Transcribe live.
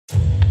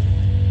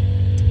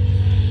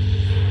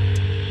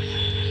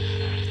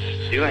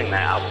doing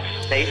that, I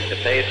was face to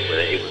face with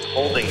it. It was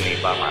holding me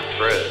by my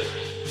throat,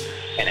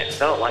 and it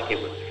felt like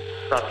it was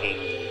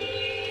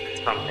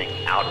sucking something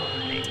out of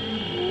me.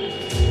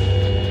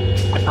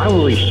 I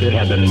probably should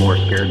have been more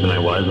scared than I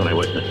was when I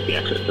witnessed the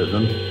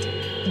exorcism.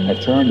 I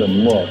turned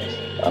and looked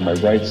on my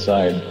right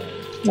side.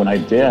 When I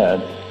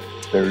did,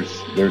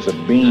 there's a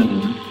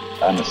beam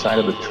on the side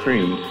of the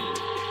tree,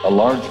 a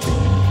large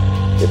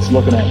beam. It's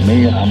looking at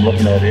me and I'm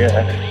looking at it.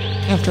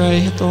 After I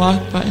hit the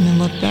lock button and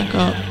looked back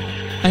up,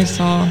 I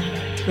saw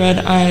red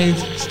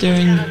eyes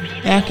staring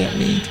back at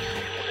me.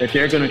 That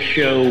they're going to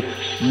show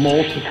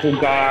multiple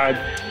gods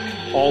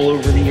all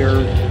over the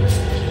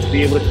earth,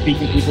 be able to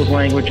speak in people's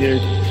languages,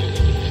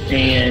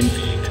 and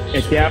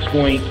at that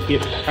point,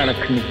 it kind of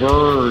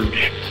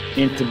converge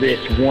into this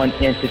one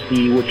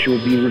entity, which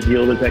will be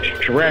revealed as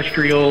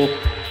extraterrestrial.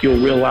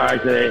 You'll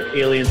realize that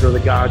aliens are the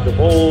gods of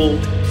old,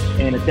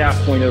 and at that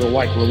point, it'll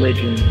wipe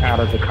religion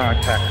out of the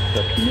context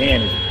of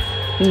humanity.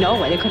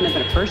 No, it couldn't have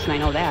been a person, I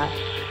know that.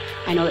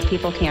 I know that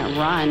people can't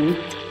run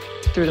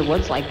through the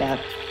woods like that.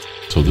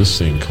 So this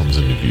thing comes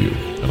into view,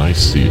 and I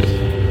see it.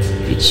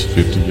 It's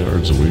 50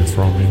 yards away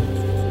from me.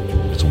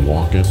 It's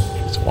walking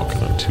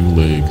on two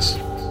legs.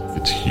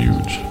 It's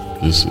huge.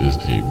 This is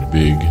a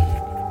big,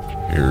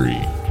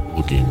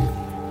 hairy-looking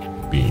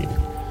being.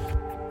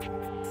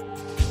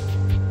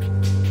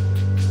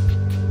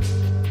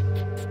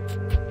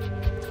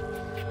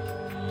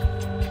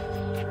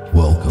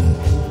 Welcome.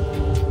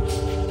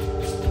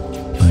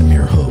 I'm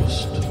your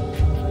host,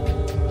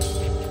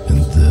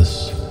 and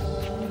this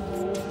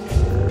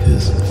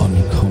is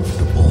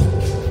Uncomfortable.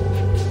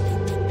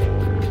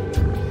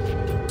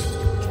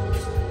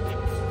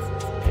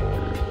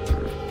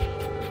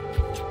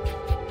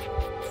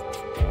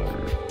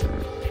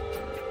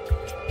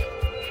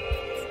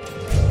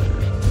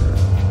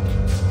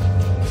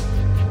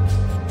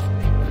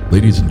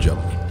 Ladies and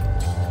gentlemen,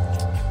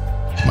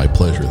 it's my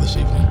pleasure this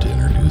evening to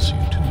introduce you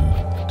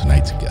to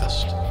tonight's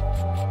guest.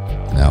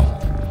 Now,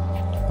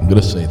 I'm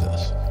going to say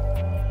this.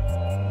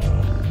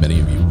 Many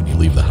of you, when you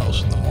leave the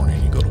house in the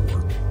morning, you go to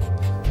work.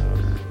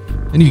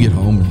 And you get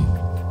home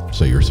and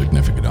say your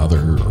significant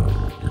other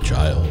or your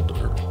child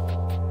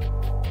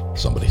or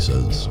somebody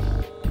says,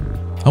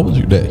 "How was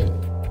your day?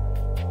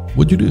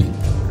 What'd you do?"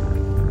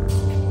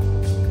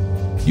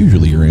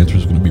 Usually your answer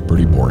is going to be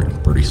pretty boring,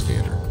 pretty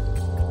standard.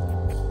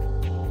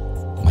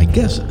 My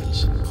guess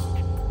is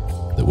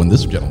that when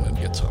this gentleman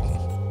gets home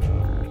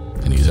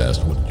and he's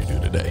asked, "What did you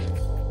do today?"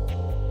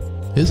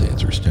 his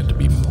answers tend to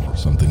be more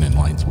something in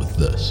lines with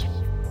this.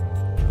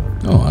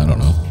 "Oh, I don't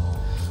know.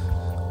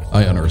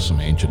 I unearthed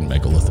some ancient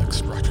megalithic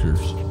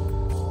structures.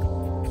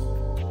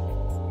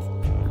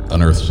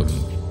 Unearthed some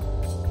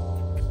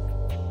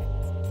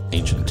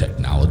ancient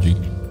technology.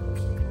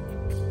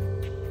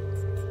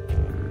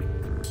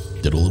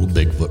 Did a little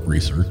Bigfoot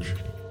research.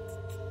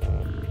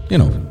 You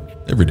know,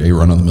 everyday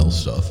run-of-the-mill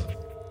stuff."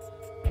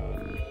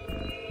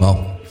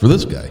 Well, for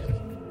this guy,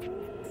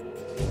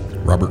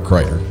 Robert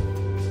Kryder,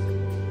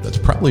 that's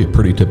probably a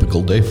pretty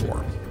typical day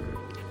for him.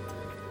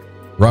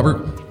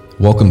 Robert,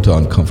 welcome to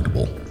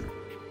Uncomfortable.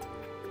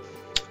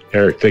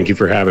 Eric, thank you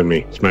for having me.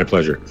 It's my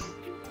pleasure.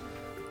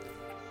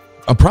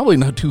 I'm probably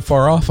not too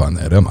far off on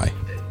that, am I?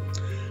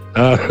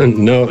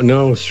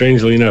 No,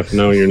 strangely enough,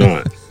 no, you're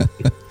not.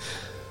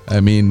 I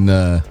mean,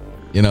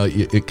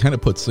 it kind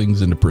of puts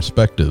things into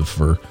perspective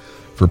for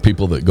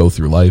people that go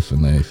through life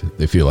and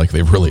they feel like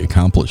they've really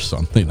accomplished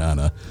something on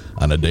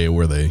a day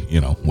where they,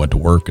 went to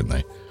work and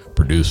they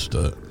produced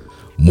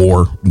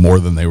more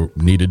than they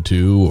needed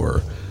to,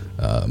 or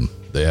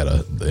they had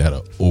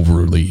a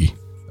overly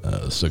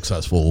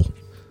successful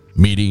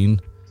meeting.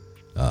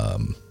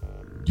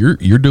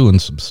 You're doing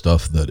some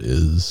stuff that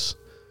is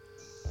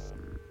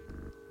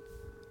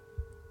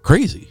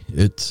crazy.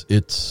 It's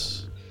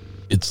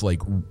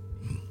like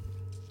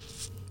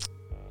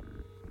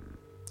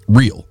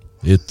real.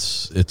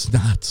 It's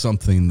not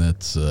something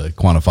that's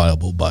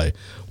quantifiable by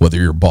whether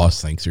your boss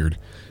thinks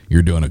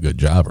you're doing a good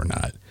job or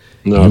not.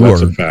 No,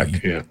 that's a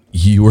fact. Yeah,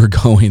 you are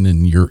going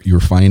and you're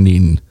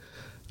finding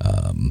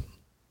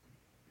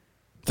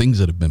things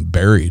that have been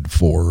buried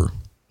for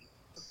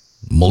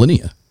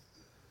millennia.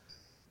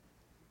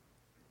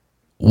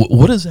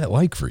 What is that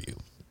like for you?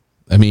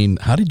 I mean,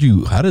 how did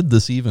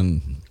this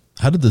even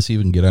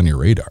get on your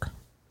radar?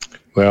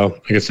 Well,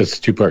 I guess that's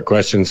a two-part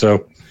question.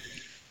 So,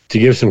 to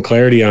give some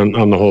clarity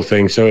on the whole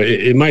thing, so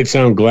it might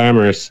sound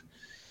glamorous,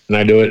 and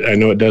I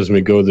know it does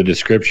me go the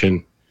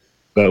description,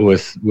 but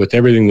with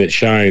everything that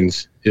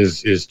shines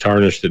is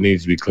tarnished that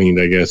needs to be cleaned,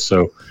 I guess.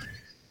 So,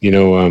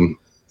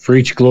 for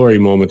each glory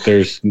moment,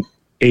 there's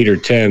 8 or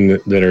 10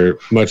 that are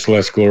much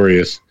less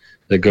glorious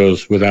that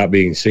goes without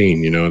being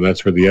seen, and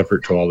that's where the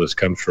effort to all this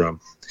comes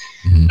from.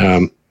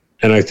 Mm-hmm.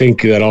 And I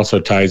think that also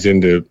ties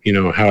into,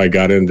 how I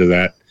got into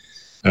that.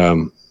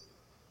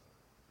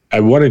 I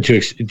wanted to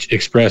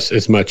express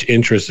as much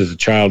interest as a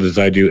child as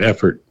I do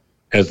effort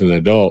as an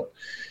adult,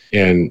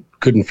 and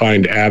couldn't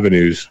find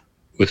avenues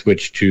with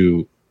which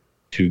to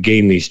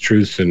gain these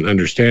truths and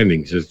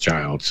understandings as a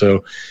child.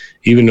 So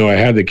even though I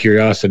had the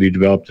curiosity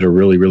developed at a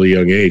really, really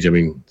young age, I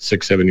mean,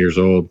 6, 7 years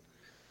old,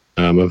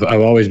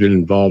 I've always been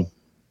involved,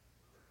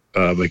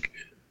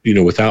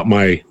 without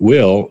my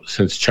will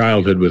since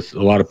childhood with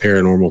a lot of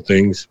paranormal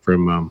things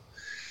from,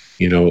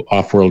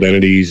 off-world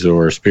entities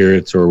or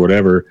spirits or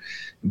whatever.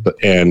 But,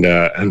 and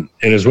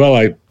as well,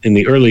 in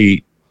the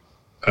early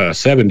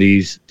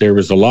 70s, there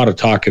was a lot of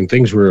talk and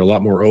things were a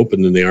lot more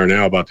open than they are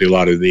now about a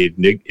lot of the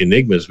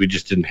enigmas. We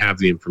just didn't have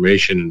the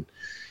information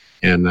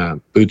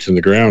and boots in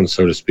the ground,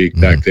 so to speak,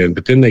 back then.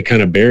 But then they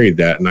kind of buried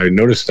that, and I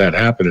noticed that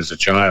happen as a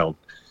child.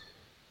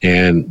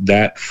 And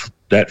that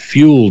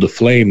fueled a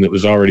flame that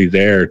was already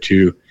there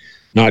to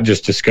not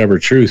just discover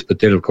truth, but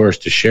then, of course,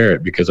 to share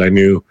it, because I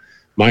knew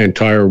my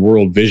entire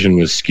world vision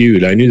was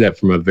skewed. I knew that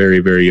from a very,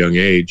 very young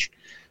age,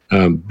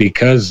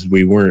 because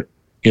we weren't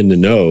in the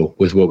know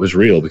with what was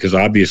real, because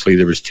obviously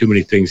there was too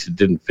many things that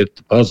didn't fit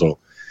the puzzle.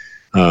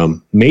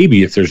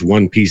 Maybe if there's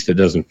one piece that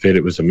doesn't fit,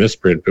 it was a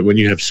misprint. But when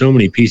you have so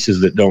many pieces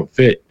that don't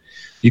fit,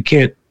 you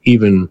can't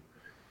even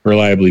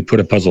reliably put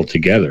a puzzle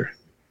together.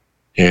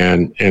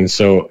 And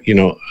so,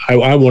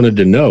 I wanted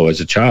to know as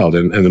a child,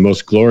 and the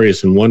most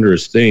glorious and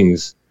wondrous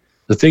things,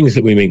 the things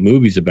that we make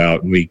movies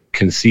about and we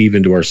conceive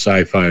into our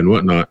sci-fi and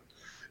whatnot,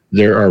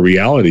 there are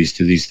realities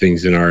to these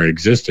things in our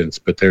existence,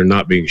 but they're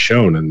not being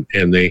shown.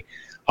 And they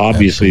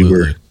obviously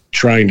were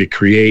trying to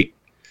create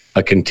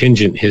a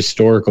contingent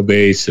historical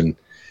base and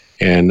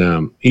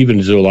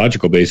even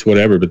zoological base,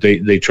 whatever, but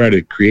they try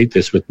to create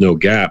this with no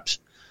gaps,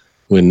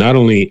 when not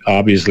only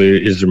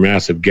obviously is there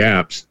massive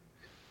gaps,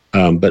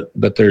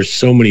 but there's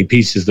so many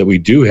pieces that we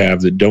do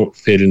have that don't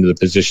fit into the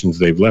positions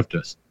they've left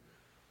us.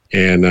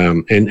 And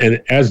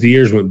as the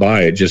years went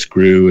by, it just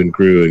grew and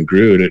grew and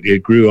grew, and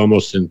it grew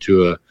almost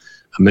into a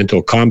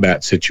mental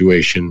combat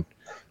situation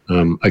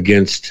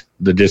against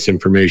the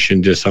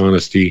disinformation,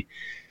 dishonesty,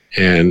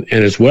 and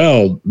as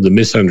well the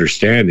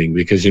misunderstanding.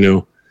 Because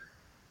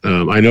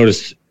I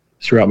noticed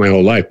throughout my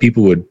whole life,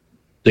 people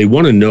they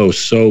want to know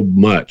so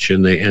much,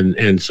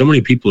 and so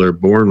many people are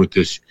born with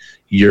this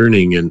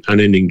yearning and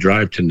unending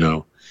drive to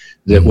know,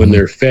 that when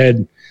they're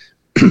fed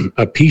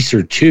a piece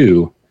or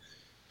two,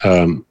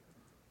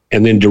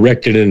 and then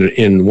directed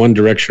in one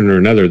direction or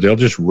another, they'll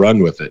just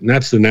run with it. And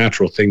that's the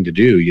natural thing to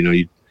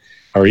do.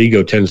 Our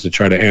ego tends to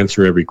try to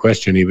answer every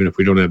question, even if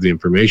we don't have the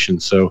information.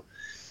 So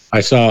I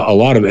saw a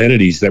lot of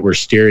entities that were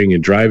steering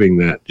and driving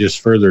that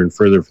just further and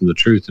further from the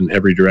truth in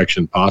every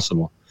direction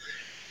possible.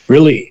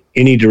 Really,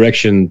 any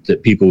direction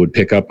that people would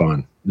pick up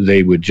on,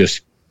 they would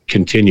just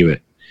continue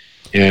it.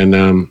 And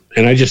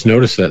I just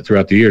noticed that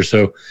throughout the years.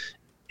 So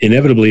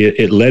inevitably,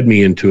 it led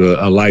me into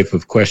a life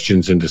of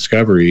questions and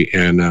discovery.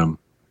 And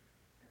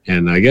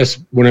I guess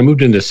when I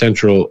moved into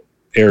central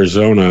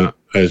Arizona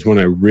is when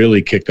I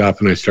really kicked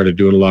off, and I started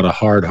doing a lot of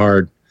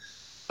hard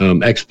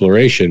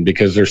exploration,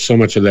 because there's so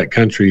much of that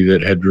country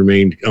that had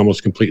remained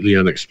almost completely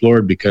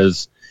unexplored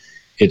because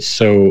it's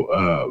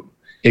so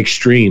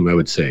extreme, I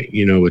would say,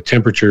 with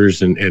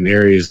temperatures and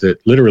areas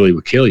that literally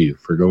would kill you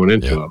for going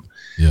into them.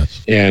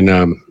 Yes. And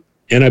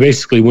I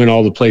basically went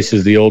all the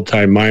places the old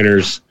time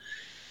miners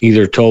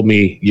either told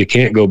me you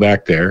can't go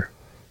back there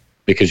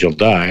because you'll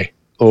die,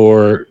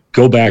 or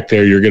go back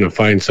there, you're going to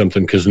find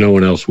something because no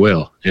one else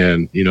will.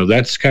 And,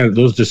 that's kind of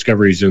those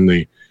discoveries in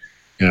the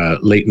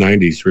late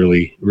 90s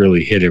really,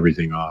 really hit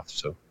everything off.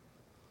 So,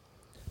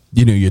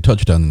 you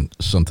touched on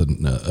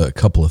something, a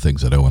couple of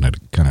things that I wanted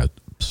to kind of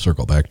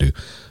circle back to,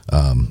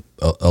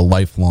 a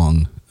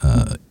lifelong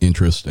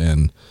interest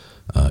and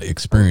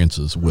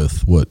experiences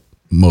with what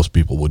most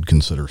people would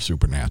consider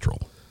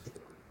supernatural.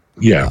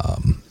 Yeah.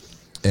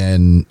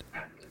 And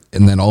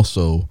then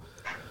also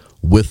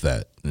with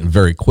that,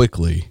 very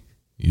quickly,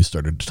 you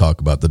started to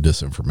talk about the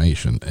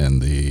disinformation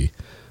and the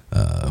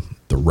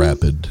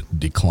rapid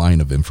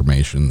decline of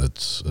information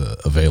that's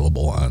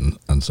available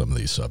on some of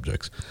these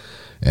subjects.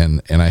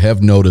 And I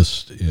have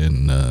noticed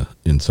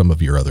in some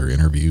of your other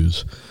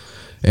interviews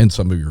and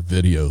some of your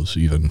videos,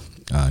 even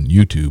on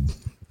YouTube,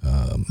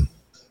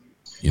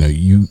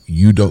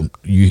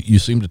 you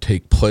seem to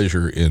take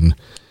pleasure in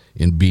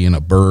being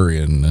a burr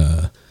in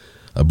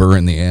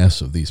the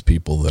ass of these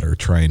people that are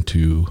trying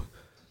to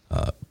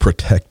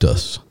protect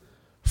us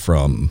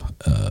from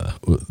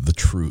the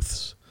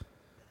truths.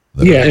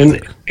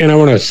 And I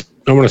want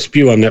to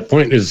spew on that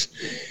point.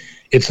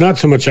 It's not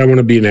so much I want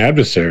to be an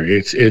adversary.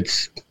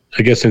 It's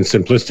I guess in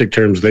simplistic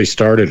terms, they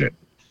started it,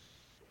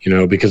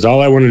 because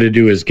all I wanted to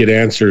do is get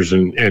answers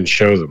and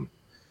show them.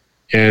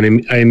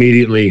 And I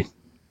immediately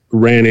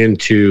ran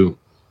into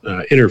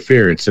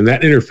interference, and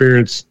that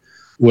interference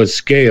was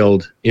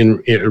scaled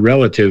in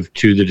relative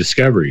to the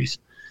discoveries.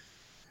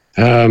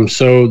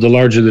 So the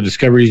larger the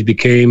discoveries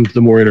became,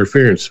 the more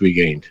interference we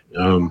gained.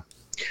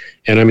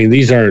 And I mean,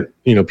 these aren't,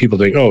 people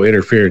think, oh,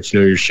 interference,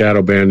 you're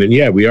shadow banned. And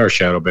yeah, we are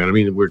shadow banned. I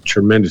mean, we're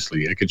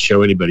tremendously, I could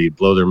show anybody,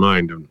 blow their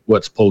mind on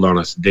what's pulled on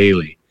us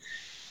daily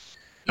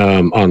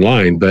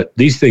online. But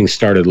these things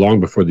started long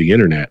before the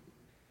internet.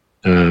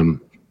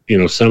 Some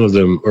of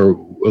them, or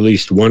at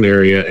least one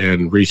area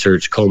and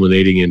research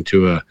culminating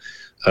into a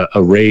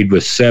a raid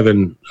with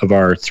 7 of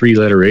our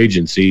 3-letter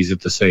agencies at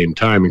the same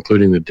time,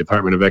 including the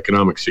Department of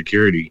Economic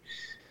Security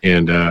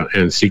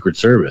and Secret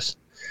Service.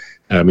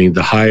 I mean,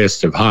 the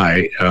highest of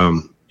high,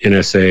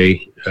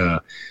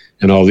 NSA,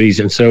 and all these.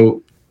 And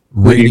so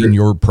raiding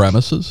your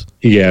premises?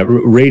 Yeah,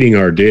 raiding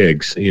our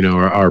digs,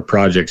 our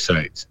project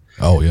sites.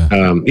 Oh,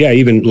 yeah.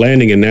 Even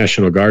landing in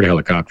National Guard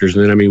helicopters.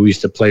 And then, we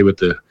used to play with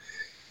the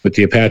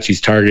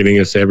Apaches targeting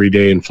us every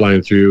day and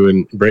flying through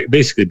and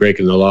basically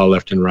breaking the law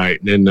left and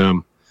right. And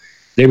then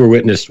they were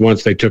witnessed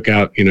once they took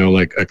out,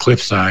 like a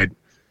cliffside.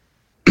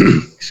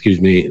 Excuse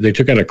me. They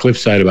took out a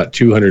cliffside, about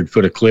 200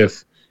 foot of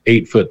cliff,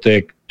 8 foot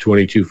thick,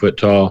 22 foot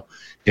tall,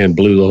 and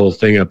blew the whole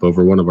thing up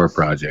over one of our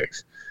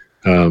projects.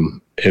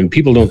 And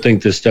people don't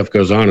think this stuff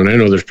goes on. And I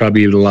know there's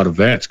probably even a lot of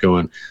vets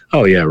going,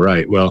 oh, yeah,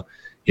 right. Well,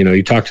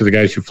 you talk to the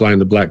guys who fly in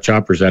the black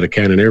choppers out of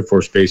Cannon Air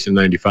Force Base in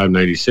 95,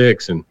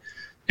 96, and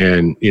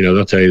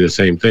they'll tell you the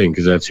same thing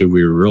because that's who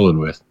we were rolling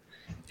with.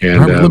 And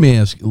Robert,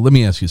 let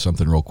me ask you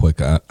something real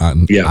quick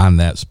on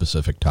that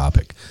specific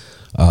topic.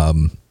 I've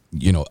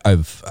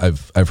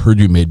heard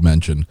you made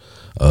mention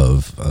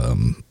of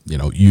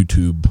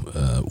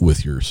YouTube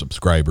with your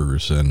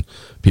subscribers and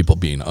people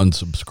being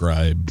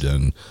unsubscribed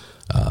and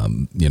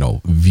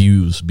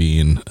views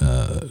being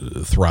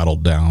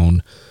throttled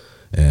down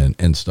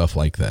and stuff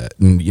like that.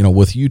 And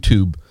with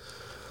YouTube,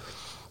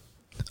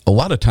 a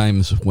lot of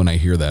times when I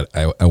hear that,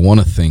 I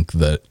want to think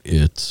that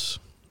it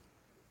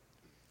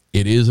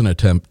is an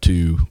attempt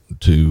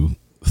to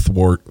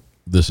thwart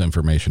this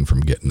information from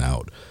getting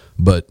out.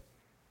 But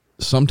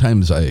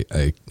sometimes I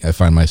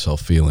find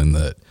myself feeling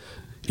that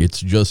it's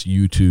just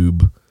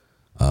YouTube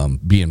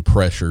being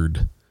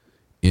pressured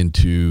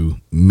into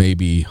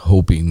maybe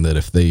hoping that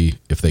if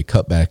they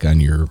cut back on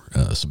your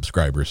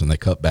subscribers and they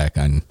cut back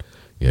on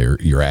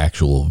your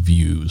actual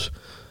views,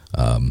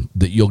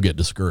 that you'll get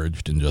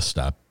discouraged and just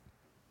stop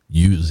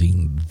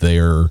using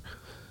their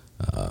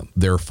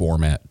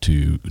format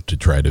to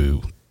try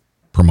to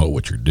promote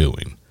what you're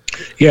doing.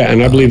 Yeah,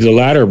 and I believe the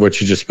latter of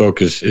what you just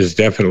spoke is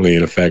definitely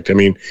in effect.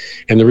 And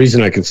the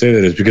reason I can say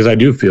that is because I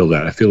do feel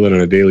that. I feel it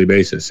on a daily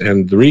basis.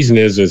 And the reason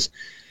is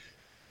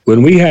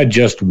when we had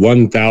just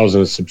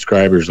 1,000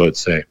 subscribers, let's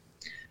say,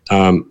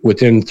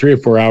 within 3 or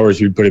 4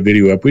 hours we'd put a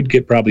video up, we'd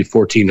get probably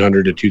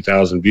 1,400 to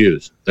 2,000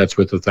 views. That's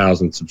with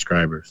 1,000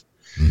 subscribers.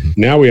 Mm-hmm.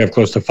 Now we have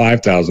close to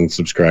 5,000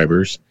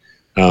 subscribers,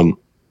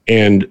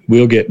 and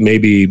we'll get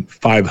maybe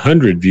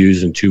 500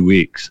 views in 2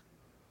 weeks.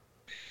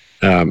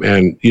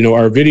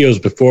 Our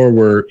videos before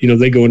were,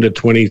 they go into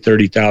 20,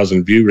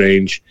 30,000 view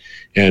range.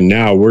 And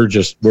now we're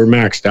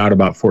maxed out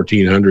about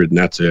 1,400 and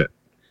that's it.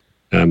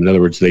 In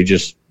other words,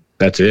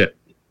 that's it.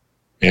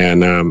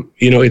 And,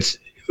 it's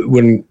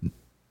when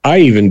I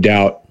even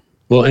doubt,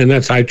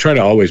 I try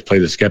to always play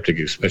the skeptic,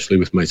 especially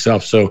with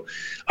myself. So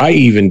I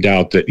even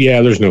doubt that,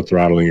 there's no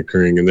throttling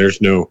occurring and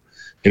there's no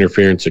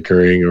interference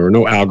occurring or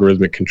no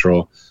algorithmic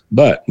control.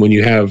 But when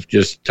you have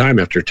just time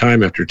after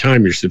time after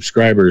time, your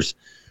subscribers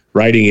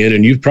writing in,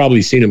 and you've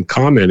probably seen them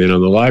commenting on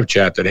the live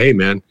chat that, hey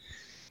man,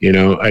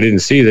 I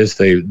didn't see this.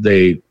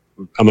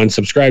 I'm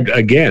unsubscribed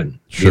again,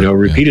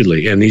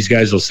 repeatedly. Yeah. And these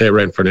guys will say it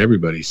right in front of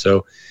everybody.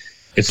 So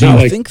it's do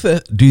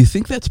you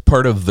think that's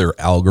part of their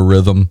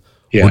algorithm?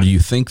 Yeah. Or do you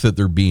think that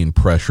they're being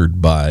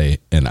pressured by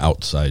an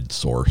outside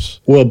source?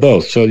 Well,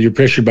 both. So you're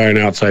pressured by an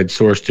outside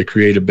source to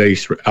create a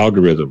base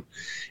algorithm.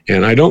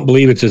 And I don't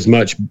believe it's as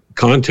much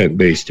content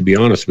based, to be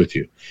honest with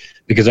you,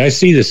 because I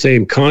see the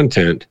same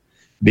content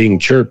being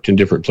chirped in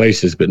different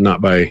places, but not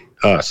by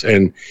us.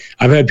 And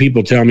I've had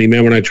people tell me,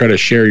 man, when I try to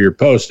share your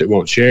post, it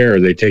won't share, or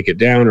they take it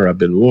down, or I've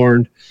been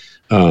warned.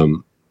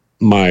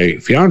 My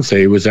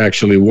fiance was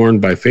actually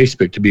warned by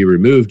Facebook to be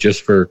removed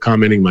just for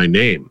commenting my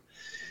name.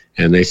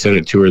 And they sent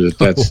it to her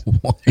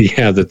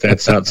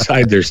that's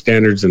outside their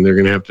standards and they're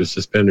going to have to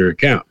suspend her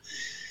account.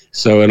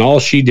 So, and all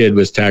she did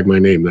was tag my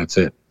name. That's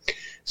it.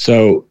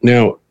 So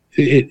now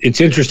it's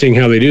interesting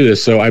how they do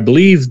this. So I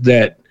believe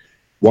that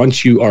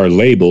once you are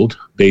labeled,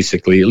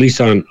 basically, at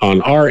least on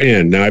our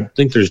end, now I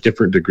think there's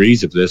different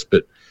degrees of this,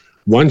 but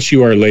once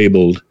you are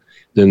labeled,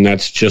 then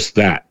that's just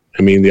that.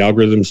 The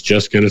algorithm's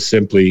just going to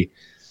simply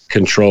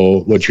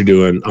control what you're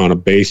doing on a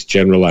base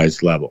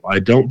generalized level. I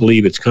don't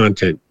believe it's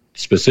content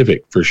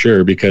specific for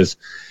sure, because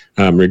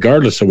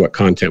regardless of what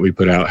content we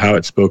put out, how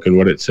it's spoken,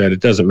 what it said, it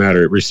doesn't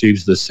matter. It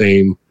receives the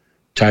same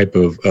type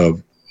of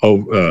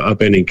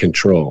upending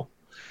control.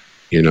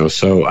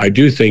 So I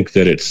do think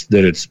that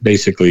it's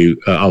basically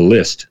a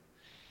list.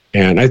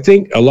 And I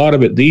think a lot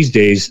of it these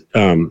days,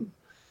 I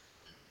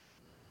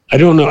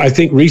don't know. I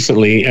think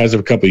recently, as of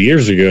a couple of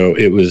years ago,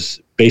 it was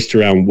based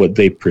around what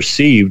they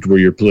perceived were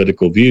your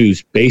political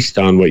views based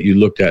on what you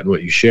looked at and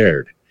what you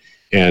shared,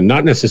 and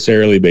not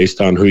necessarily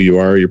based on who you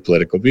are or your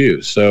political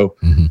views. So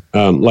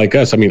like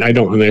us, I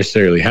don't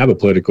necessarily have a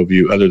political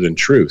view other than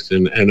truth.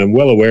 And I'm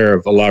well aware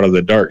of a lot of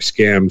the dark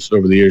scams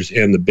over the years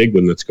and the big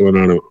one that's going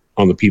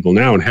on the people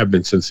now and have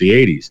been since the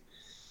 80s.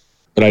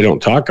 But I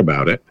don't talk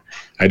about it.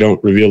 I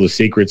don't reveal the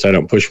secrets. I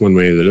don't push one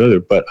way or the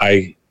other. But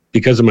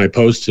because of my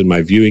posts and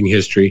my viewing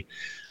history,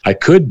 I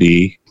could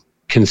be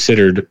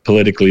considered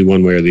politically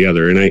one way or the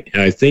other. And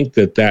I think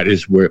that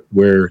is where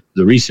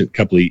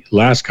the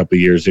last couple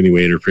of years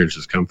anyway, interference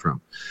has come from.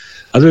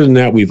 Other than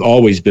that, we've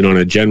always been on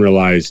a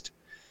generalized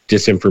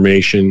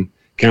disinformation,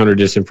 counter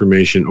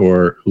disinformation,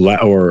 or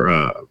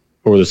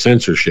the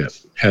censorship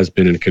has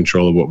been in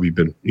control of what we've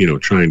been,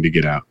 trying to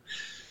get out.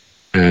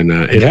 And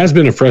it has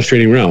been a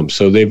frustrating realm.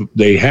 So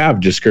they have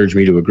discouraged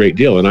me to a great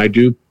deal. And I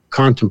do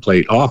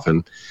contemplate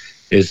often,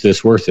 is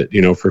this worth it?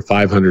 For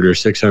 500 or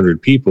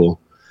 600 people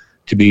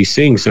to be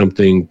seeing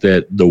something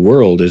that the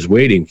world is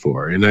waiting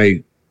for. And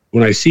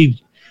when I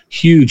see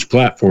huge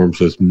platforms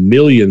with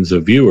millions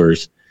of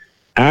viewers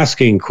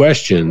asking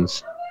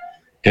questions,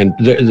 and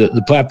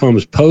the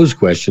platforms pose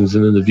questions,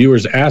 and then the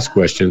viewers ask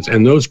questions,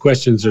 and those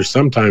questions are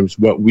sometimes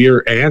what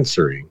we're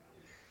answering,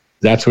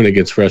 that's when it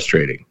gets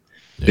frustrating.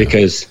 Yeah.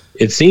 Because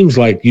it seems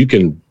like you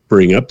can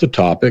bring up the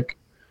topic,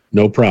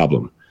 no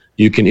problem.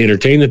 You can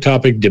entertain the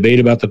topic, debate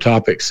about the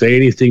topic, say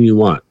anything you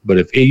want. But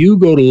if you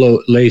go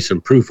to lay some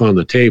proof on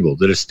the table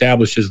that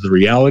establishes the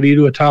reality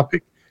to a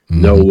topic,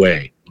 no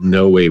way,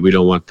 we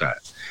don't want that.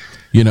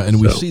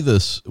 And we see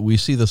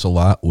this a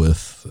lot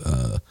with,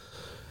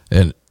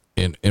 and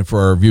for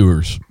our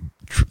viewers,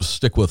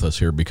 stick with us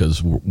here,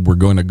 because we're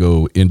going to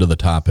go into the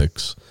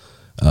topics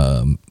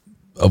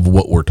of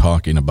what we're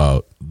talking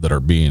about that are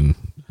being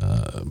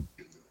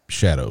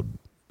shadowed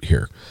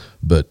here.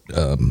 But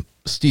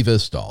Steve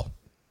Istall,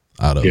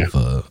 out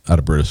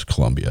of British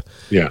Columbia,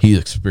 he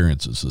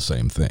experiences the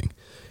same thing.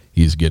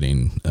 He's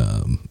getting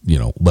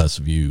less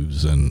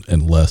views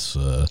and less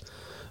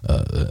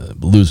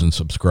losing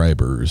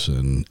subscribers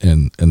and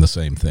the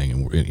same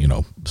thing,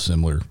 and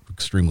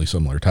extremely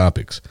similar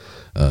topics.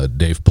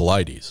 Dave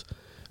Paulides,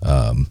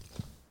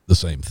 the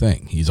same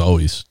thing. He's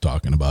always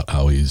talking about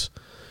how he's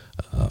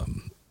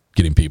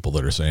getting people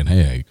that are saying,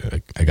 "Hey,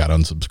 I got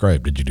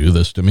unsubscribed. Did you do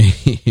this to me?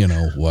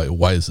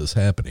 Why is this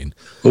happening?"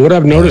 Well, what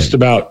I've noticed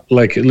about,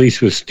 like, at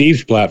least with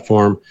Steve's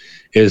platform,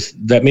 is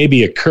that may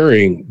be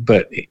occurring,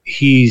 but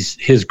his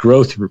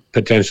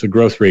potential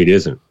growth rate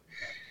isn't.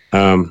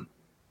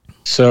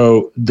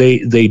 So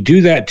they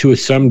do that to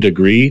some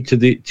degree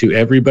to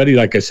everybody.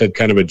 Like I said,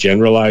 kind of a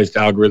generalized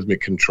algorithmic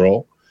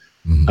control.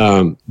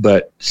 Mm-hmm.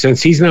 But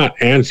since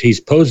he's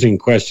posing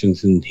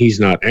questions and he's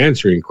not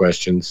answering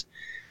questions,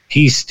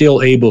 he's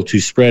still able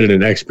to spread at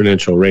an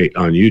exponential rate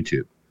on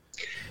YouTube.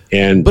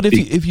 But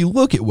if you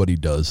look at what he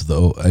does,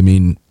 though, I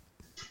mean,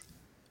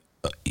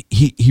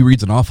 he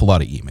reads an awful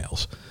lot of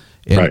emails,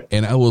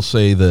 and I will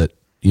say that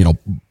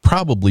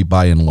probably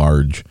by and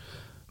large,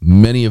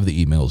 many of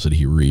the emails that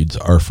he reads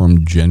are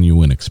from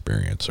genuine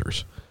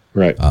experiencers.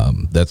 Right.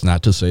 That's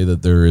not to say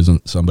that there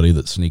isn't somebody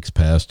that sneaks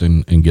past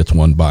and gets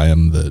one by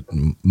him that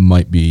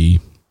might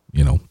be,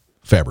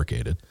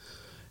 fabricated.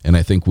 And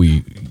I think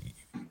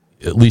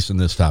at least in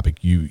this topic,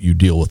 you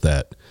deal with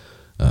that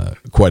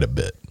quite a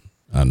bit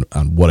on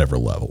whatever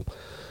level.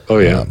 Oh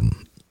yeah.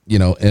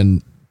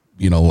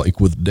 Like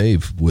with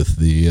Dave with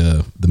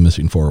the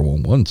missing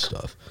 411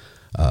 stuff,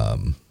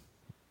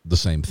 the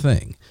same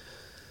thing.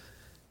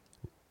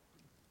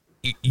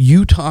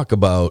 You talk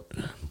about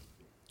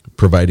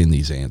providing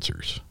these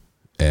answers,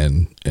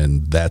 and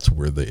that's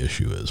where the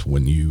issue is.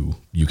 When you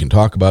can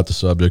talk about the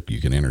subject, you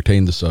can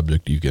entertain the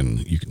subject, you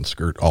can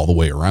skirt all the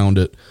way around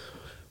it,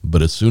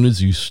 but as soon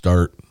as you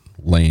start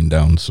laying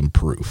down some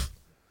proof,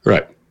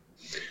 right,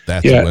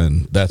 that's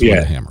when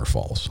the hammer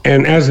falls.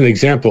 And as an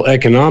example,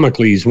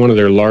 economically, he's one of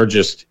their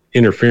largest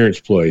interference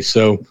ploys.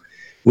 So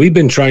we've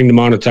been trying to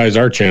monetize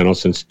our channel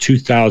since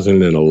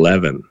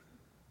 2011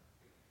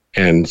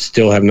 and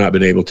still have not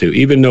been able to,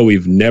 even though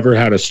we've never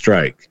had a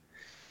strike.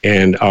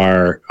 And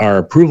our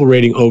approval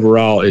rating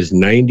overall is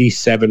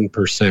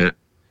 97%.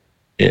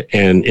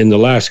 And in the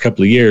last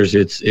couple of years,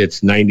 it's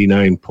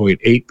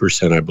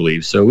 99.8%, I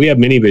believe. So we have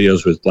many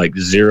videos with like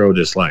 0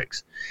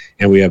 dislikes,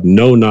 and we have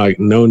no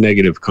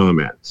negative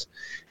comments.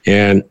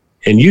 And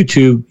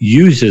YouTube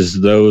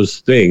uses those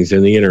things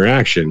in the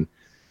interaction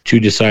to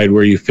decide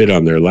where you fit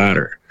on their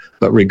ladder.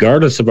 But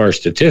regardless of our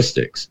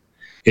statistics,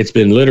 it's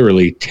been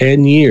literally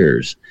 10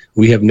 years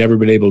we have never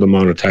been able to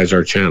monetize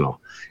our channel.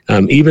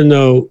 Even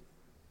though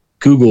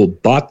Google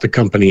bought the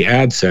company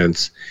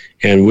AdSense,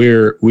 and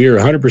we're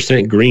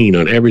 100% green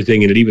on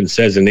everything, and it even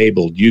says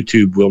enabled,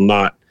 YouTube will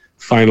not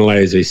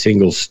finalize a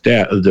single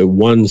step, the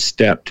one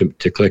step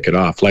to click it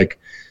off. Like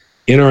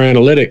in our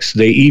analytics,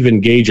 they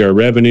even gauge our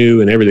revenue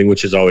and everything,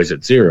 which is always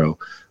at 0,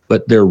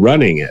 but they're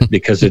running it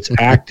because it's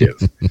active,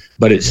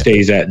 but it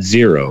stays at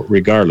 0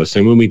 regardless.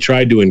 And when we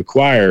tried to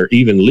inquire,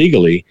 even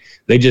legally,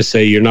 they just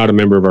say you're not a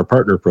member of our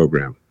partner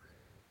program.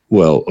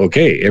 Well,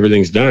 okay,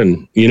 everything's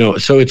done.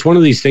 So it's one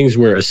of these things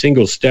where a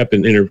single step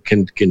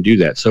can do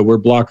that. So we're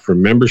blocked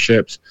from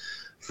memberships,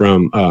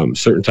 from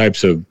certain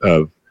types of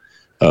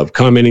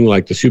commenting,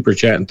 like the super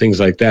chat and things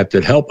like that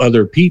help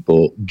other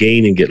people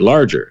gain and get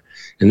larger.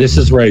 And this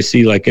is where I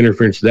see like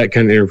interference. That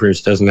kind of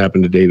interference doesn't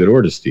happen to David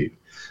or to Steve.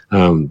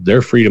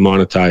 They're free to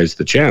monetize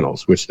the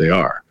channels, which they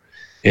are,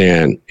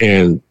 and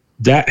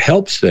that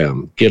helps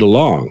them get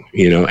along.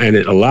 And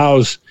it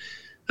allows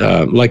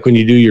like when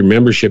you do your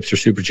memberships or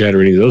super chat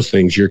or any of those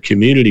things, your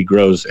community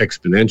grows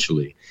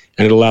exponentially,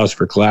 and it allows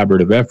for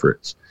collaborative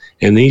efforts.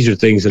 And these are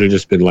things that have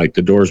just been like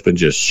the door's been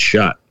just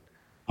shut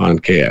on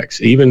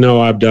KX. Even though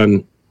I've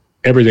done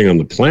everything on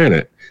the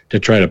planet to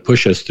try to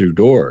push us through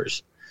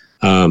doors,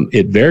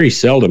 it very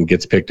seldom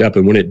gets picked up.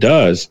 And when it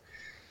does,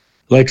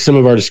 like some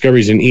of our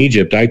discoveries in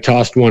Egypt, I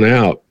tossed one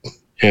out,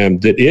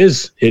 and it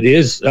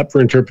is up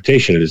for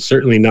interpretation. It is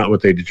certainly not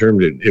what they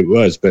determined it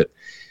was, but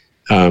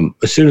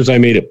as soon as I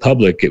made it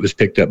public, it was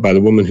picked up by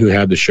the woman who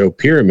had the show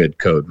Pyramid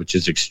Code, which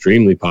is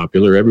extremely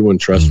popular. Everyone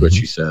trusts what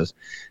she says.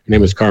 Her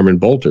name is Carmen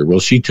Bolter. Well,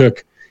 she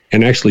took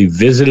and actually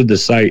visited the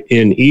site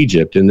in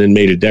Egypt and then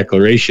made a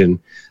declaration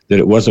that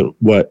it wasn't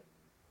what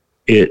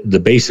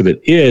the base of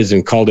it is,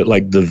 and called it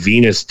like the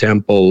Venus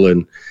Temple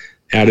and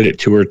added it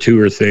to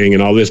her thing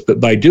and all this. But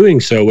by doing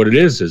so, what it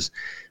is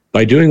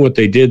by doing what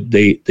they did,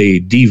 they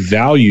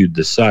devalued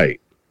the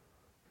site.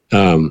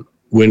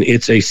 When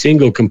it's a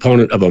single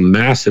component of a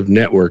massive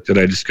network that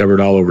I discovered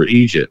all over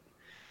Egypt,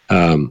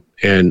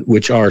 and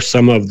which are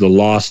some of the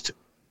lost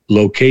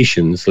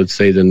locations, let's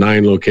say the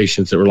 9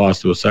 locations that were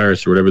lost to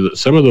Osiris or whatever,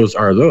 some of those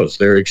are those.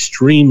 They're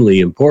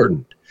extremely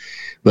important.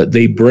 But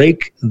they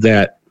break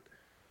that,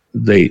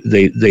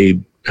 they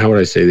how would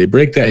I say, they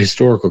break that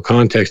historical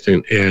context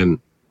and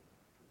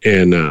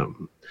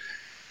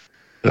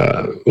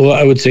well,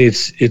 I would say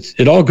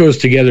it all goes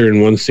together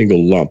in one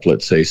single lump,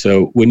 let's say.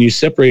 So when you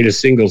separate a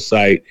single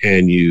site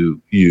and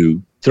you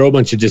throw a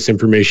bunch of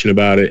disinformation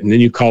about it, and then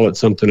you call it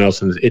something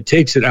else, and it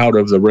takes it out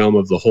of the realm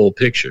of the whole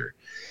picture.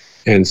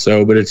 And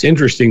so, but it's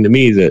interesting to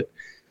me that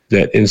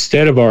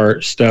instead of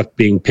our stuff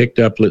being picked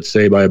up, let's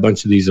say, by a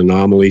bunch of these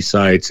anomaly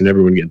sites and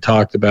everyone getting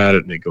talked about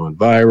it and it going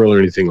viral or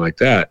anything like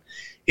that,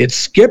 it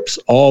skips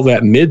all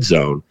that mid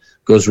zone,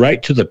 goes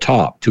right to the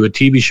top, to a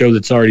TV show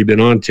that's already been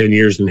on 10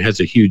 years and has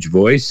a huge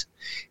voice,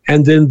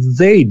 and then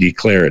they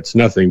declare it's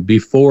nothing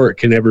before it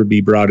can ever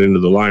be brought into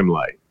the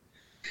limelight.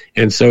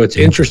 And so it's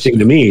interesting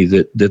to me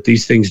that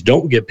these things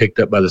don't get picked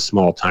up by the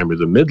small time or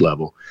the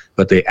mid-level,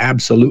 but they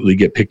absolutely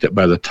get picked up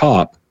by the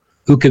top,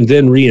 who can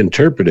then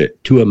reinterpret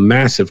it to a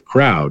massive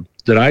crowd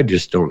that I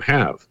just don't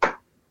have.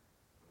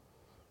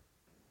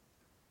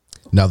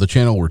 Now, the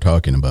channel we're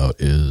talking about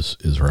is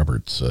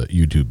Robert's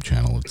YouTube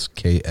channel. It's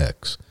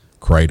KX,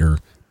 Kryder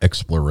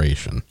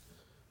Exploration,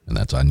 and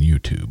that's on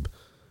YouTube.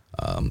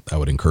 I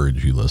would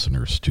encourage you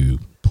listeners to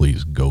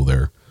please go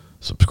there,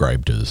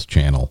 subscribe to his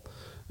channel,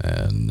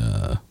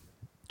 and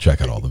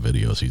check out all the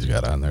videos he's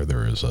got on there.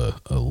 There is a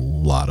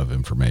lot of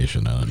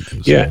information and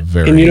some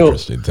very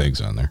interesting things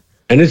on there.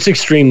 And it's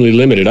extremely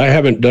limited. I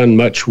haven't done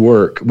much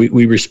work.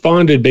 We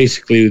responded,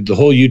 basically, the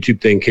whole YouTube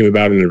thing came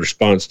about in a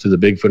response to the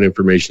Bigfoot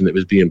information that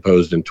was being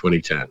posed in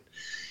 2010.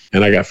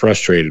 And I got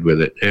frustrated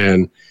with it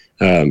and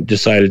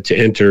decided to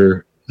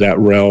enter that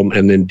realm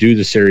and then do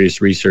the serious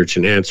research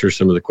and answer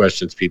some of the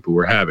questions people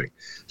were having.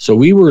 So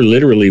we were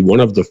literally one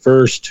of the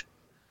first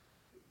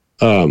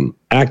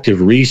active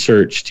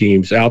research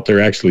teams out there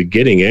actually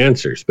getting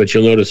answers. But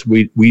you'll notice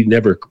we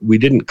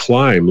didn't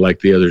climb like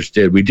the others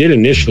did. We did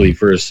initially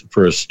for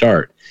a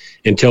start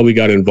until we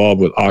got involved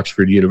with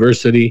Oxford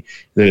University,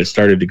 and then it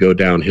started to go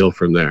downhill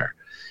from there.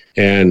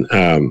 And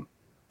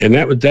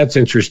that's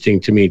interesting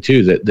to me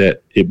too,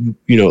 that it,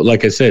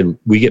 like I said,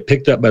 we get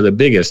picked up by the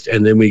biggest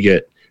and then we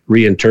get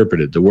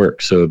reinterpreted the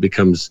work, so it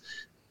becomes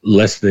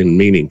less than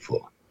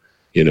meaningful,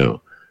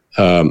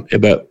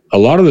 but a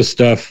lot of the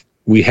stuff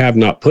we have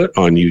not put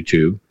on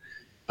YouTube,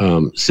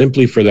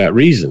 simply for that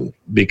reason,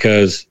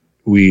 because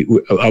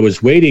I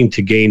was waiting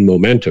to gain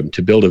momentum,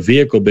 to build a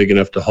vehicle big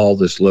enough to haul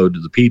this load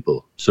to the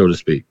people, so to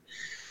speak.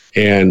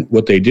 And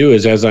what they do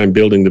is, as I'm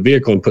building the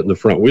vehicle and putting the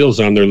front wheels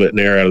on, they're letting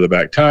air out of the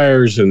back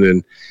tires,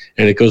 and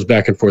it goes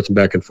back and forth and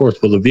back and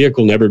forth. Well, the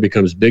vehicle never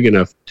becomes big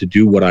enough to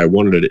do what I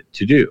wanted it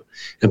to do.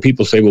 And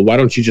people say, well, why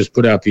don't you just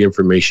put out the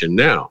information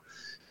now?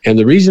 And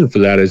the reason for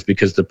that is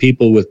because the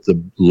people with the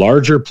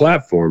larger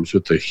platforms,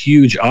 with the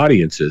huge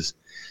audiences,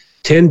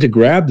 tend to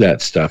grab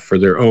that stuff for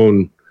their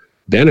own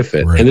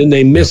benefit, right, and then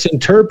they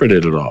misinterpret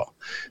it at all.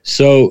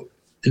 So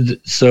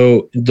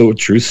the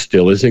truth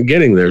still isn't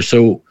getting there.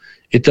 So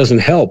it doesn't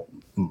help.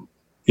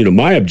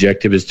 My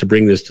objective is to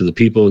bring this to the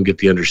people and get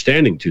the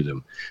understanding to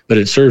them. But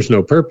it serves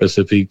no purpose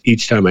if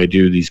each time I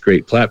do, these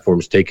great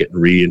platforms take it and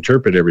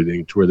reinterpret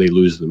everything to where they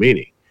lose the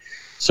meaning.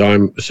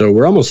 So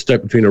we're almost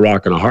stuck between a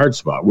rock and a hard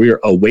spot. We are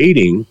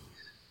awaiting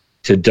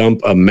to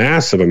dump a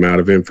massive amount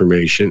of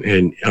information,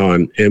 and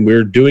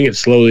we're doing it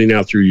slowly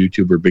now through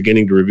YouTube. We're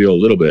beginning to reveal a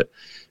little bit,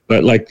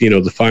 but like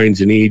the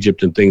finds in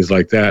Egypt and things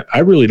like that,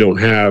 I really don't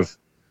have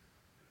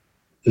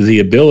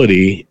the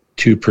ability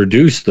to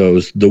produce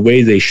those the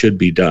way they should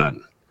be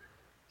done,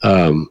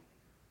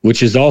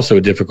 which is also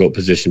a difficult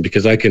position,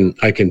 because I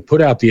can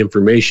put out the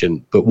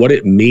information, but what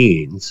it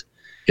means,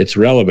 its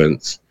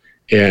relevance,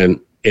 and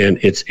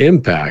its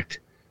impact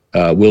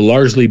will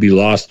largely be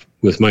lost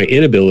with my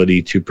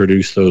inability to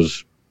produce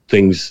those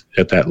things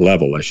at that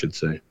level, I should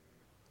say.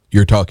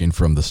 You're talking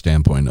from the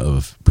standpoint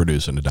of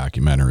producing a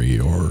documentary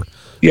even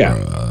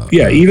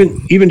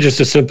just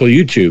a simple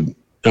YouTube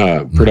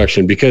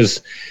production,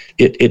 because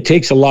it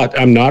takes a lot.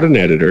 I'm not an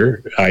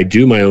editor. I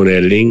do my own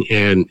editing,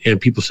 and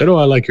people said, "Oh,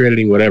 I like your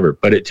editing, whatever."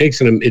 But it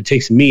takes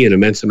me an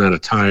immense amount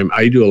of time.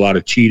 I do a lot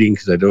of cheating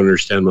because I don't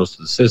understand most of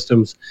the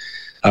systems.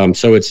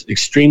 So it's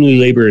extremely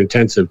labor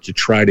intensive to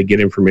try to get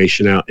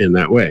information out in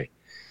that way.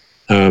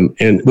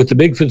 And with the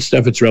Bigfoot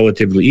stuff, it's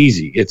relatively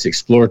easy. It's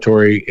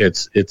exploratory.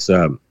 It's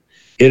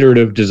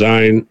iterative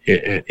design,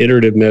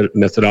 iterative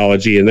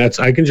methodology, and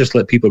I can just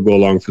let people go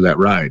along for that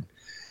ride.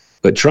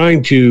 But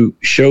trying to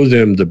show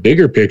them the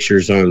bigger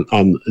pictures on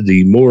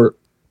the more,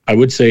 I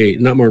would say,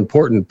 not more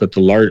important, but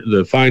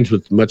the finds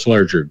with much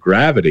larger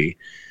gravity,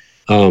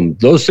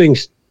 those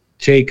things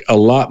take a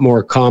lot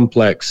more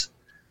complex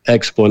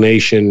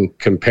explanation,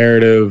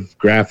 comparative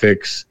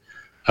graphics,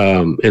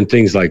 and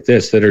things like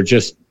this that are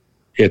just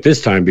at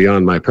this time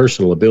beyond my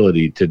personal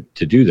ability to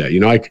do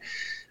that.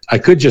 I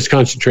could just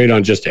concentrate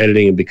on just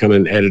editing and become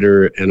an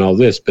editor and all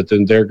this, but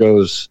then there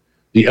goes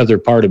the other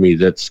part of me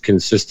that's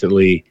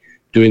consistently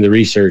doing the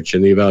research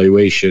and the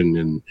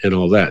evaluation and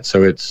all that.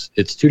 So it's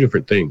two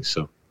different things.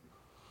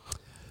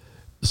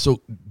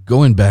 So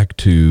going back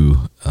to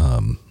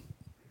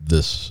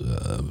this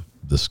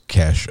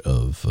cache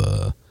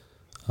of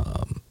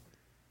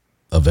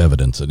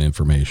evidence and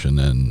information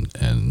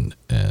and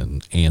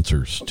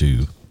answers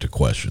to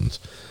questions,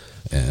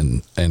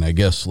 and I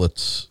guess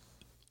let's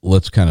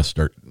kind of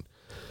start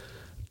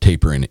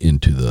tapering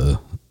into the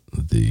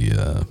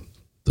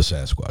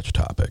Sasquatch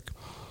topic.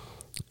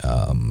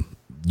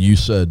 You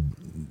said,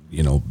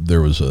 there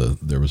was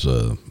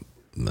a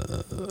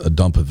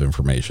dump of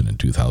information in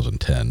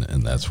 2010,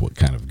 and that's what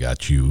kind of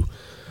got you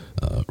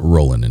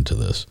rolling into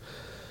this.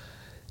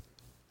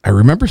 I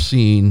remember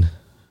seeing,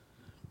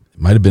 it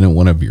might have been in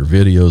one of your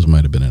videos,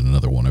 might have been in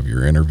another one of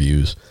your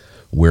interviews,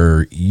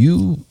 where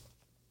you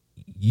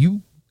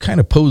kind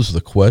of posed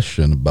the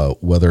question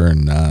about whether or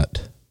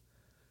not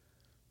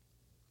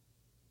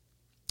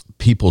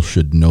people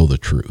should know the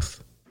truth.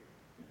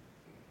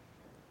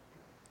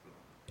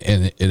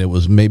 And it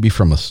was maybe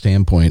from a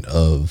standpoint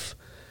of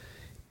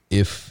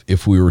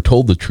if we were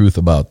told the truth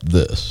about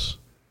this,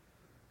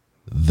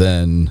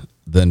 then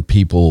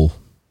people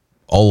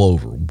all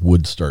over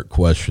would start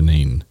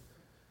questioning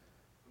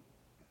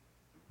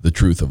the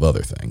truth of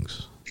other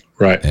things.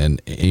 Right. And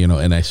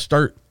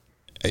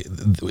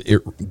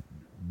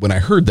when I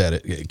heard that,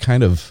 it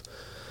kind of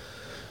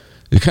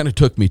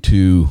took me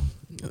to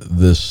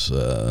this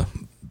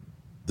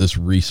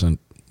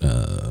recent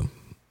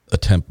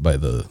attempt by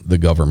the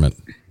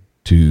government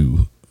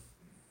to,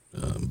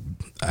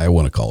 I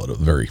want to call it a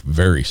very,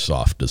 very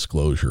soft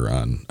disclosure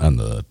on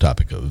the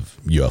topic of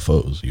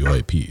UFOs,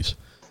 UAPs.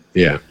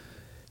 Yeah.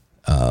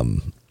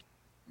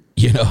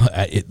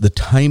 The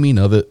timing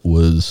of it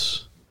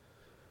was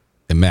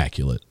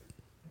immaculate.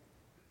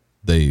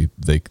 They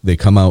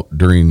come out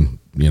during,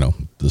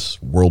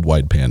 this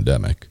worldwide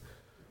pandemic,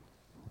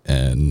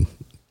 and,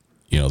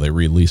 they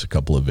release a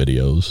couple of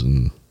videos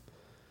and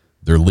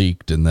they're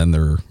leaked, and then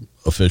they're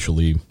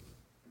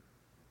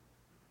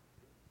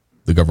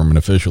the government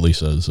officially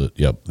says that,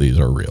 yep, these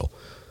are real.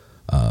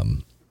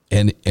 And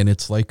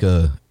it's like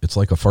a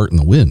fart in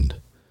the wind.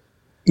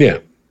 Yeah.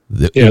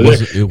 The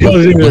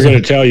only thing they're going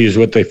to tell you is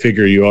what they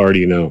figure you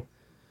already know.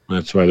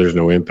 That's why there's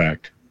no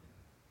impact.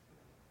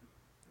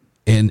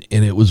 And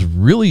it was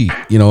really,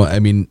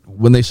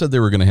 when they said they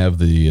were going to have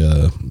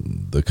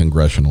the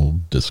congressional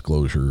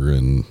disclosure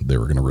and they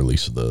were going to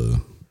release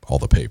all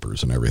the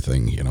papers and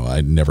everything,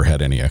 I never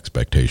had any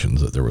expectations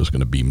that there was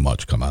going to be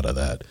much come out of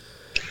that.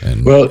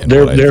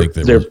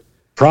 There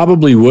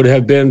probably would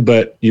have been,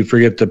 but you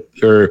forget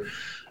the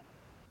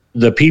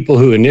people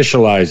who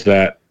initialized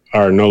that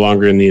are no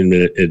longer in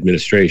the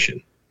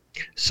administration.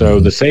 So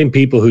the same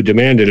people who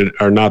demanded it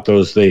are not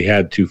those they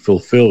had to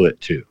fulfill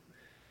it to.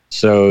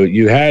 So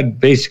you had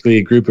basically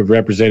a group of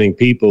representing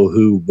people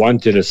who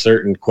wanted a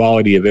certain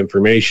quality of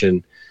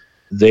information.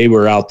 They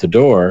were out the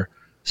door.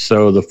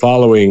 So the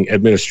following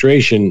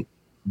administration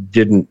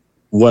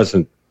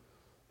wasn't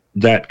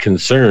that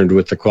concerned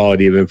with the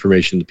quality of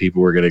information the people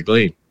were going to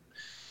glean.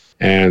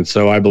 And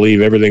so I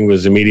believe everything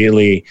was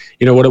immediately,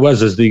 what it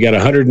was is you got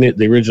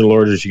the original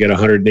orders, you got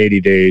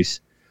 180 days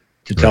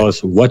to tell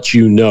us what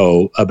you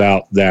know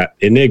about that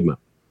enigma.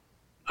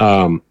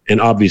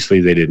 And obviously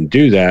they didn't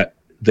do that.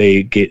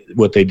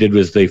 What they did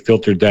was they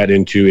filtered that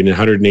into, in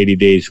 180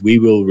 days, we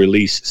will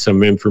release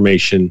some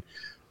information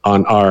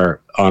on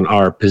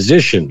our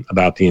position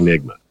about the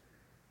enigma.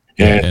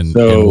 And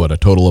what, a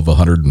total of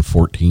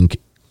 114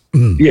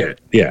 Yeah.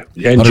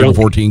 And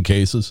 114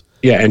 cases.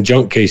 Yeah, and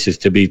junk cases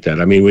to beat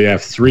that. I mean, we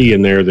have 3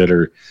 in there that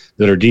are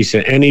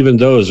decent, and even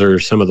those are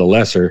some of the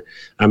lesser.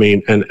 I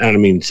mean,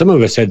 and some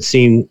of us had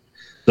seen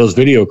those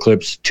video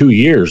clips 2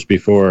 years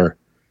before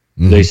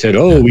they said,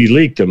 we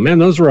leaked them. Man,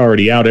 those were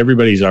already out.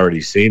 Everybody's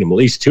already seen them. At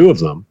least 2 of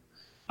them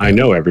I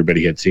know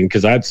everybody had seen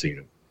because I'd seen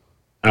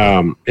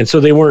them. And so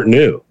they weren't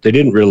new. They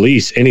didn't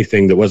release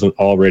anything that wasn't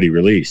already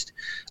released.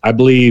 I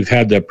believe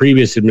had the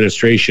previous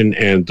administration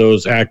and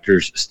those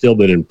actors still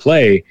been in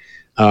play,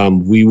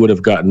 we would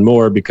have gotten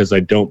more, because I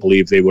don't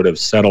believe they would have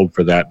settled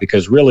for that,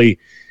 because really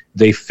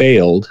they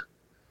failed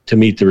to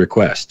meet the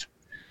request.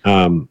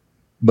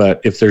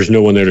 But if there's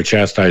no one there to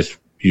chastise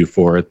you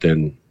for it,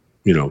 then,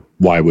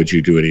 why would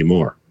you do any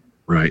more?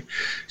 Right.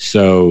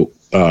 So,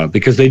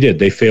 because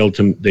they failed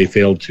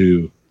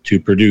to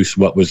produce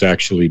what was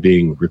actually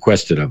being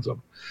requested of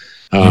them.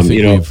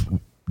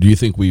 Do you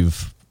think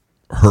we've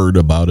heard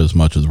about as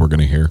much as we're going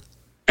to hear?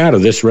 Out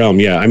of this realm,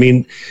 yeah. I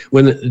mean,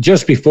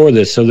 just before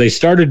this, so they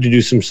started to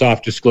do some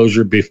soft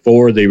disclosure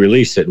before they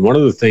released it. And one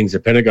of the things the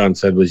Pentagon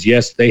said was,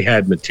 yes, they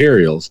had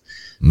materials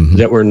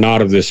that were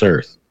not of this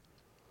earth.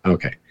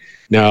 Okay.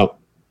 Now,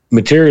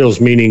 materials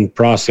meaning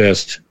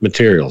processed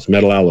materials,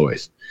 metal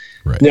alloys.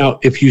 Right. Now,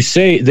 if you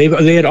say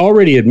they had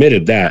already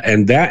admitted that,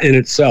 and that in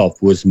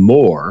itself was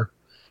more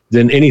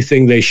than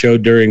anything they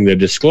showed during the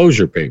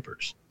disclosure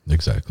papers.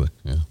 Exactly.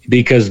 Yeah.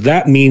 Because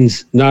that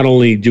means not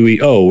only do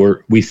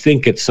we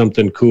think it's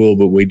something cool,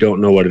 but we don't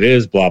know what it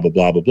is, blah, blah,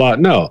 blah, blah, blah.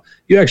 No,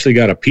 you actually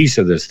got a piece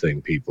of this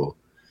thing, people.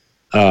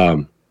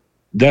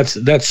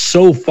 That's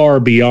so far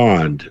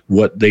beyond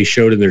what they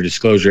showed in their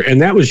disclosure.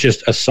 And that was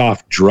just a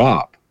soft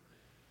drop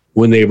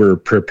when they were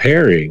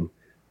preparing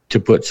to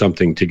put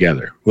something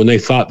together, when they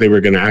thought they were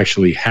going to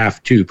actually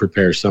have to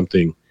prepare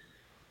something,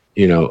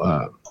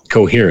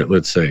 coherent,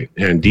 let's say,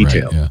 and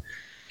detailed. Right, yeah.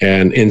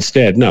 And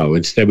instead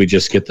we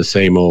just get the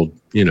same old,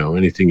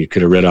 anything you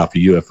could have read off a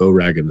UFO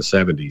rag in the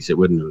 70s.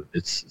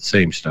 It's the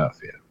same stuff.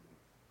 Yeah.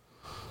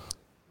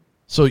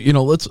 So,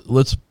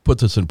 let's put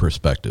this in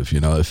perspective.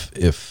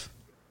 If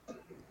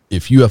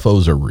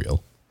UFOs are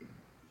real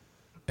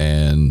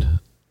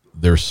and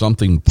there's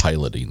something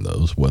piloting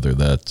those, whether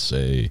that's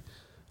they're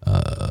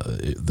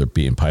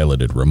being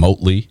piloted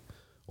remotely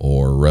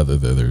or whether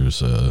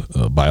there's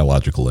a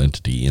biological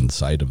entity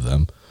inside of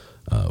them,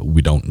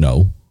 we don't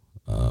know.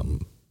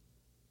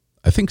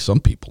 I think some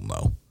people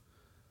know.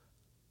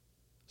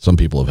 Some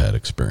people have had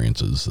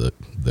experiences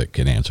that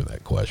can answer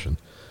that question.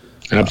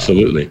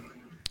 Absolutely.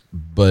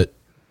 But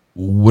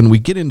when we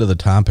get into the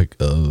topic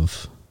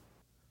of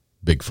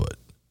Bigfoot,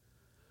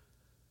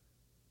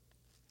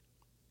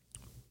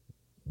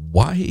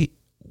 why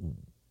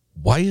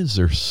is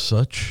there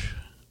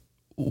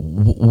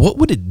what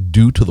would it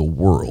do to the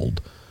world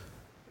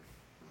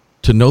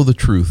to know the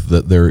truth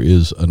that there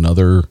is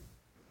another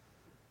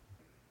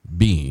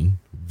being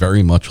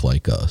very much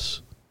like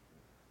us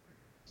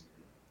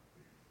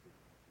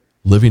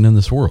living in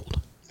this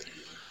world?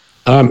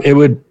 It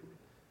would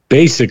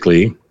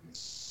basically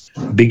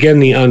begin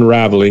the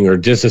unraveling or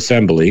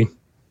disassembly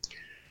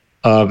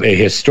of a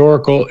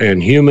historical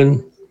and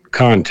human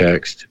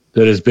context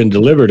that has been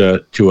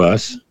delivered to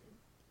us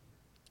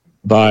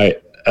by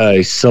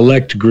a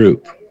select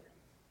group.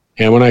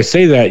 And when I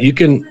say that, you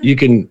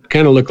can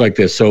kind of look like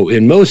this. So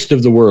in most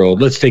of the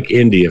world, let's take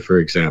India, for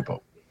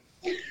example,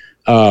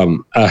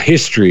 a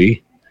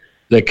history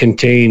that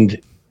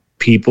contained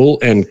people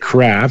and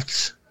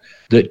crafts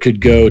that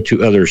could go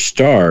to other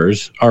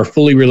stars are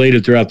fully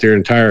related throughout their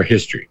entire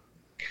history.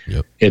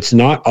 Yep. It's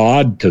not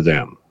odd to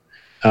them.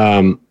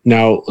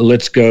 Now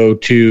let's go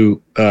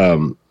to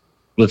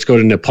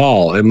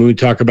Nepal, and when we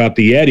talk about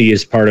the Yeti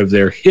as part of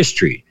their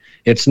history,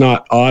 it's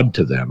not odd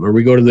to them. Or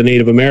we go to the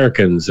Native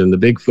Americans, and the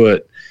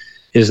Bigfoot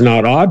is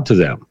not odd to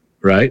them,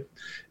 right?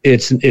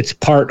 It's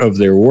part of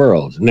their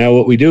world. Now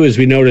what we do is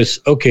we notice,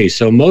 okay,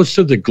 so most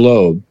of the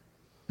globe,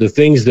 the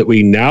things that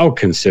we now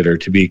consider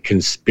to be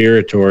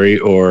conspiratory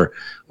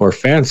or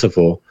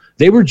fanciful,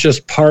 they were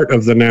just part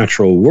of the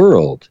natural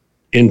world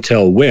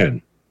until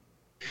when?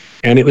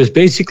 And it was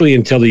basically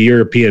until the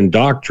European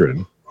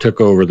doctrine took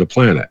over the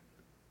planet.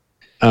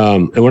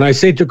 And when I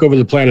say took over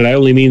the planet, I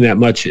only mean that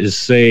much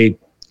is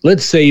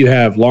let's say you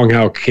have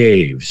Longhouse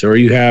Caves, or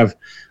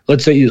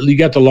let's say you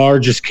got the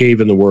largest cave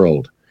in the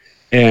world,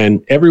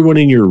 and everyone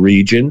in your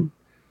region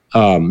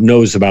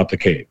knows about the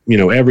cave.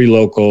 Every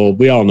local,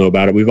 we all know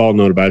about it. We've all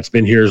known about it. It's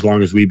been here as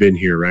long as we've been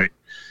here, right?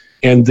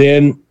 And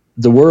then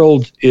the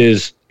world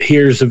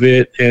hears of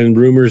it and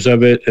rumors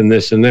of it and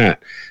this and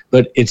that.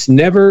 But it's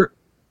never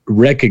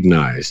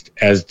recognized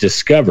as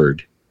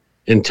discovered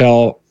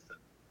until,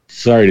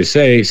 sorry to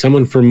say,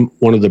 someone from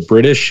one of the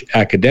British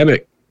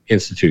academic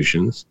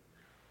institutions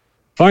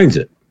finds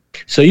it.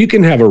 So you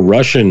can have a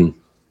Russian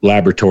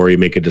laboratory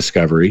make a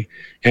discovery,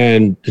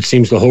 and it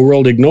seems the whole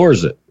world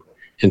ignores it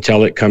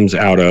until it comes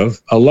out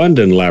of a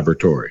London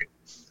laboratory.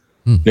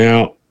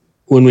 Now,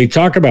 when we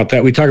talk about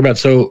that, we talk about,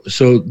 so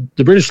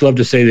the British love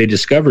to say they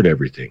discovered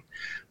everything,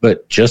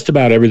 but just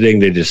about everything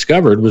they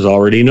discovered was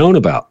already known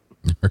about.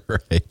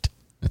 Right.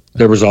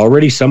 There was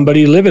already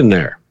somebody living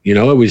there. We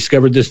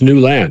discovered this new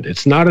land.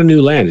 It's not a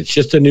new land. It's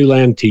just a new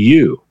land to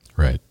you.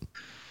 Right.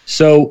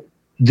 So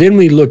then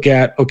we look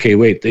at, okay,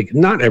 wait,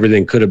 not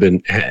everything could have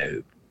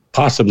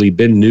possibly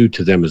been new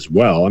to them as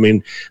well. I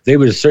mean, they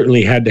would have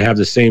certainly had to have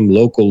the same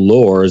local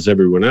lore as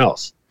everyone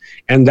else.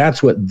 And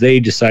that's what they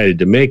decided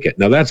to make it.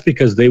 Now, that's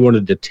because they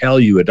wanted to tell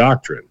you a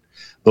doctrine,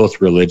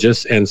 both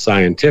religious and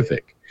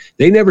scientific.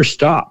 They never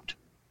stopped.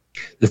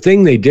 The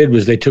thing they did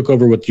was they took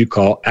over what you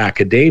call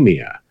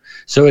academia.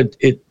 So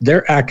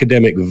their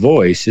academic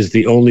voice is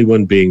the only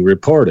one being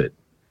reported.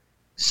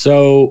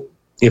 So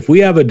if we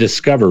have a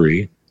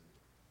discovery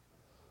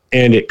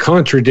and it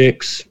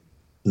contradicts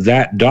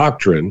that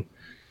doctrine,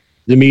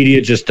 the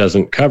media just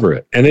doesn't cover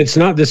it. And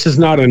this is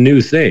not a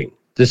new thing.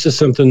 This is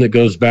something that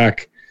goes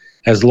back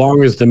as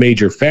long as the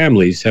major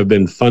families have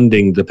been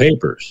funding the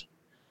papers.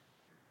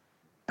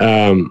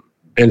 And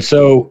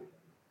so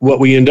what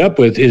we end up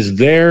with is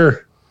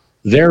their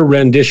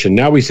rendition.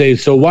 Now we say,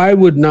 so why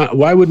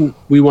wouldn't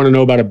we want to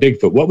know about a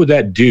Bigfoot? What would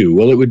that do?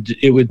 Well,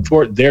 it would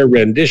thwart their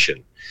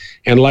rendition.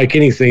 And like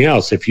anything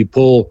else, if you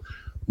pull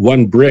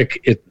one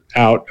brick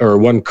out or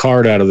one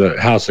card out of the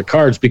house of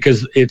cards,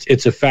 because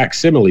it's a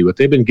facsimile. What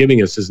they've been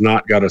giving us has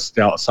not got a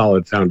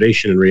solid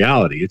foundation in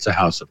reality. It's a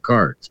house of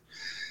cards.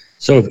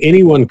 So if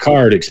any one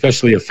card,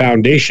 especially a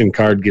foundation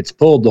card, gets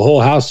pulled, the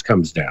whole house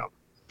comes down.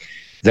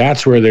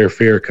 That's where their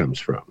fear comes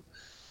from.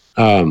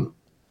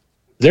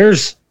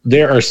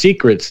 There are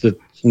secrets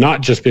that's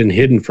not just been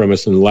hidden from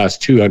us in the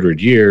last 200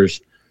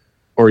 years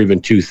or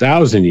even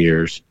 2,000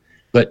 years,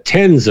 but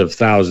tens of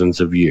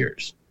thousands of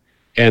years.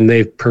 And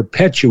they've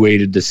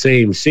perpetuated the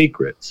same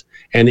secrets.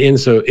 And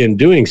in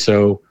doing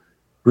so,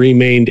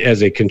 remained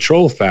as a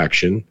control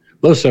faction,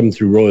 most of them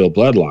through royal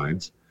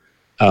bloodlines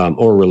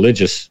or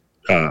religious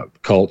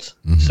cults,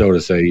 so to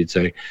say, you'd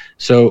say,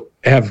 so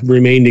have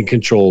remained in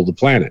control of the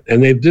planet.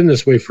 And they've been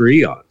this way for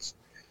eons.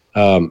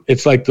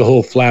 It's like the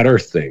whole flat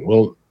earth thing.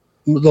 Well,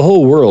 the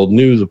whole world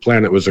knew the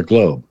planet was a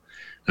globe.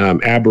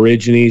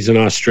 Aborigines in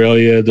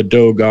Australia, the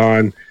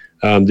Dogon,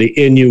 the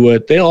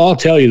Inuit, they'll all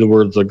tell you the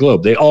world's a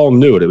globe. They all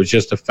knew it. It was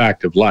just a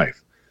fact of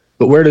life.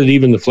 But where did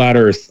even the flat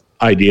earth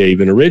idea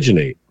even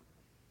originate?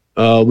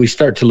 We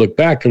start to look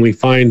back and we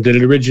find that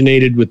it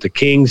originated with the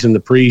kings and the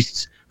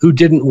priests who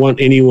didn't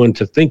want anyone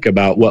to think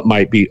about what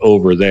might be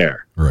over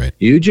there. Right.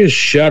 You just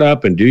shut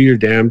up and do your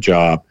damn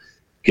job,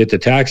 get the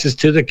taxes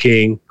to the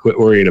king, quit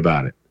worrying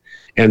about it.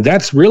 And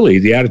that's really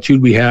the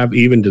attitude we have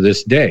even to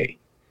this day.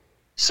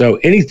 So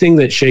anything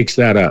that shakes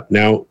that up.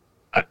 Now,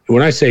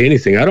 when I say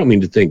anything, I don't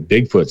mean to think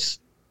Bigfoot's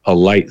a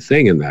light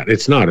thing in that.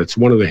 It's not. It's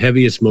one of the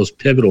heaviest, most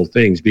pivotal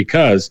things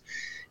because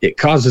it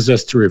causes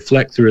us to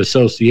reflect through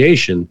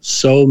association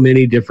so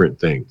many different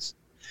things.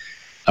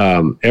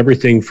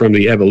 Everything from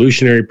the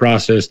evolutionary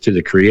process to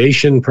the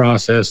creation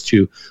process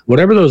to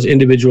whatever those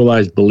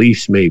individualized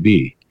beliefs may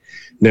be.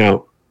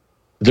 Now,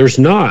 there's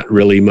not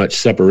really much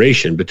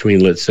separation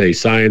between, let's say,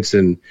 science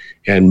and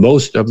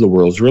most of the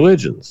world's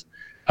religions.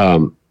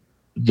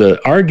 The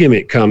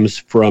argument comes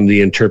from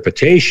the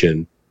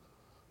interpretation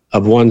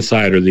of one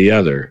side or the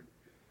other,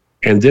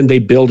 and then they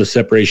build a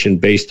separation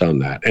based on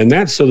that. And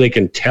that's so they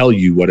can tell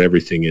you what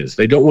everything is.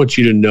 They don't want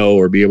you to know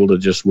or be able to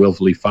just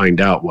willfully find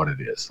out what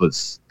it is,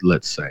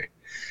 let's say.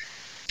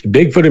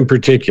 Bigfoot in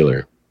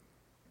particular,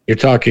 you're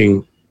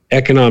talking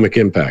economic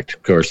impact,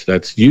 of course.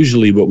 That's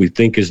usually what we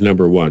think is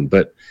number one.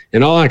 But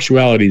in all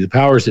actuality, the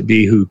powers that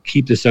be who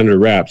keep this under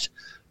wraps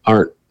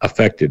aren't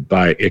affected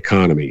by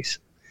economies.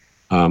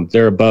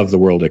 They're above the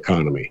world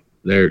economy.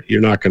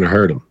 You're not going to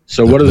hurt them.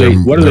 So what are they?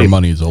 Their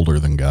money's older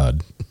than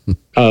God.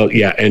 Oh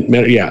yeah, and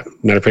matter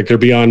of fact, they're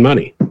beyond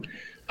money.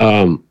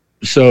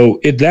 So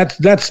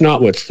that's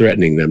not what's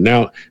threatening them.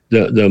 Now,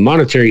 the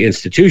monetary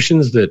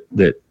institutions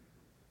that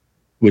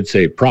would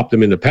say prop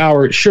them into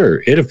power,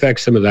 sure, it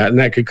affects some of that, and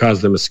that could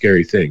cause them a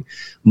scary thing.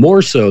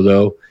 More so,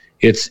 though,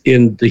 it's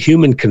in the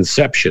human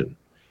conception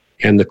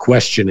and the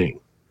questioning.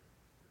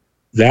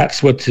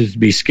 That's what to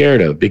be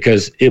scared of,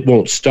 because it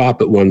won't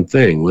stop at one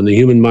thing. When the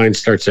human mind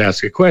starts to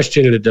ask a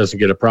question and it doesn't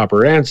get a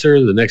proper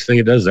answer, the next thing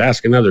it does is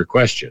ask another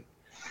question.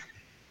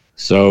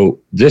 So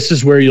this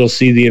is where you'll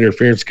see the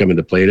interference come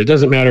into play. And it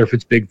doesn't matter if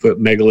it's Bigfoot,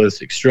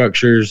 megalithic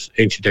structures,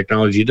 ancient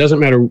technology. It doesn't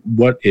matter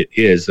what it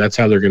is. That's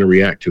how they're going to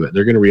react to it.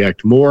 They're going to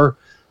react more,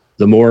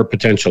 the more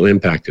potential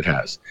impact it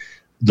has.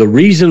 One of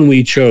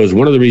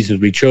the reasons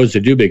we chose to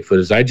do Bigfoot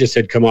is I just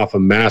had come off a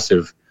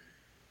massive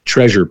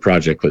treasure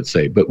project, let's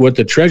say. But what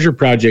the treasure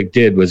project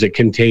did was it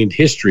contained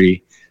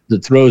history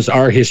that throws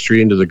our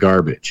history into the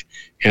garbage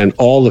and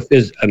all the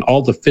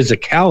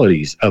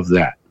physicalities of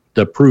that,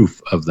 the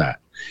proof of that.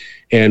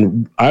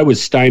 And I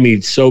was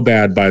stymied so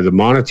bad by the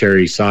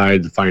monetary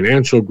side, the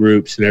financial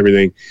groups and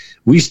everything.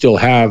 We still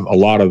have a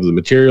lot of the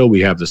material.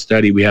 We have the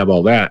study. We have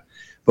all that.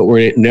 But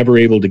we're never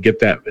able to get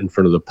that in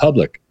front of the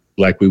public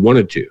like we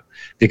wanted to,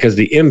 because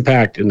the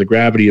impact and the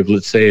gravity of,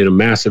 let's say, a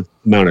massive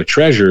amount of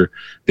treasure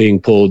being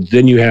pulled,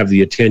 then you have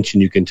the attention,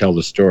 you can tell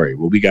the story.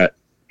 Well, we got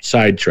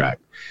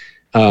sidetracked.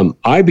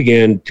 I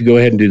began to go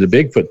ahead and do the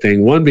Bigfoot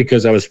thing. One,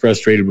 because I was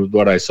frustrated with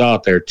what I saw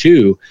out there.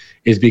 Two,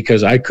 is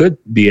because I could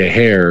be a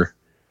hair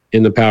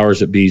in the powers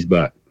that be's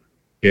butt.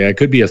 Yeah, I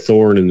could be a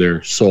thorn in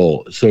their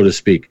soul, so to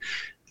speak.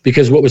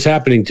 Because what was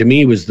happening to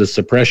me was the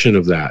suppression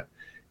of that.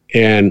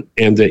 And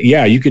that,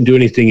 yeah, you can do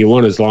anything you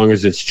want as long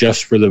as it's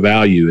just for the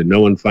value and no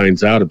one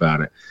finds out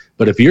about it.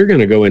 But if you're going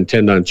to go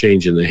intend on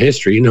changing the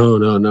history, no,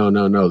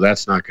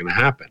 that's not going to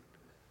happen.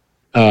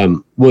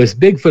 With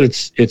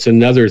Bigfoot, it's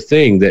another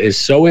thing that is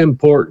so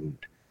important,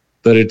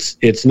 but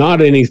it's not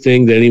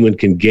anything that anyone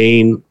can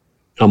gain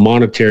a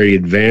monetary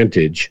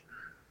advantage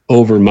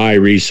over my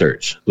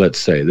research, let's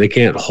say. They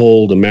can't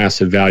hold a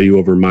massive value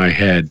over my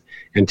head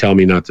and tell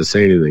me not to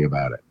say anything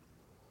about it.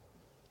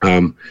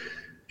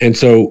 And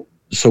so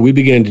we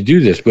began to do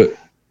this, but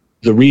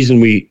the reason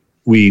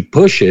we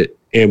push it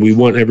and we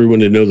want everyone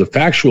to know the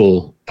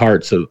factual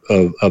parts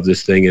of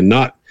this thing and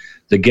not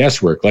the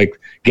guesswork. Like,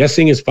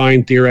 guessing is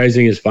fine,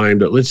 theorizing is fine,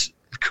 but let's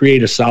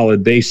create a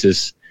solid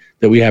basis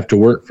that we have to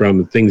work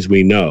from, things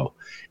we know.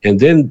 And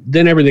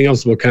then everything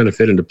else will kind of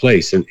fit into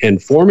place.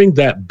 And forming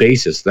that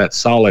basis, that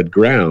solid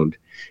ground,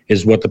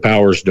 is what the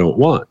powers don't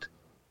want.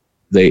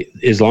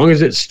 As long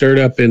as it's stirred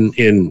up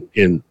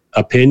in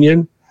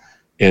opinion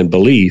and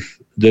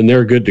belief, then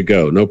they're good to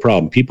go. No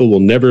problem. People will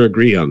never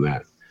agree on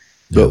that.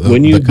 But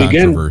when you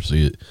begin,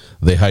 controversy,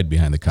 they hide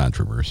behind the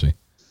controversy.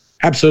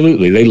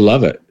 Absolutely, they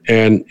love it,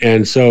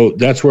 and so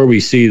that's where we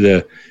see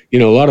a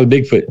lot of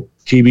Bigfoot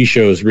TV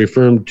shows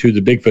refer to the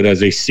Bigfoot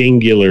as a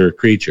singular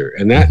creature,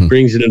 and that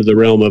brings it into the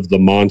realm of the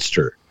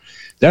monster.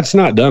 That's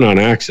not done on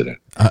accident.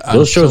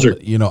 Those shows are,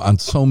 on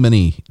so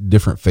many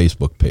different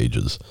Facebook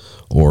pages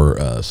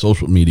or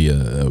social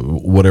media,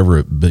 whatever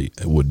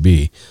it would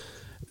be.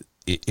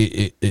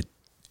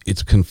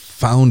 It's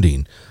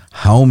confounding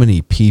how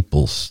many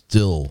people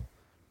still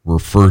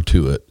refer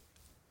to it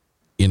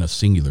in a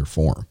singular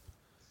form.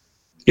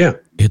 Yeah.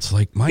 It's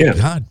like, my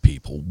God,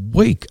 people,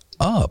 wake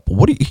up.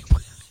 What do you...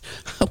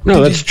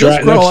 No, that's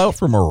just crawl out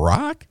from a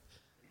rock?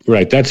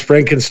 Right. That's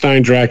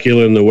Frankenstein,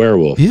 Dracula, and the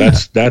werewolf. Yeah.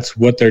 That's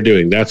what they're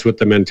doing. That's what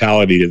the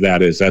mentality of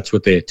that is. That's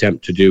what they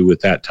attempt to do with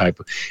that type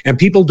of... And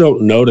people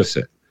don't notice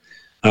it.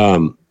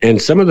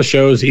 And some of the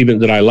shows, even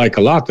that I like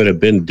a lot that have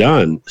been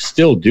done,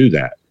 still do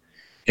that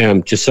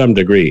to some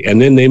degree.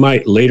 And then they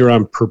might later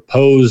on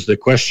propose the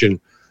question,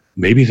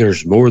 maybe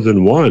there's more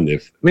than one.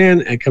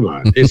 Come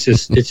on. It's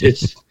just...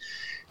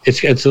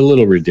 It's a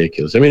little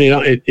ridiculous. I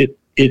mean,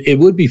 it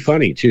would be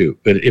funny too,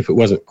 but if it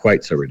wasn't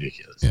quite so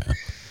ridiculous.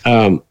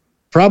 Yeah.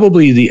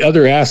 Probably the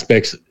other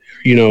aspects,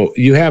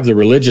 you have the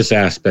religious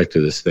aspect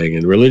of this thing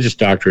and religious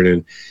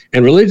doctrine,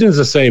 and religion's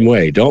the same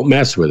way. Don't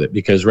mess with it,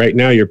 because right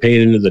now you're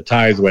paying into the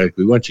tithe like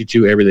we want you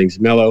to. Everything's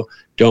mellow.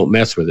 Don't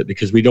mess with it,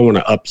 because we don't want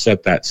to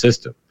upset that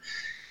system.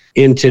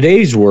 In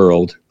today's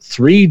world,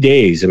 3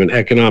 days of an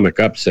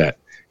economic upset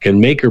can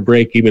make or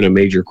break even a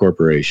major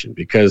corporation,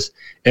 because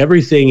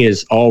everything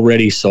is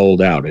already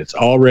sold out. It's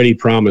already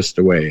promised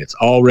away. It's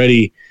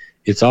already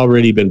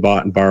been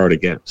bought and borrowed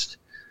against.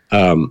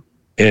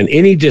 And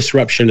any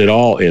disruption at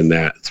all in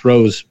that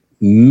throws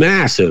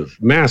massive,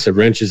 massive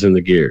wrenches in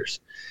the gears.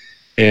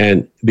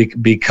 And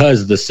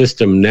because the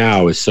system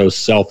now is so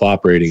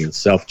self-operating and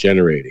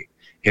self-generating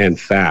and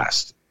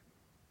fast,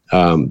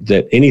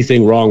 that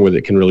anything wrong with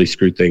it can really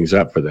screw things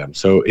up for them.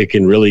 So it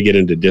can really get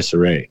into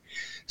disarray.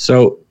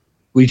 So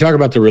we talk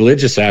about the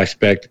religious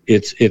aspect.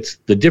 It's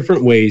the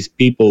different ways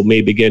people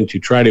may begin to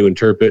try to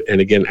interpret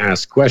and, again,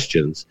 ask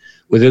questions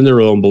within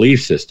their own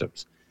belief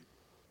systems.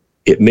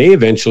 It may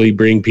eventually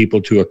bring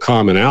people to a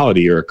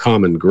commonality or a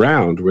common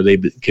ground where they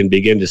can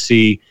begin to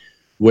see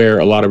where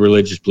a lot of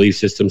religious belief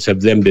systems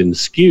have then been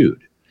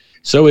skewed.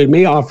 So it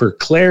may offer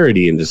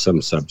clarity into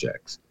some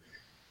subjects.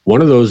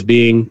 One of those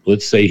being,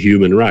 let's say,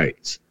 human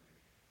rights.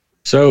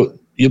 So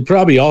you'll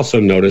probably also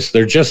notice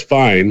they're just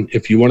fine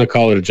if you want to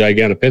call it a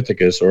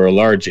Gigantopithecus or a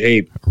large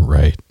ape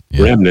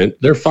remnant.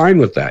 They're fine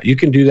with that. You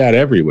can do that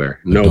everywhere.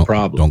 No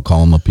problem. Don't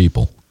call them a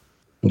people.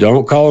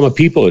 Don't call them a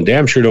people, and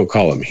damn sure don't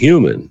call them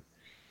human.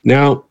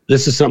 Now,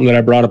 this is something that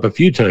I brought up a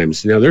few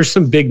times. Now, there's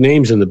some big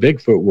names in the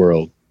Bigfoot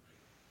world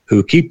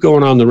who keep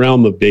going on the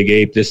realm of big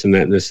ape, this and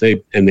that, and this,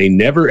 and they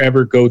never,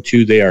 ever go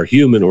to they are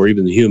human or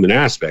even the human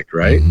aspect,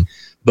 right? Mm-hmm.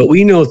 But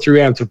we know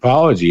through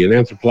anthropology and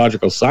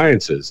anthropological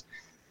sciences,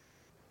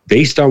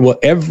 based on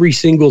what every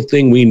single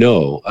thing we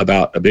know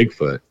about a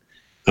Bigfoot,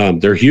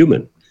 they're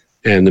human.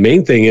 And the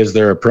main thing is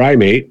they're a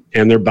primate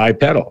and they're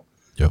bipedal.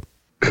 Yep.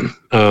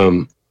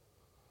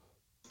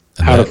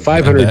 Out of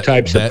 500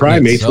 types of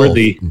primates,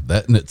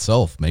 that in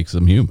itself makes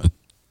them human.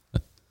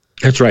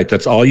 That's right.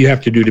 That's all you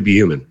have to do to be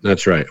human.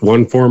 That's right.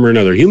 One form or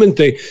another.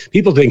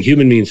 People think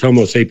human means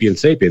Homo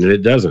sapiens sapien, and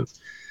it doesn't.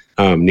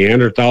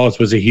 Neanderthalis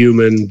was a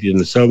human.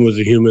 Denisova was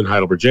a human.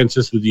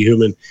 Heidelbergensis was a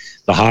human.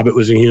 The Hobbit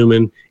was a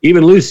human.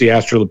 Even Lucy,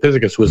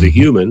 Australopithecus, was a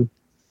human,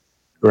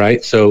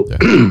 right? So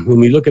when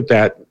we look at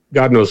that,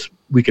 God knows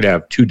we could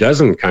have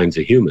 24 kinds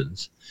of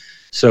humans.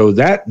 So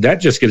that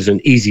just gives an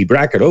easy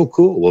bracket. Oh,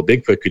 cool. Well,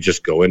 Bigfoot could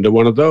just go into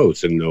one of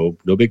those and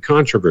no big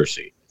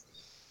controversy.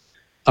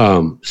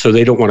 So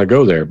they don't want to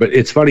go there. But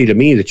it's funny to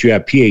me that you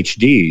have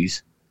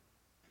PhDs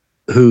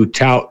who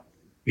tout,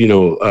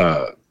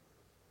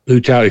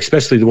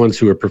 especially the ones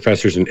who are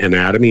professors in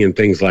anatomy and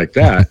things like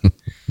that.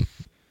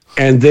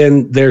 And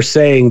then they're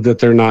saying that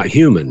they're not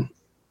human.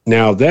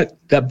 Now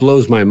that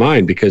blows my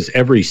mind, because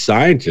every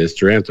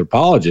scientist or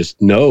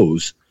anthropologist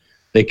knows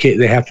they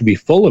have to be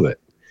full of it,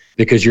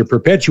 because you're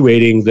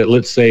perpetuating that.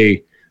 Let's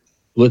say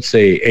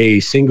a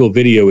single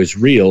video is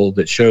real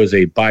that shows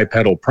a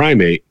bipedal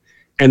primate,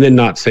 and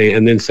then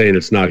saying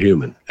it's not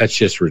human. That's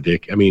just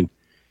ridiculous. I mean,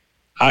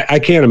 I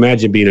can't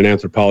imagine being an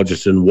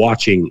anthropologist and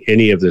watching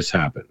any of this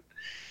happen,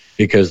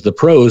 because the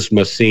pros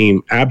must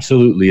seem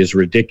absolutely as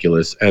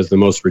ridiculous as the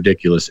most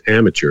ridiculous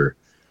amateur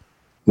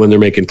when they're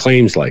making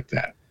claims like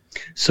that.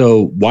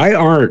 So why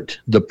aren't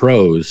the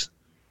pros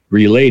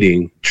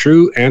relating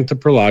true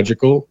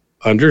anthropological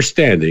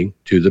understanding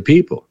to the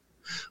people?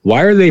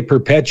 Why are they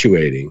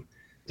perpetuating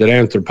that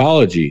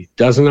anthropology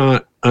does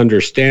not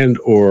understand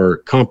or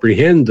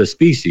comprehend the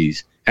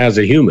species as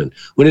a human,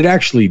 when it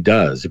actually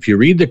does? If you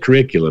read the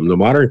curriculum, the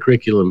modern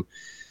curriculum,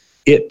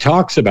 it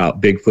talks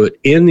about Bigfoot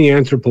in the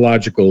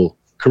anthropological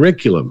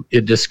curriculum.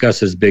 It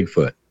discusses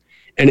Bigfoot,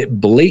 and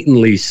it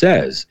blatantly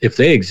says if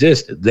they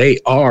exist, they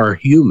are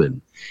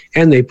human,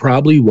 and they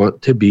probably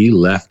want to be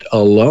left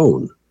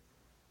alone.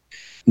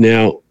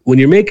 Now, when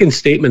you're making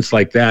statements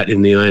like that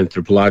in the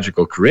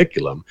anthropological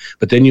curriculum,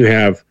 but then you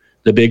have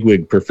the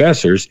bigwig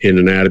professors in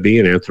anatomy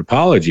and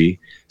anthropology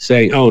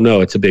saying, oh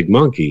no, it's a big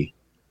monkey,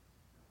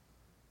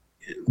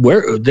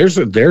 where there's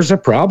a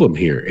problem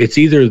here. It's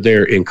either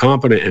they're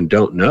incompetent and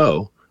don't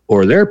know,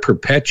 or they're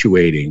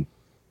perpetuating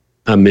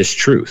a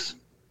mistruth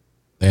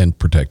and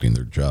protecting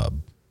their job.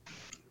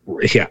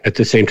 Yeah, at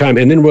the same time.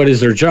 And then what is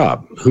their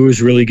job? Who are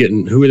they really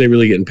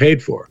getting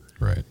paid for?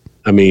 Right.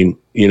 I mean,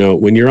 you know,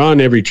 when you're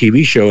on every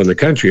TV show in the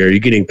country, are you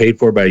getting paid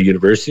for by a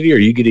university, or are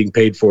you getting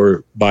paid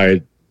for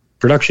by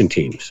production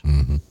teams?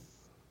 Mm-hmm.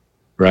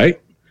 Right?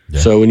 Yeah.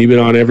 So when you've been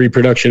on every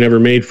production ever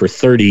made for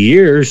 30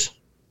 years,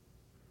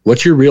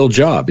 what's your real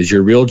job? Is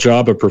your real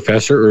job a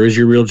professor, or is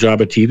your real job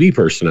a TV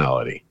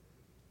personality?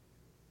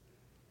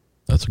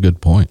 That's a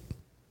good point.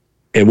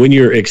 And when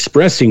you're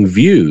expressing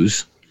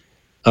views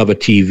of a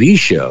TV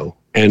show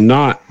and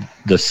not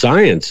the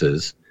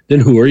sciences, then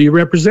who are you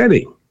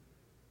representing?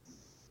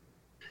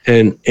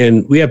 And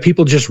we have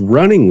people just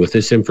running with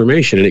this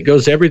information, and it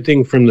goes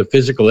everything from the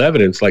physical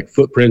evidence like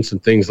footprints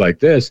and things like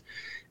this.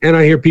 And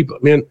I hear people,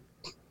 man,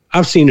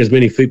 I've seen as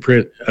many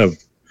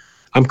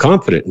I'm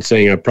confident in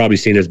saying I've probably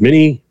seen as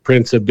many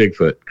prints of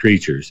Bigfoot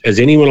creatures as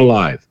anyone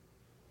alive.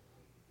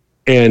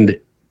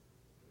 And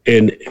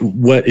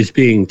what is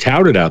being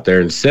touted out there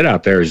and said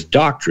out there as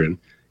doctrine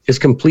is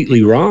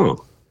completely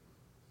wrong.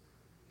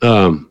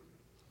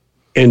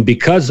 And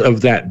because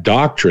of that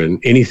doctrine,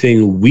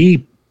 anything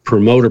we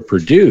promote or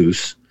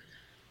produce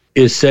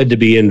is said to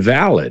be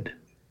invalid,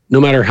 no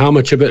matter how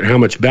much of it, how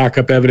much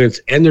backup evidence,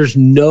 and there's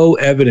no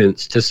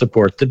evidence to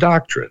support the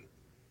doctrine.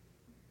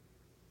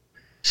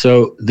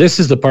 So this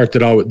is the part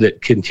that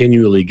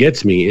continually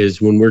gets me,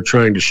 is when we're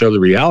trying to show the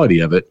reality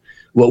of it,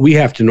 what we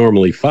have to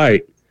normally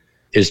fight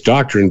is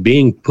doctrine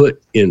being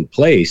put in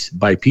place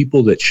by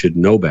people that should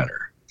know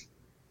better,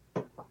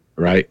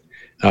 right?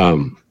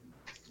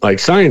 Like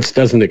science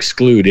doesn't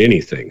exclude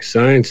anything.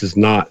 Science is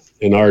not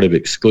an art of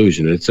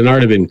exclusion. It's an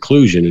art of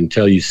inclusion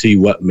until you see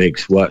what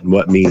makes what and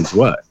what means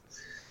what.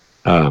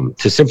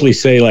 To simply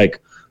say like,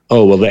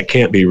 oh, well, that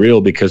can't be real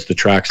because the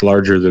track's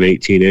larger than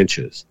 18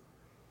 inches.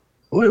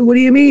 What do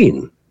you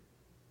mean?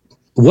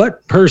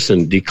 What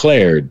person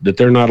declared that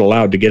they're not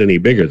allowed to get any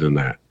bigger than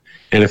that?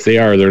 And if they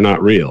are, they're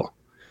not real.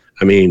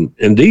 I mean,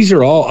 and these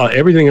are all,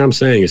 everything I'm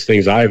saying is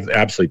things I've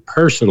absolutely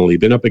personally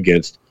been up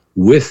against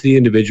with the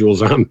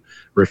individuals I'm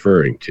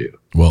referring to.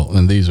 Well,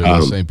 and these are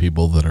the same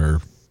people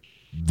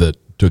that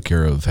took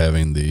care of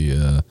having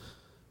the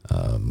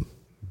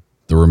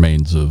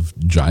remains of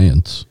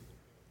giants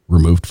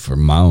removed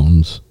from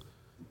mounds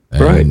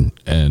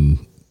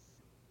and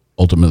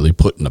ultimately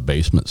put in a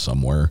basement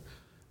somewhere.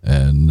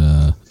 And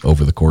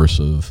over the course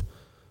of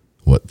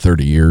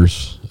 30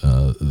 years,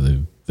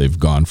 they've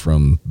gone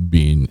from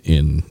being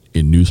in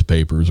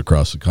newspapers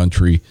across the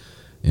country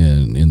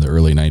in the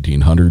early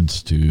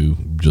 1900s to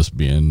just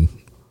being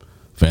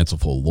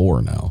fanciful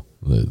lore now.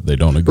 They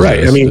don't exist.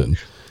 Right. I mean,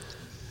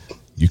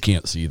 you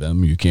can't see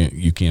them. You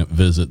can't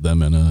visit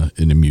them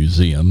in a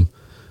museum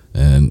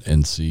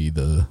and see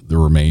the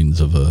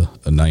remains of a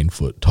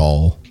 9-foot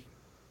tall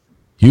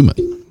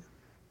human.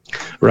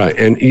 Right.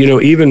 And you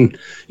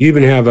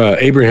even have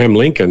Abraham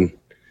Lincoln.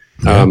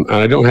 Yeah. And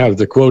I don't have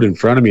the quote in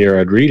front of me, or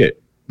I'd read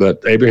it.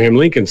 But Abraham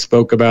Lincoln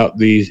spoke about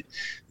the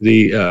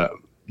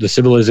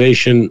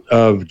civilization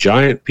of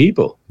giant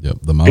people. Yep,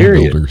 the mound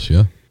builders.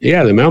 Yeah.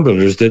 Yeah, the mound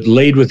builders that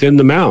laid within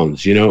the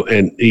mounds.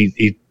 And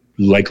he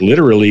like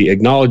literally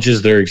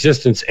acknowledges their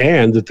existence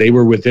and that they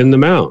were within the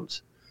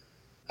mounds.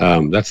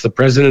 That's the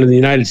president of the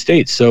United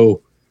States.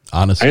 So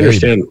honestly, I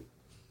understand.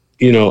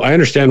 I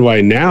understand why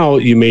now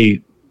you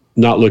may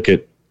not look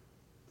at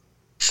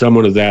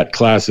someone of that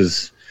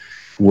class's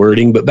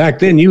wording, but back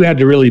then you had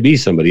to really be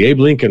somebody. Abe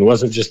Lincoln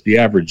wasn't just the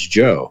average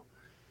Joe.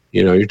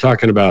 You're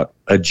talking about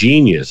a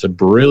genius, a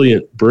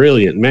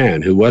brilliant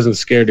man who wasn't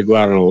scared to go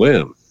out on a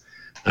limb,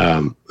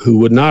 who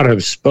would not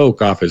have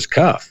spoke off his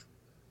cuff.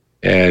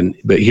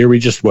 But here we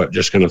just going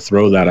to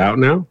throw that out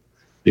now?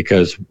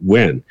 Because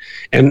when?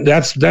 And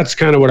that's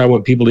kind of what I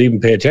want people to even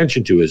pay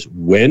attention to, is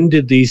when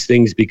did these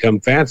things become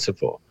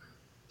fanciful?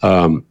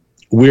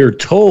 We're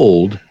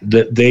told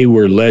that they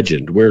were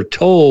legend. We're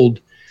told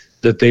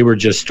that they were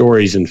just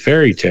stories and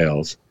fairy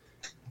tales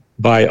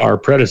by our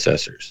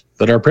predecessors.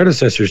 But our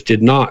predecessors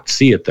did not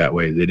see it that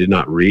way. They did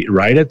not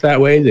write it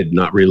that way. They did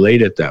not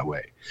relate it that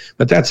way.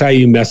 But that's how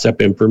you mess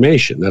up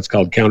information. That's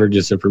called counter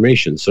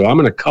disinformation. So I'm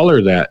going to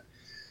color that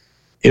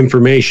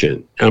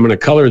information. I'm going to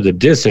color the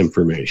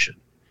disinformation.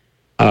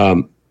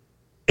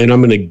 And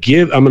I'm going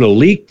to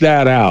leak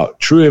that out,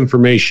 true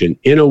information,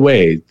 in a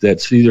way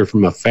that's either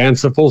from a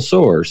fanciful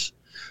source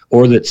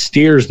or that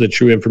steers the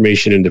true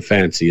information into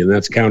fancy, and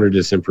that's counter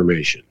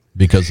disinformation.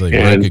 Because they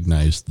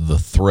recognize the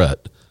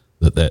threat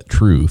that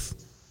truth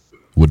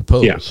would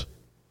pose.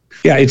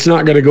 Yeah, it's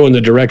not going to go in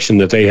the direction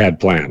that they had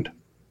planned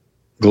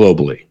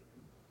globally.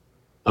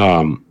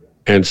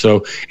 And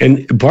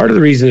part of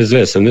the reason is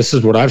this, and this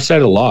is what I've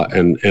said a lot,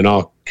 and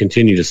I'll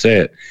continue to say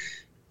it.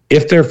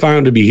 If they're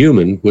found to be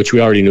human, which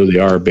we already know they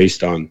are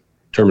based on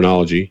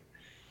terminology,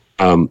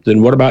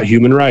 then what about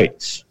human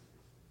rights?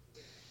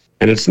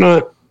 And it's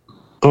not,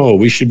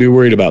 we should be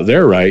worried about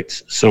their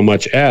rights so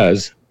much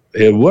as,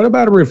 what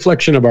about a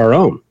reflection of our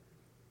own?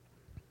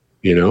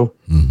 Can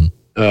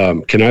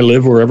I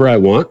live wherever I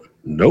want?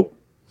 Nope.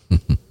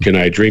 Can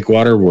I drink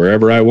water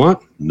wherever I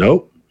want?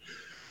 Nope.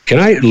 Can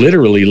I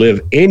literally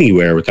live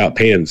anywhere without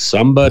paying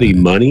somebody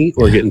money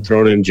or getting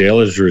thrown in jail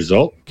as a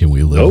result? Can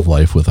we live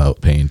life without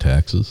paying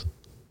taxes?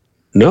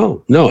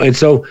 No. And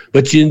so,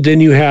 then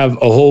you have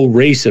a whole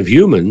race of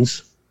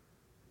humans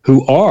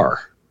who are.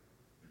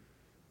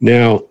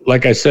 Now,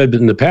 like I said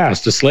in the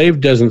past, a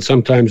slave doesn't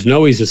sometimes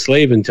know he's a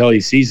slave until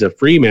he sees a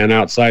free man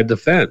outside the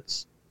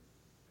fence.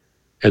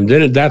 And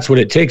then that's what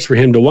it takes for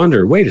him to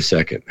wonder, wait a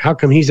second, how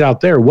come he's out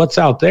there? What's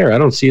out there? I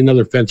don't see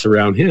another fence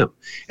around him.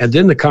 And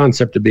then the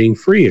concept of being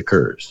free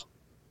occurs.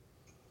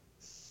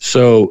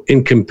 So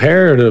in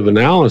comparative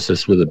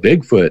analysis with a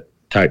Bigfoot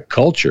type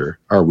culture,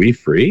 are we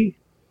free?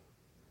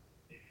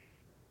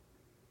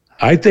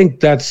 I think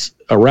that's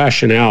a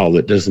rationale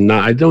that does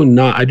not, I do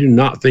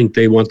not think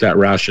they want that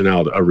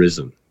rationale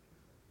arisen.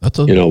 That's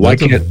a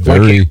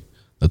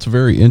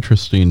very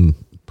interesting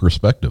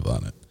perspective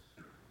on it.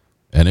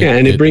 And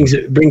it brings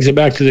it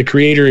back to the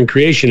creator and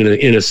creation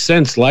in a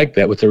sense like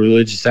that with the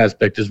religious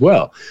aspect as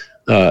well.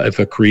 If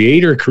a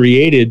creator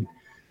created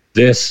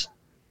this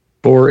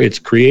for its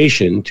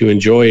creation to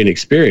enjoy and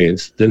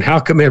experience, then how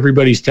come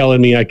everybody's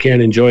telling me I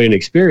can't enjoy and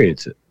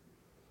experience it?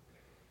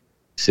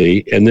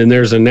 See, and then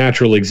there's a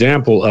natural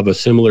example of a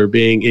similar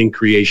being in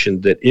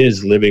creation that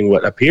is living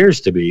what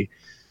appears to be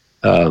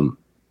an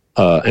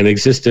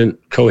existent,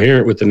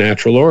 coherent with the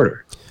natural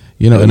order.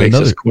 It makes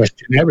us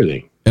question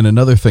everything. And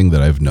another thing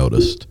that I've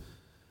noticed,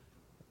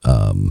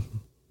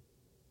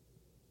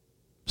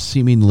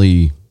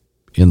 seemingly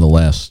in the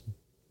last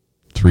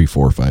 3,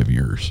 4, 5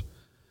 years,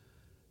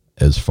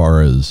 as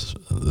far as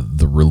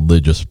the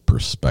religious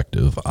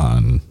perspective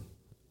on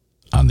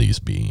these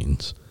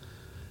beings,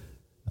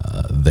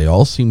 they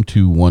all seem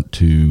to want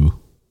to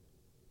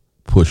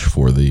push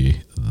for the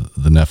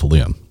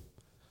Nephilim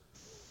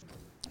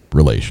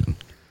relation,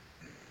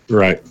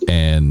 right?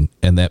 And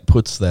that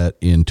puts that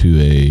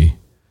into a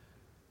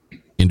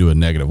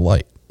negative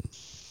light,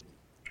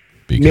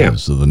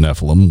 because the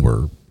Nephilim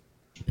were,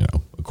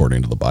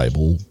 according to the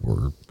Bible,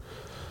 were,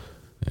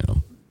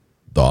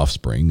 the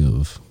offspring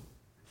of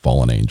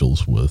fallen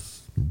angels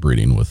with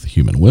breeding with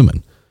human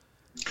women.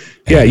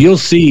 Yeah, you'll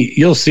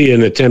see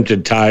an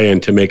attempted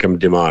tie-in to make them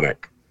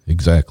demonic.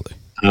 Exactly.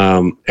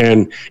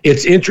 And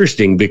it's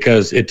interesting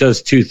because it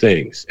does two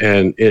things,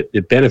 and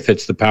it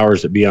benefits the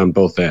powers that be on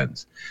both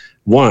ends.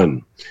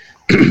 One,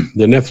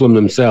 the Nephilim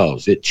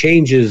themselves, it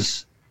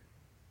changes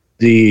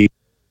the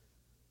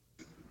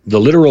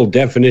literal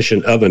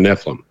definition of a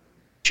Nephilim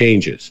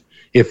changes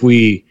if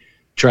we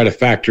try to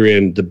factor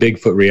in the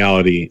Bigfoot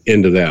reality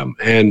into them.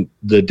 And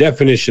the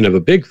definition of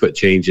a Bigfoot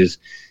changes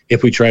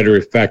if we try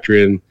to factor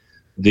in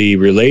the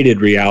related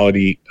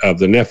reality of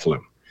the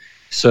Nephilim.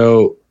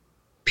 So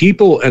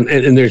people, and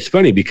it's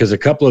funny because a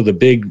couple of the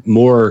big,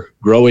 more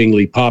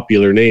growingly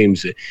popular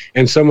names,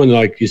 and someone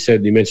like you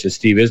said, you mentioned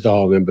Steve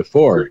Isdahal and them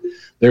before,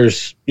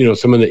 there's,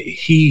 someone that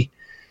he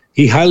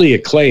highly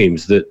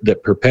acclaims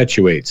that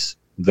perpetuates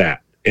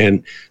that.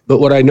 But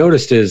what I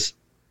noticed is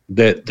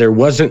that there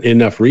wasn't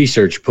enough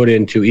research put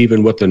into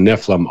even what the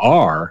Nephilim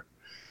are,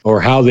 or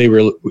how they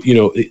were,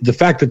 the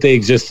fact that they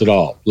exist at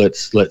all.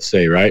 Let's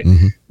say, right?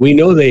 Mm-hmm. We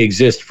know they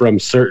exist from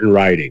certain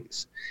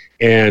writings,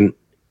 and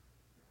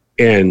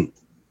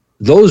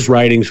those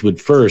writings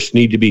would first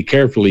need to be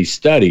carefully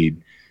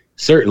studied,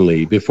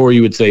 certainly, before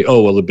you would say,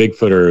 oh, well, the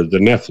Bigfoot or the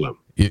Nephilim.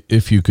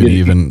 If you could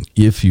even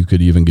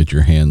get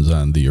your hands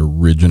on the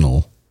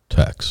original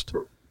text,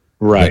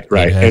 right,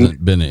 that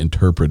hasn't been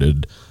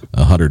interpreted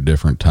 100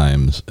 different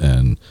times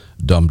and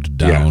dumbed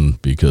down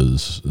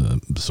because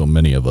so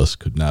many of us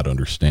could not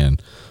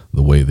understand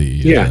the way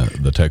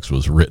the text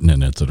was written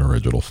in its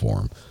original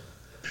form.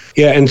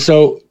 Yeah, and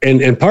so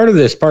and part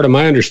of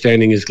my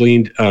understanding is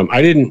gleaned.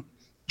 I didn't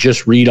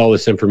just read all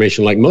this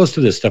information. Like most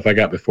of this stuff I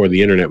got before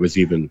the internet was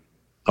even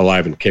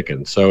alive and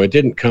kicking, so it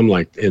didn't come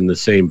like in the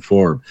same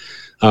form.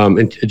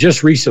 And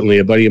just recently,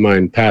 a buddy of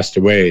mine passed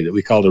away that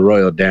we called a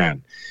Royal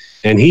Dan,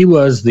 and he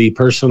was the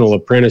personal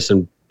apprentice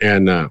and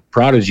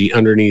prodigy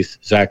underneath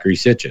Zachary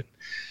Sitchin.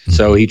 Mm-hmm.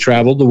 So he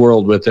traveled the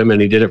world with him,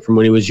 and he did it from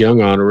when he was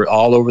young on,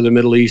 all over the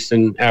Middle East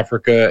and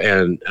Africa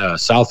and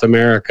South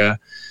America.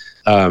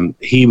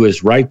 He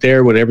was right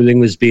there when everything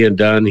was being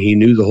done. He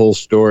knew the whole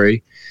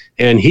story.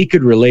 and he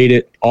could relate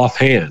it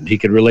offhand. He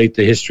could relate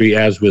the history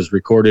as was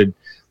recorded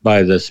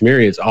by the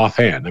Sumerians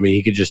offhand. I mean,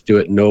 he could just do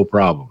it no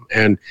problem.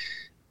 And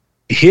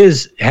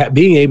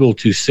being able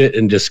to sit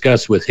and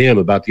discuss with him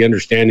about the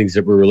understandings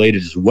that were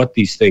related to what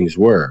these things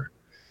were.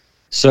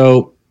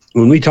 So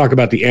when we talk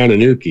about the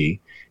Anunnaki,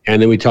 and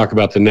then we talk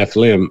about the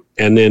Nephilim,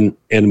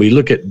 and we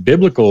look at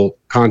biblical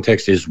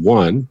context is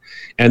one,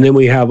 and then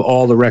we have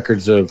all the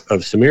records of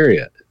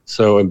Sumeria,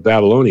 so in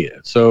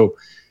Babylonia. So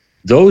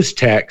those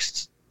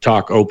texts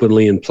talk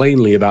openly and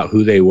plainly about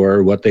who they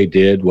were, what they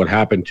did, what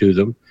happened to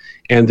them,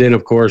 and then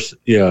of course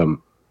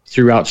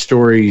throughout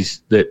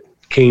stories that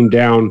came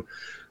down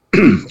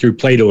through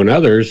Plato and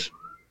others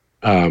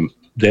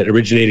that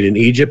originated in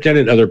Egypt and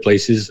in other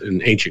places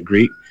in ancient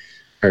Greece,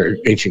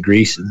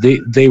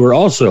 they were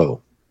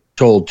also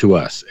told to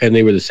us, and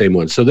they were the same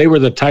ones. So they were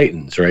the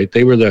Titans, right?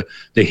 They were the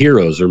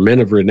heroes or men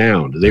of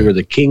renown. They were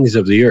the kings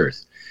of the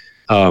earth.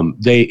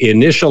 They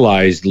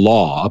initialized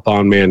law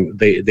upon man.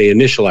 They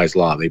initialized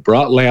law. They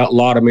brought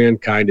law to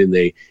mankind, and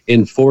they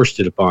enforced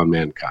it upon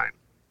mankind.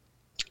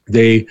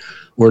 They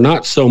were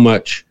not so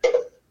much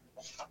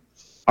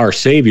our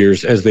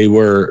saviors as they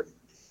were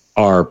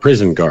our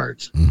prison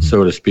guards,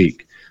 so to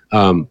speak,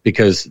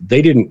 because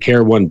they didn't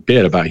care one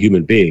bit about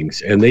human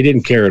beings, and they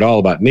didn't care at all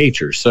about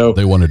nature. So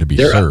they wanted to be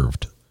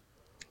served.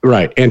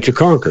 Right, and to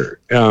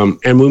conquer.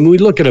 And when we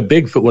look at a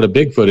Bigfoot, what a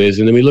Bigfoot is,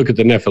 and then we look at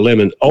the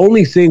Nephilim, and the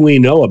only thing we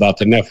know about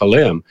the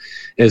Nephilim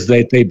is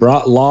that they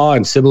brought law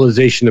and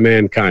civilization to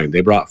mankind.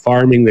 They brought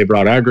farming, they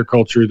brought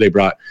agriculture, they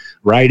brought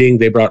writing,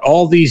 they brought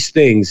all these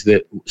things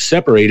that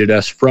separated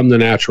us from the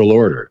natural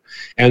order.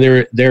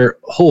 And their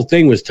whole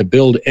thing was to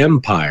build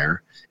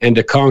empire and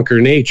to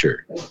conquer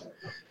nature.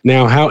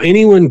 Now, how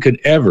anyone could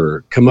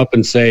ever come up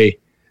and say,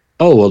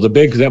 oh, well,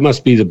 that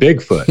must be the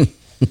Bigfoot.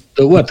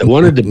 The what? That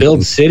wanted to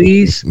build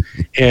cities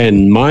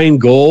and mine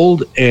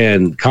gold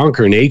and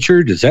conquer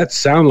nature? Does that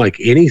sound like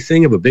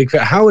anything of a Bigfoot?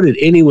 How did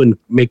anyone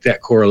make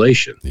that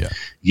correlation? Yeah.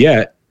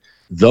 Yet,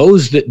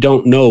 those that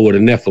don't know what a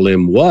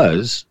Nephilim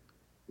was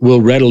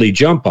will readily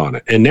jump on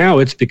it. And now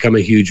it's become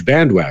a huge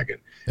bandwagon.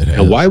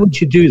 And why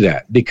would you do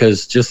that?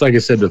 Because just like I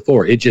said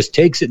before, it just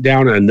takes it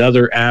down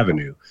another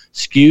avenue,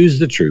 skews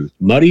the truth,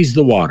 muddies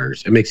the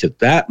waters, and makes it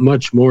that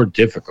much more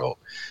difficult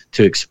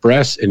to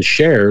express and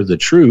share the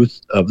truth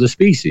of the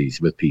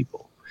species with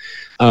people.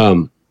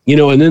 And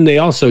then they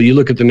also, you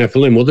look at the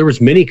Nephilim, well, there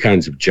was many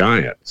kinds of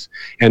giants,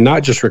 and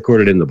not just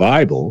recorded in the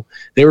Bible,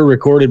 they were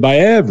recorded by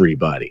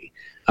everybody.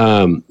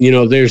 I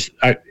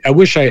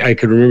wish I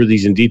could remember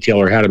these in detail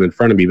or had them in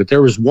front of me, but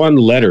there was one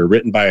letter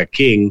written by a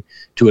king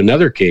to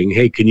another king.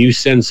 Hey, can you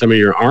send some of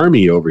your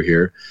army over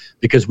here?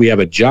 Because we have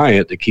a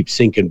giant that keeps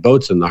sinking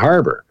boats in the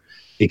harbor.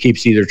 He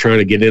keeps either trying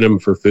to get in them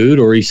for food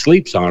or he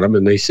sleeps on them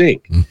and they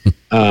sink.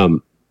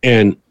 And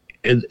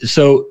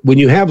so when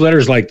you have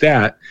letters like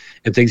that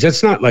and things,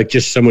 that's not like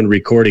just someone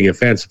recording a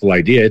fanciful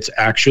idea. It's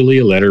actually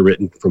a letter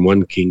written from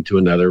one king to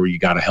another where you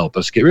got to help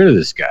us get rid of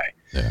this guy.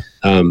 Yeah.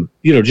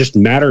 Just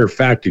matter of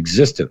fact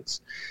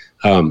existence.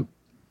 So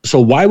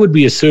why would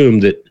we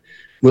assume that,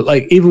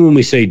 even when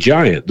we say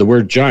giant, the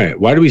word giant,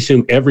 why do we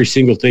assume every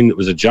single thing that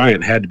was a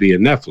giant had to be a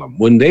Nephilim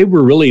when they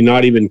were really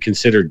not even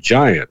considered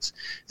giants?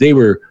 They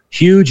were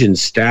huge in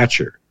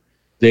stature.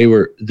 They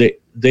were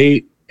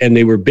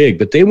big,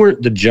 but they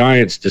weren't the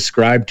giants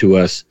described to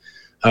us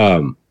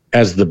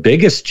as the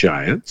biggest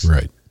giants.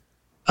 Right.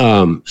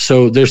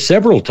 So there's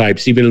several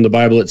types even in the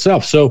Bible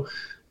itself. So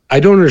I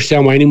don't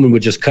understand why anyone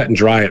would just cut and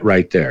dry it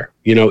right there.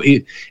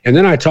 And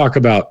then I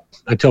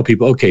tell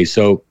people, okay,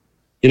 so,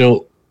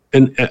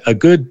 and a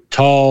good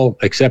tall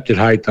accepted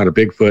height on a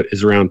Bigfoot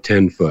is around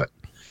 10 foot.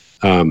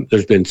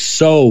 There's been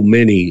so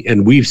many,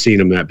 and we've seen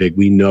them that big.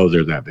 We know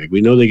they're that big.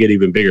 We know they get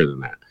even bigger than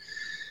that.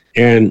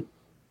 And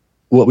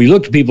what we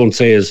look to people and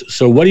say is,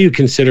 so what do you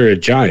consider a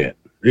giant?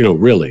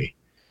 Really?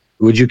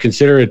 Would you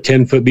consider a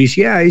 10-foot beast?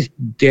 Yeah, he's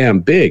damn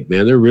big,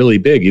 man. They're really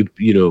big.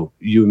 You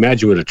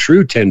imagine what a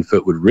true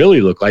 10-foot would really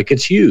look like.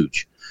 It's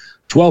huge.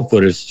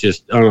 12-foot is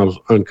just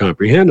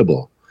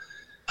uncomprehendable.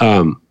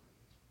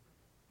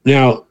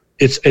 Now,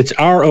 it's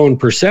our own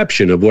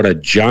perception of what a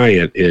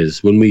giant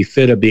is when we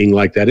fit a being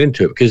like that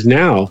into it. Because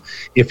now,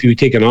 if you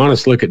take an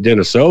honest look at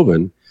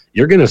Denisovan,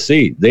 you're going to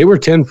see they were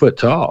 10 foot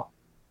tall.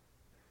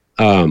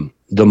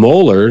 The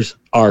molars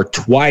are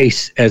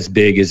twice as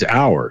big as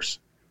ours.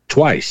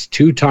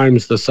 Two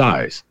times the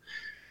size.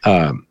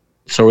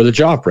 So are the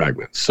jaw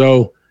fragments.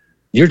 So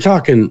you're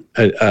talking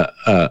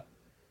a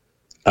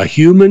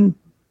human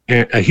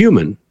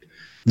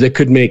that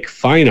could make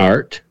fine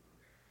art,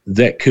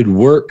 that could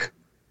work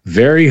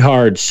very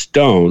hard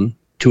stone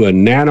to a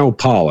nano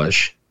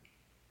polish,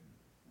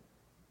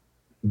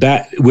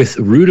 that with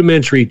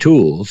rudimentary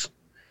tools.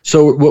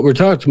 So what we're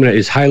talking about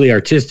is highly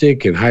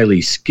artistic and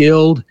highly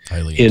skilled,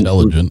 highly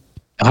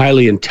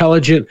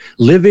intelligent,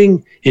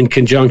 living in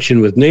conjunction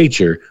with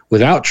nature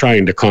without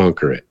trying to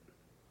conquer it.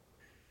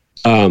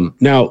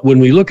 Now, when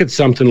we look at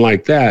something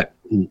like that,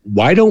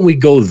 why don't we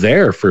go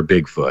there for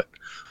Bigfoot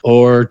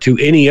or to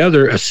any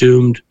other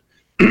assumed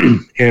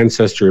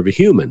ancestor of a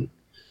human?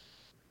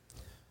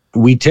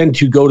 we tend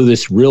to go to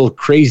this real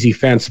crazy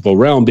fanciful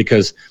realm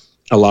because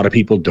a lot of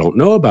people don't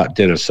know about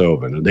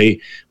Denisovan.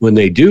 And when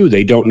they do,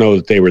 they don't know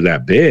that they were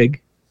that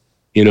big.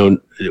 You know,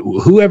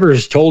 whoever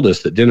has told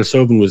us that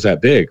Denisovan was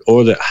that big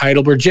or that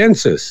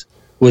Heidelbergensis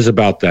was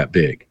about that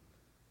big.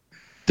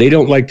 They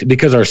don't like to,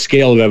 because our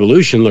scale of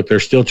evolution, look, they're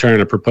still trying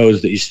to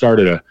propose that you start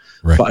at a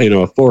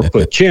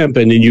 4-foot chimp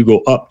and then you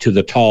go up to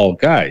the tall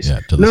guys. Yeah,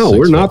 no,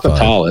 we're not the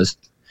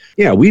tallest.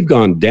 Yeah, we've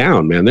gone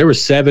down, man. There were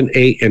 7,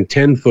 8, and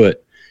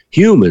 10-foot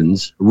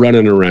humans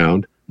running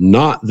around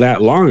not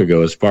that long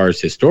ago as far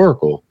as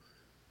historical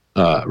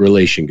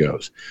relation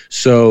goes.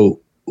 So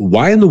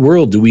why in the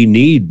world do we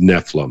need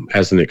Nephilim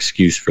as an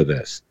excuse for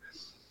this?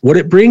 What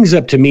it brings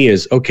up to me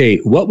is, okay,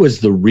 what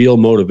was the real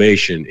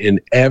motivation in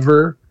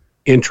ever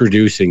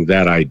introducing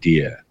that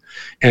idea?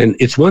 And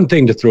it's one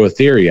thing to throw a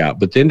theory out,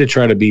 but then to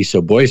try to be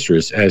so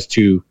boisterous as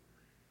to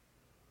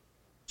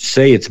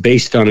say it's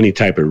based on any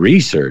type of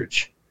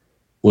research,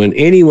 when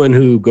anyone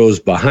who goes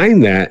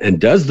behind that and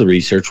does the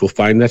research will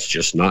find that's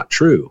just not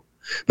true.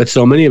 But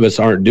so many of us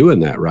aren't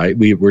doing that, right?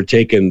 We're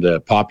taking the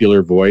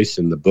popular voice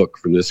and the book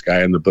from this guy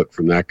and the book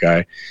from that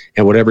guy,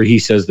 and whatever he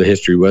says the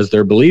history was,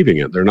 they're believing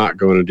it. They're not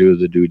going to do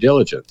the due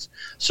diligence.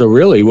 So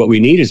really what we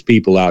need is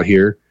people out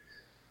here,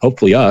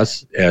 hopefully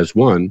us as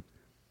one,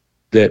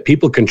 that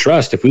people can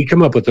trust. If we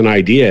come up with an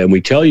idea and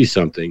we tell you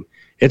something,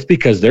 it's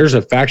because there's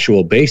a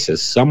factual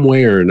basis some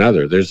way or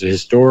another. There's a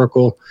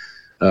historical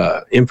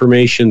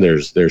information,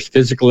 there's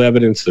physical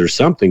evidence, there's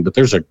something, but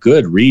there's a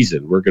good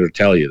reason we're going to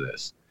tell you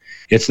this.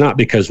 It's not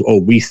because,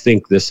 we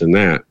think this and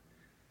that,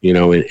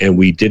 and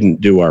we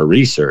didn't do our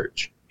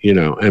research,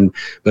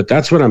 but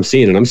that's what I'm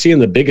seeing. And I'm seeing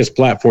the biggest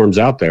platforms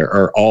out there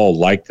are all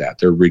like that.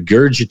 They're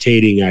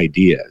regurgitating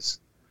ideas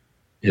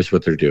is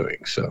what they're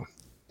doing. So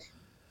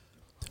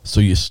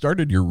you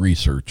started your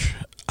research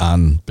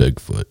on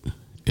Bigfoot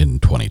in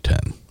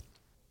 2010.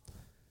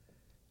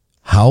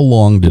 How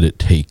long did it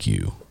take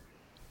you?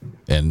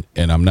 And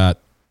I'm not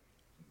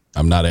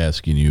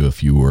asking you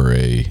if you were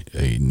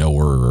a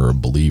knower or a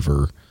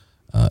believer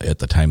at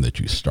the time that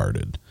you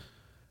started,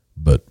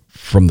 but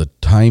from the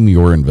time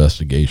your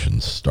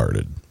investigations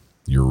started,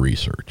 your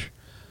research,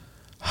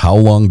 how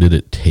long did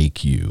it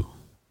take you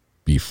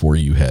before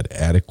you had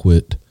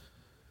adequate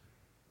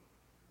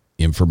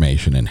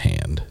information in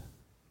hand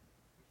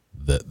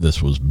that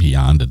this was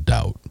beyond a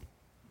doubt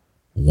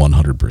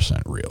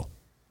 100% real?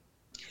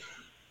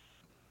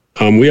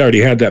 We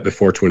already had that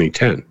before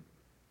 2010.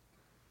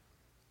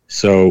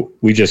 So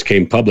we just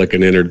came public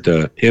and entered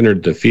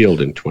the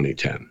field in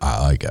 2010.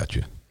 I got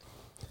you.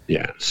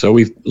 Yeah. So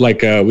we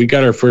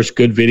got our first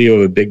good video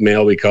of a big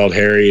male we called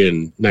Harry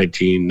in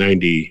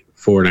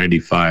 1994,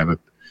 95. I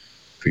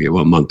forget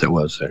what month it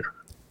was there.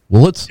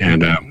 Well,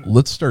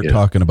 let's start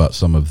talking about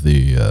some of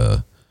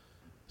the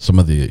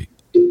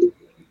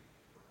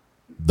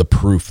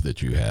proof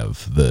that you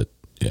have. That,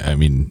 I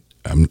mean,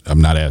 I'm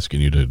not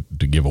asking you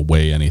to give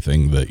away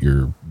anything that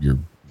you're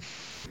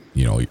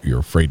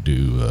afraid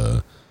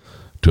to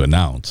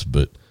announce,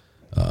 but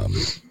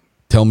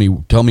tell me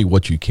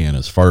what you can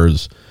as far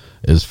as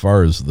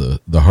the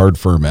hard,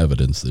 firm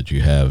evidence that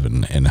you have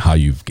and how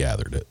you've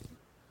gathered it.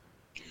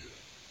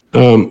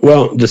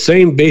 Well, the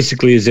same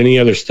basically as any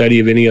other study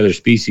of any other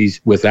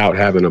species without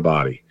having a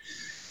body.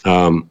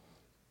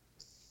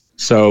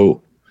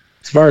 So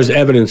as far as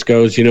evidence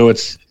goes,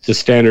 it's the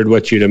standard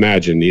what you'd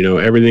imagine.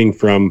 Everything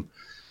from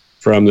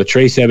the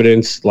trace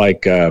evidence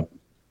like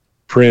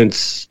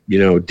prints,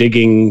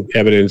 digging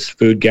evidence,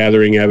 food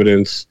gathering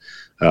evidence,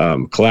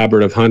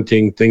 collaborative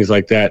hunting, things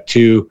like that,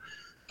 to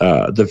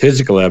the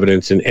physical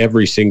evidence in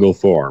every single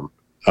form.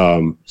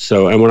 And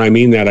when I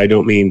mean that, I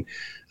don't mean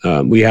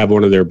we have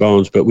one of their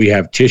bones, but we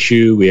have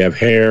tissue, we have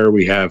hair,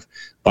 we have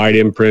bite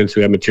imprints,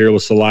 we have material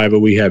with saliva,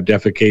 we have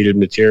defecated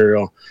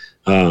material,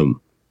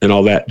 and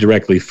all that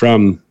directly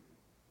from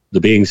the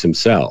beings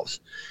themselves.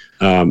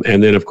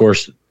 And then, of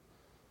course,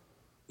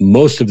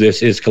 most of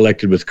this is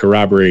collected with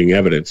corroborating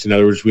evidence. In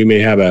other words, we may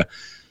have a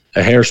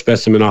hair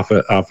specimen off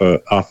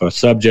a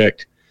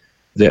subject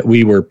that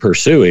we were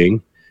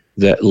pursuing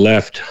that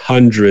left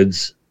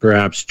hundreds,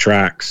 perhaps,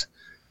 tracks,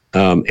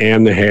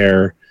 and the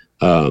hair,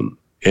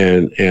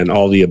 and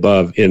all the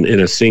above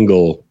in a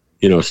single,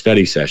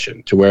 study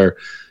session, to where,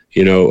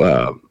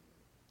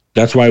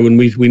 that's why when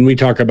we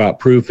talk about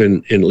proof,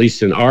 and at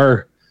least in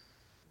our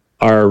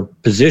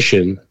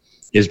position,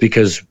 is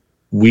because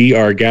we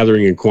are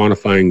gathering and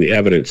quantifying the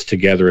evidence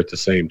together at the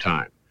same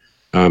time.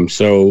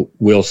 So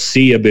we'll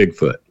see a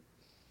Bigfoot,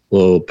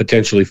 we'll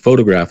potentially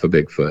photograph a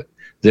Bigfoot,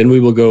 then we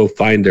will go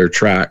find their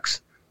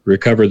tracks,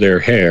 recover their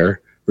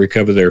hair,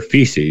 recover their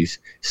feces,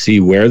 see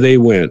where they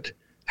went,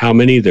 how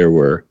many there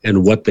were,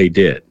 and what they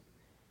did.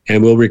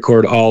 And we'll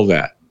record all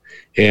that.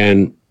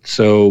 And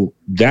so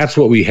that's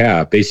what we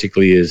have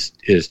basically is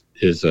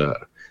a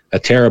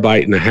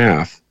terabyte and a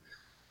half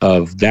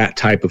of that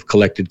type of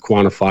collected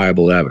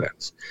quantifiable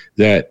evidence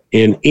that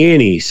in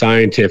any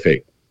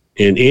scientific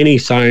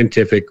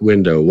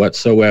window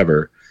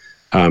whatsoever,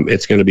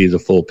 it's going to be the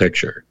full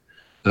picture.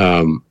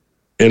 And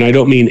I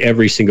don't mean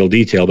every single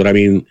detail, but I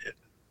mean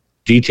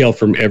detail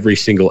from every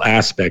single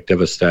aspect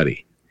of a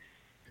study.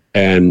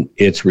 And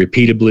it's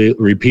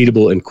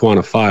repeatable and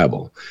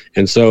quantifiable.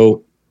 And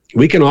so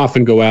we can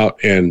often go out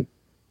and,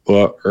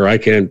 or I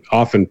can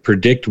often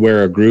predict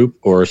where a group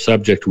or a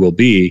subject will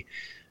be,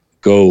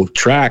 go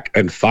track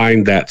and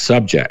find that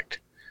subject,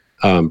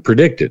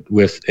 predicted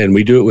and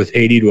we do it with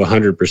 80 to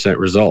 100%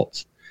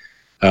 results.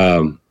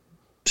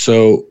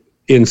 So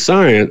in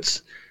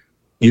science,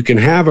 you can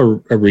have a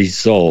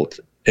result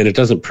and it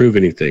doesn't prove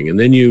anything. And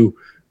then you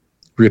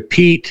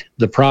repeat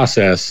the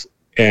process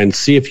and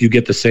see if you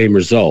get the same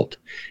result.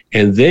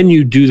 And then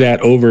you do that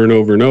over and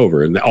over and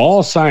over. And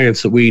all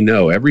science that we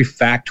know, every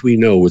fact we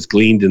know was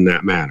gleaned in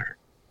that manner.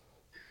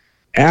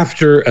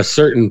 After a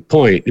certain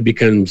point, it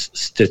becomes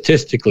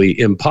statistically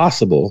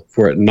impossible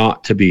for it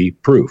not to be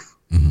proof.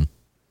 Mm-hmm.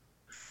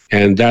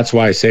 And that's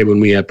why I say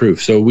when we have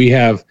proof. So we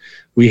have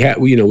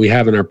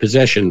in our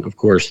possession, of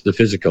course, the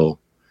physical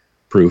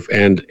proof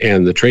and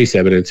the trace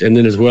evidence. And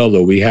then as well,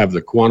 though, we have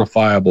the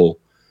quantifiable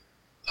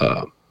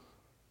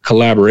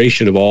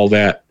collaboration of all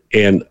that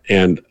and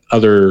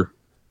other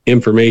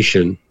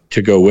information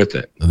to go with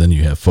it. And then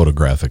you have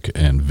photographic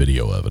and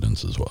video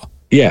evidence as well.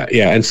 Yeah.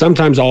 And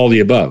sometimes all the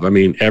above. I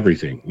mean,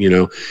 everything,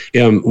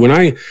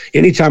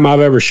 anytime I've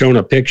ever shown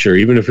a picture,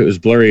 even if it was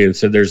blurry and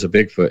said there's a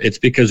Bigfoot, it's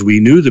because we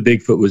knew the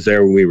Bigfoot was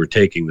there when we were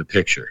taking the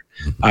picture.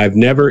 Mm-hmm. I've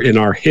never in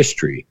our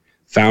history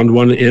found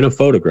one in a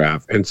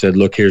photograph and said,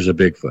 look, here's a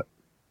Bigfoot,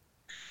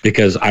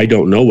 because I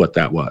don't know what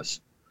that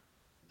was.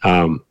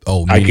 I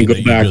can go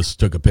back. You just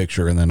took a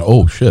picture and then,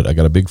 oh shit, I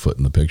got a Bigfoot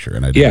in the picture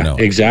and I didn't know.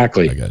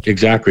 Exactly.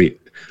 Exactly.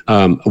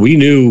 We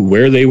knew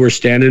where they were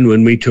standing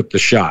when we took the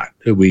shot.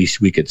 We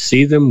could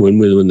see them when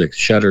the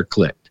shutter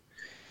clicked.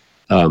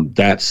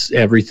 That's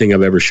everything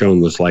I've ever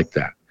shown was like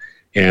that.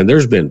 And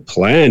there's been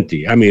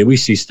plenty. I mean, we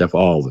see stuff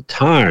all the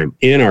time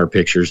in our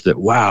pictures that,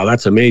 wow,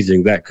 that's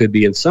amazing. That could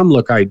be, and some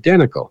look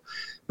identical.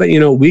 But,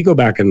 we go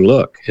back and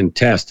look and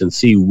test and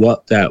see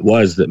what that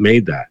was that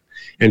made that.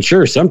 And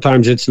sure,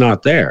 sometimes it's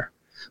not there,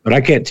 but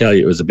I can't tell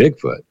you it was a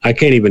Bigfoot. I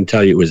can't even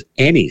tell you it was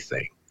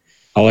anything.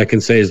 All I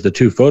can say is the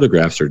two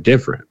photographs are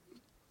different.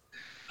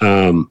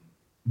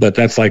 But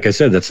that's, like I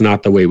said, that's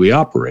not the way we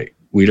operate.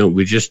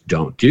 We just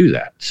don't do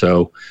that.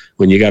 So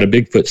when you got a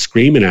Bigfoot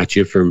screaming at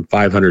you from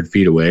 500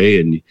 feet away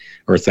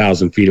or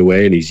 1,000 feet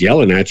away, and he's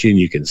yelling at you and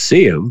you can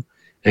see him,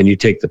 and you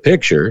take the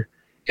picture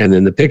and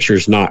then the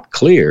picture's not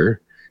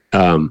clear,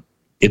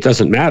 it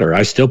doesn't matter.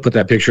 I still put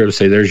that picture up and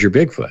say, there's your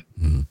Bigfoot,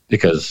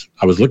 because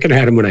I was looking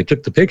at him when I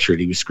took the picture and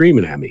he was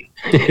screaming at me.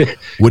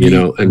 What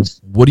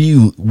do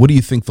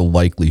you think the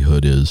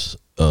likelihood is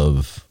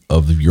of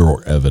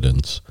your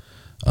evidence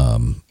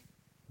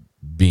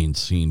being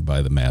seen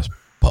by the mass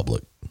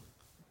public,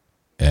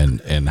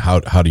 and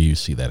how do you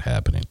see that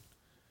happening?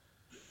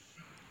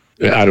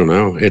 I don't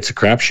know. It's a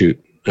crapshoot.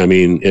 I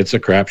mean, it's a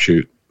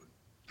crapshoot.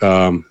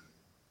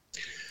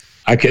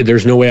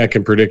 There's no way I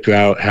can predict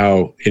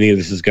how any of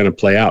this is going to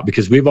play out,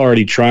 because we've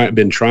already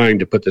been trying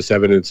to put this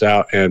evidence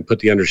out and put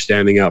the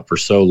understanding out for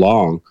so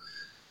long,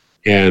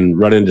 and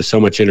run into so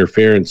much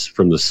interference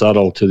from the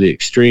subtle to the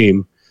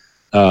extreme.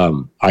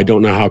 I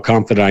don't know how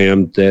confident I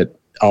am that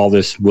all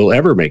this will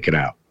ever make it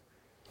out.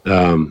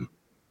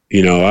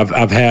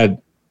 I've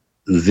had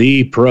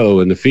the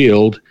pro in the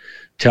field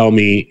tell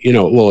me,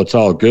 well, it's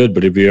all good,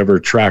 but have you ever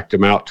tracked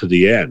them out to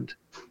the end?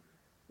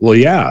 Well,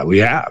 yeah, we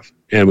have.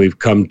 And we've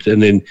come to,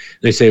 and then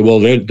they say, well,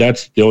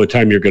 that's the only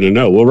time you're going to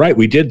know. Well, right,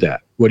 we did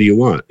that. What do you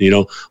want?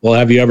 Well,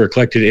 have you ever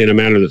collected it in a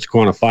manner that's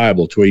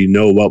quantifiable to where you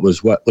know what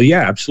was what? Well,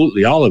 yeah,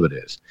 absolutely. All of it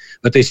is.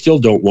 But they still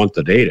don't want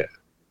the data.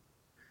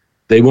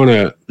 They want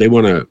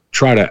to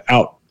try to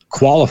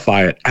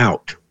qualify it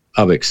out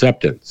of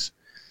acceptance.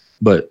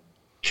 But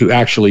to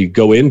actually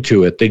go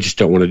into it, they just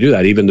don't want to do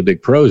that, even the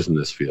big pros in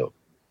this field.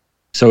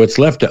 So it's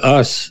left to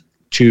us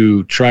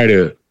to try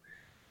to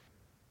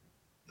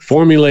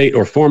formulate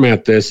or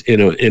format this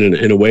in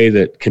a way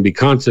that can be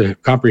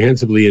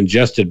comprehensively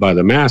ingested by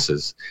the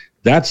masses.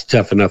 That's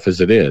tough enough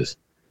as it is.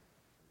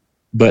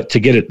 But to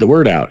get the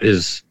word out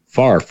is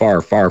far,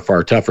 far, far,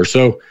 far tougher.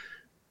 So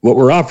what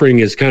we're offering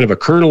is kind of a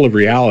kernel of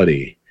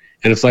reality,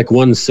 and it's like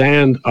one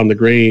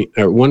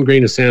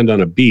grain of sand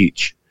on a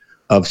beach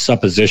of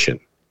supposition.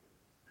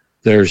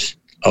 There's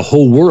a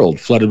whole world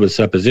flooded with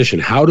supposition.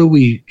 How do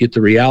we get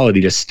the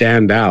reality to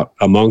stand out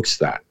amongst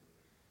that?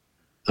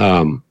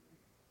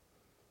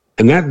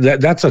 And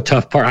that's a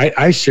tough part.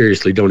 I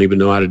seriously don't even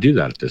know how to do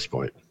that at this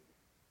point.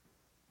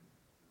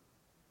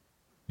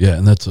 Yeah,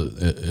 and it's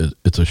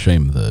a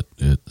shame that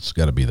it's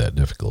got to be that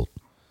difficult.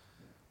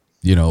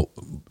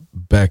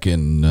 Back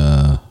in,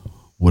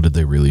 what did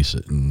they release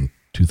it in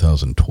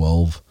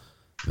 2012?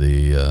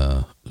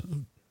 The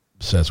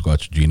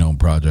Sasquatch Genome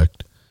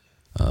Project.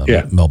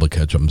 Melba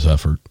Ketchum's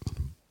effort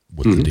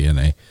with the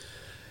DNA.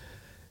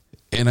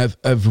 And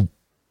I've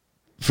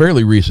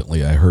fairly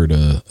recently, I heard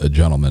a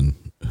gentleman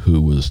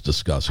who was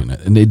discussing it,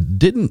 and it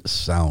didn't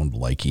sound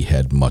like he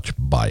had much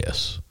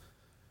bias.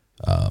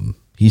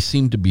 He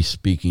seemed to be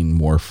speaking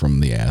more from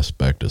the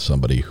aspect of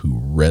somebody who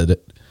read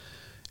it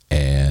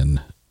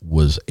and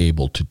was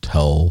able to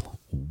tell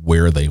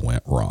where they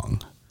went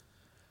wrong.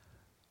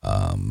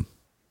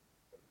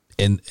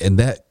 And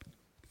that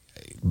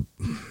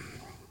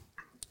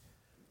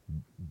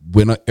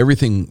when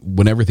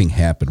everything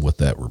happened with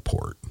that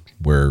report,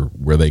 where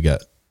they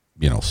got,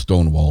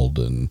 stonewalled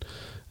and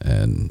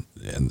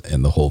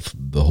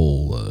the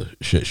whole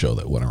shit show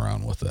that went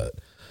around with that,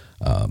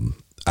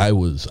 I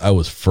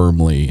was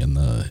firmly in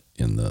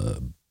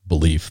the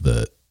belief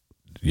that,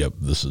 yep,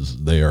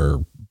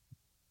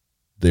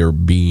 they're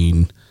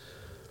being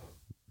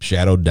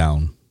shadowed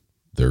down.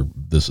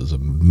 This is a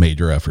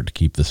major effort to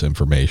keep this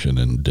information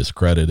and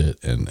discredit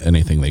it and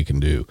anything they can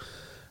do.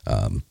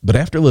 But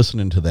after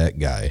listening to that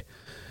guy,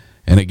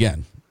 and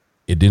again,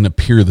 it didn't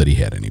appear that he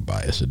had any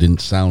bias. It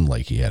didn't sound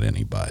like he had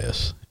any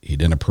bias. He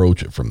didn't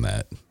approach it from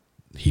that.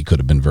 He could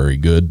have been very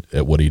good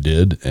at what he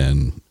did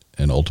and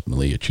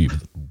ultimately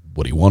achieved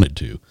what he wanted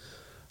to.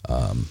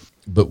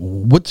 But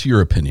what's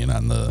your opinion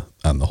on the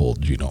whole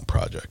genome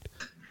project?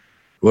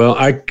 Well,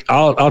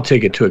 I'll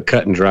take it to a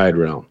cut and dried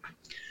realm.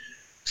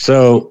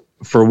 So,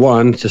 for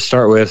one, to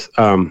start with,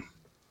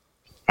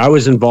 I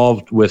was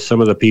involved with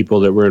some of the people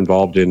that were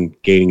involved in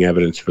gaining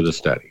evidence for the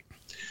study.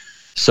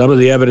 Some of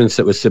the evidence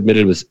that was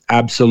submitted was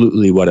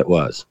absolutely what it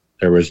was.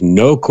 There was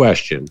no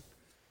question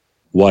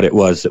what it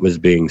was that was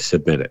being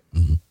submitted.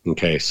 Mm-hmm.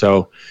 Okay,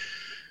 so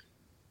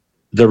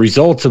the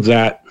results of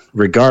that,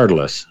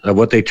 regardless of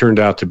what they turned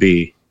out to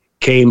be,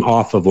 came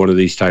off of one of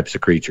these types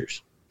of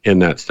creatures in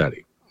that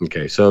study.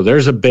 Okay, so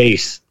there's a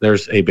base.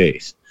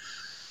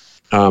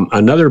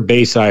 Another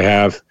base I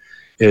have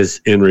is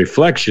in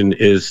reflection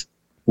is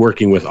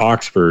working with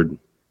Oxford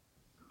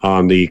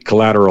on the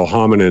collateral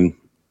hominid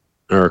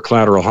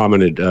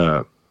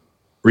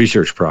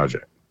research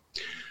project.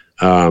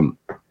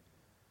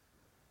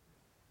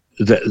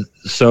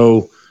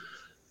 So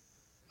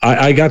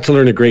I got to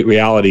learn a great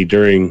reality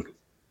during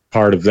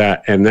part of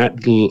that, and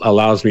that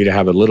allows me to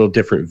have a little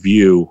different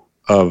view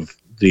of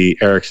the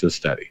Erickson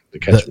study, the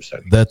Ketchum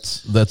study.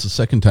 That's the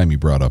second time you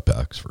brought up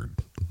Oxford.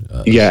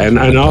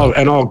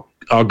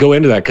 I'll go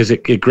into that because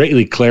it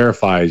greatly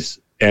clarifies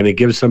and it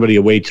gives somebody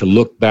a way to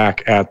look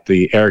back at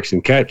the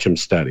Erickson Ketchum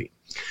study.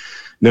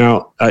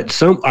 Now,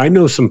 I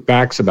know some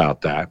facts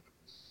about that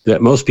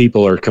most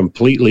people are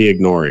completely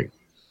ignoring.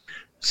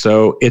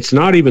 So it's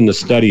not even the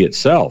study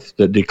itself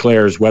that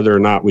declares whether or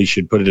not we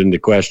should put it into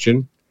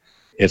question.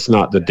 It's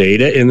not the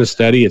data in the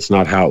study. It's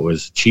not how it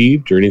was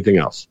achieved or anything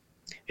else.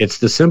 It's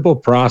the simple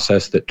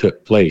process that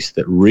took place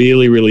that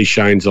really, really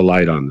shines a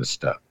light on this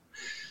stuff.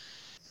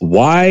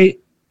 Why?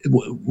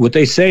 What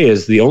they say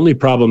is the only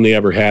problem they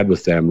ever had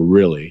with them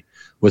really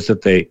was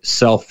that they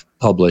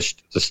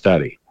self-published the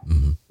study.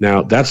 Mm-hmm.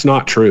 Now, that's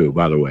not true,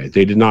 by the way.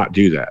 They did not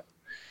do that.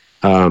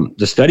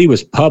 The study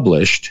was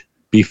published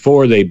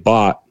before they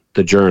bought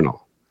the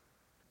journal.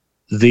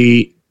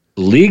 The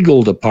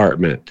legal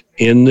department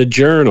in the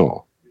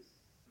journal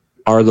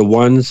are the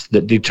ones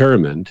that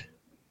determined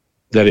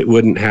that it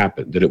wouldn't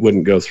happen, that it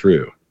wouldn't go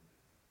through.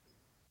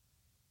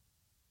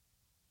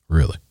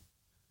 Really?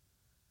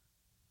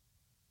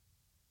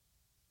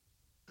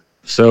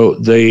 So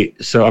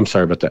I'm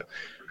sorry about that.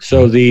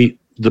 So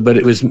but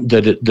it was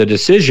the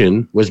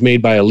decision was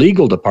made by a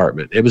legal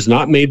department. It was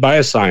not made by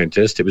a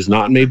scientist. It was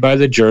not made by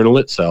the journal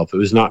itself. It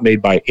was not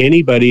made by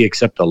anybody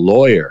except a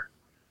lawyer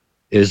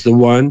is the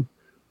one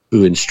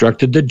who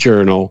instructed the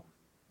journal,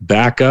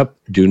 back up,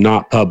 do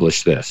not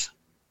publish this.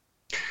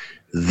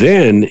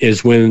 Then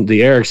is when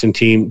the Erickson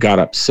team got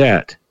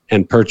upset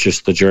and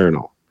purchased the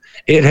journal.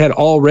 It had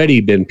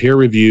already been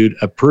peer-reviewed,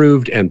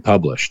 approved, and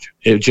published.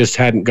 It just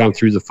hadn't gone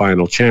through the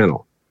final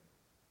channel.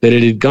 But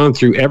it had gone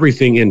through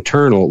everything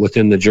internal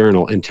within the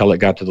journal until it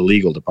got to the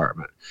legal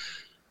department.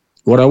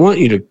 What I want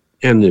you to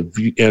and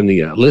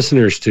the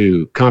listeners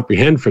to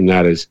comprehend from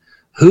that is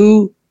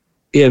who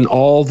in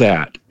all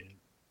that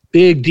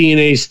big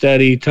DNA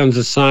study, tons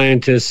of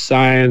scientists,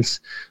 science,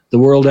 the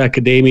world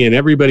academia, and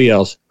everybody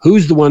else,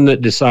 who's the one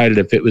that decided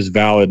if it was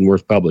valid and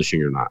worth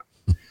publishing or not?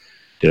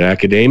 Did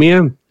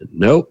academia?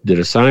 Nope. Did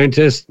a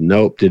scientist?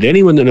 Nope. Did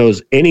anyone that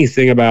knows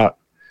anything about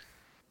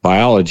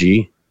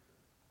biology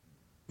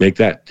make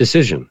that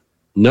decision?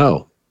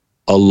 No.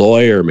 A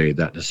lawyer made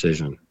that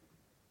decision.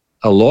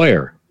 A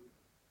lawyer.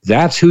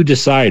 That's who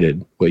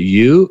decided what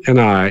you and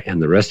I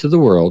and the rest of the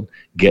world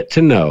get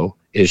to know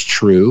is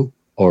true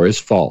or is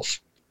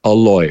false. A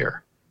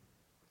lawyer.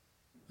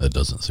 That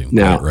doesn't seem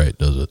quite right,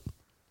 does it?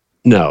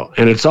 No.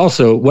 And it's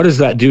also, what does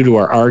that do to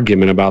our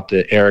argument about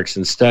the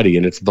Erickson study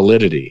and its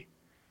validity?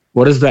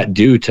 What does that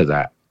do to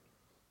that?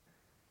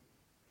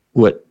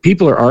 What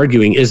people are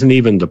arguing isn't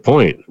even the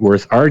point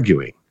worth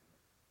arguing.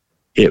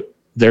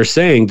 They're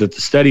saying that the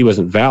study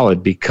wasn't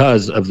valid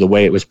because of the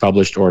way it was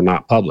published or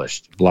not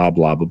published, blah,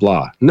 blah, blah,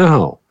 blah.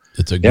 No.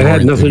 It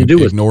had nothing to do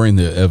with ignoring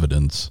the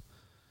evidence.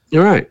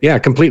 You're right. Yeah,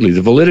 completely.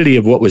 The validity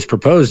of what was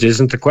proposed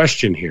isn't the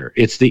question here.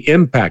 It's the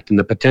impact and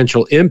the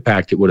potential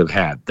impact it would have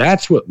had.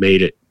 That's what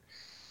made it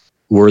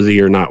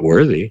worthy or not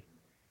worthy.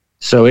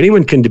 So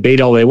anyone can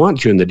debate all they want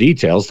to in the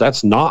details.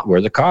 That's not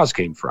where the cause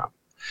came from.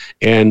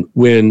 And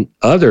when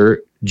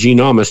other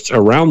genomists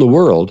around the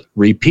world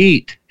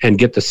repeat and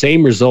get the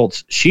same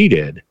results she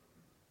did,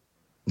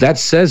 that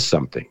says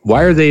something.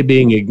 Why are they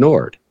being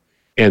ignored?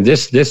 And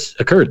this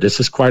occurred. This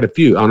is quite a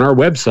few. On our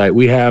website,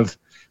 we have,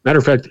 matter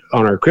of fact,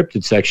 on our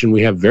cryptid section,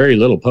 we have very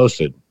little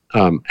posted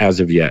as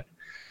of yet.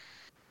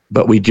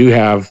 But we do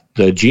have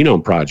the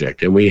Genome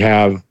Project, and we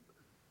have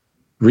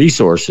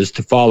resources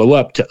to follow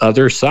up to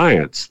other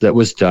science that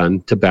was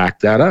done to back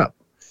that up.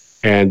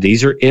 And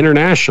these are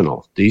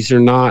international. These are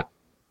not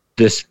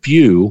this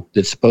few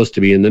that's supposed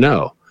to be in the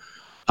know.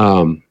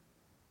 And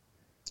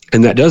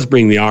that does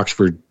bring the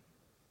Oxford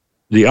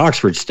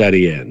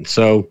study in.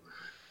 So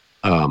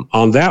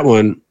on that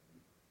one,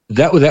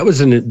 that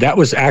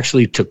was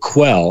actually to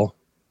quell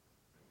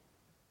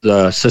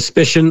the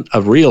suspicion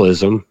of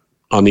realism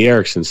on the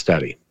Erickson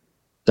study.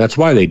 That's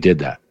why they did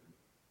that.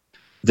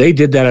 They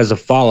did that as a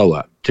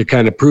follow-up to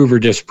kind of prove or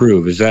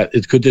disprove.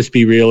 Could this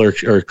be real or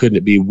couldn't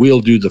it be? We'll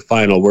do the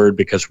final word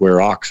because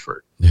we're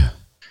Oxford. Yeah.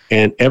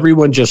 And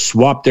everyone just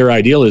swapped their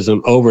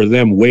idealism over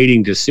them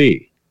waiting to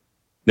see.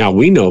 Now,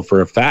 we know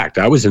for a fact,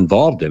 I was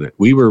involved in it.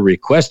 We were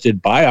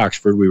requested by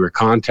Oxford. We were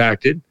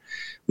contacted.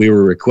 We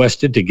were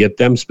requested to get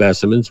them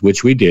specimens,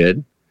 which we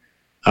did.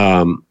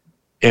 And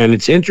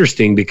it's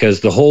interesting because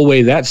the whole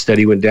way that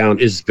study went down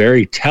is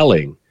very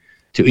telling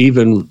to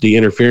even the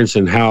interference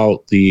in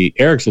how the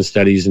Erickson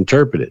study is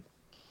interpreted.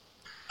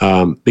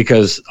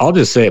 Because I'll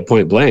just say it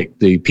point blank,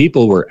 the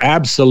people were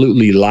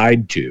absolutely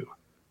lied to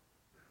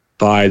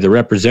by the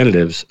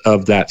representatives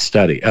of that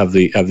study, of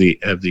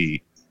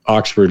the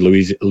Oxford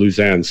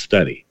Lausanne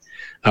study,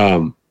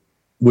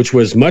 which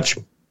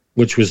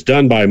was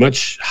done by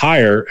much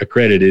higher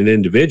accredited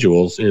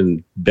individuals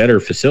in better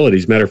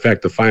facilities. Matter of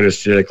fact, the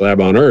finest genetic lab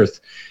on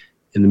earth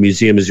in the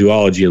Museum of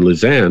Zoology in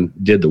Lausanne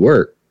did the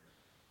work.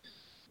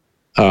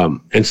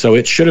 And so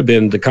it should have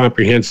been the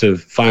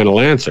comprehensive final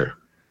answer.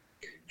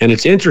 And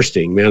it's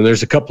interesting, man.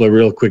 There's a couple of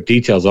real quick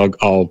details.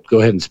 I'll go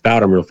ahead and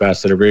spout them real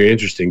fast that are very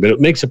interesting, but it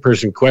makes a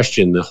person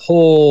question the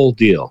whole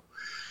deal.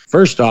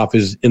 First off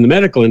is in the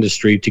medical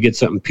industry, to get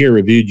something peer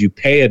reviewed, you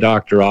pay a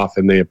doctor off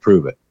and they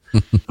approve it.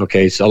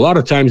 Okay. So a lot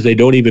of times they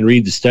don't even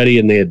read the study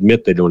and they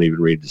admit they don't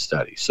even read the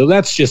study. So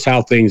that's just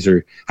how things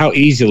are, how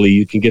easily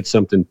you can get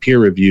something peer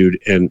reviewed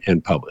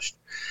and published.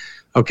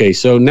 Okay.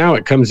 So now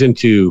it comes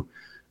into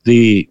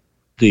the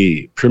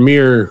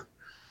premier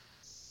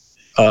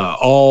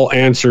all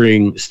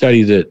answering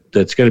study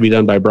that's going to be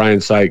done by Brian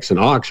Sykes in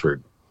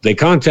Oxford. They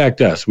contact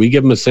us. We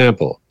give them a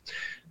sample.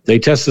 They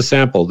test the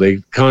sample. They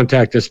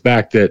contact us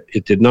back that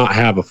it did not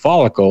have a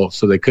follicle,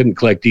 so they couldn't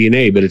collect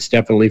DNA, but it's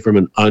definitely from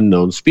an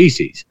unknown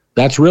species.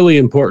 That's really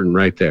important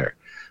right there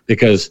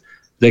because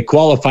they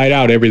qualified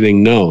out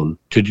everything known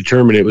to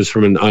determine it was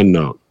from an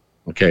unknown.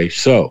 Okay,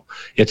 so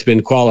it's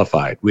been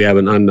qualified. We have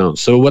an unknown.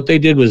 So what they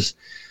did was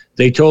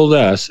they told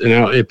us, and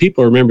now if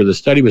people remember, the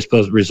study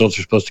results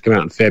were supposed to come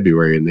out in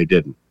February, and they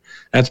didn't.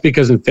 That's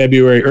because in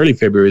early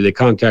February, they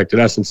contacted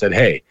us and said,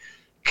 hey,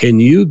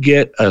 can you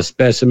get a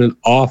specimen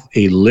off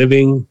a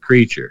living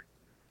creature?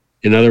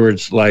 In other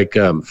words, like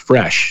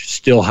fresh,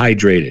 still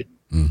hydrated,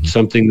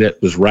 something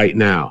that was right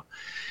now.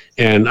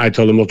 And I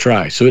told them we'll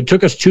try. So it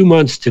took us 2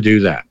 months to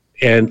do that.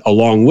 And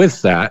along with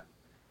that,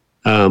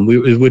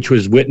 which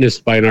was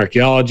witnessed by an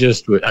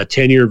archaeologist, a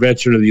 10-year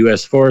veteran of the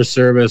U.S. Forest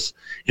Service,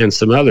 and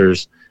some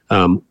others,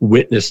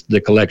 witnessed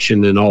the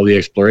collection and all the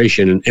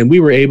exploration. And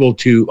we were able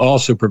to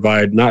also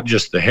provide not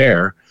just the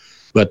hair,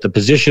 but the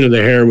position of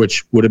the hair,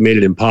 which would have made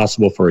it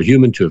impossible for a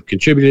human to have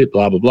contributed,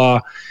 blah, blah, blah,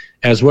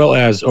 as well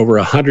as over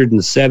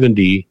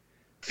 170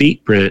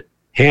 feet print,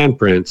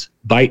 handprints,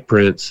 bite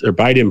prints, or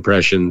bite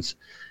impressions,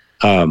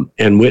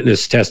 and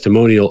witness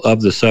testimonial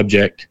of the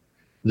subject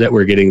that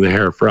we're getting the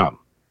hair from.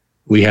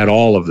 We had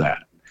all of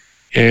that.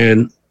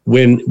 And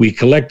when we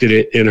collected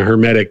it in a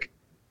hermetic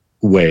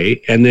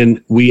way, and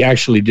then we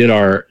actually did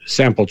our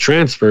sample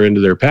transfer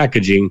into their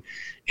packaging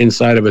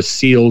inside of a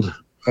sealed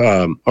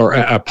or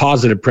a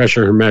positive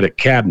pressure hermetic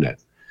cabinet,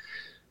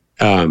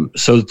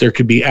 so that there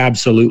could be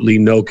absolutely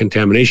no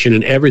contamination,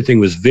 and everything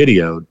was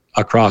videoed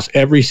across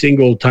every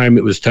single time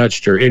it was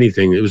touched or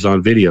anything. It was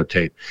on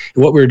videotape.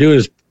 And what we were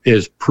doing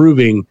is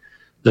proving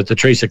that the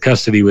trace of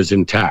custody was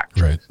intact,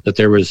 right, that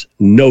there was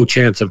no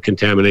chance of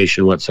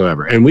contamination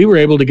whatsoever. And we were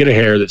able to get a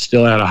hair that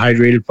still had a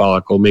hydrated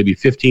follicle, maybe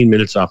 15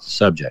 minutes off the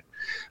subject,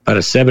 about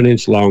a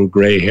 7-inch long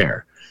gray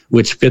hair,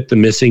 which fit the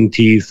missing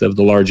teeth of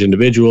the large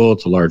individual.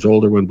 It's a large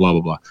older one, blah,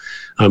 blah, blah.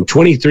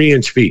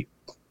 23-inch feet.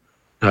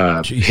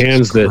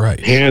 Hands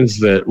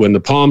that when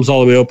the palm's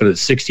all the way open,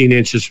 it's 16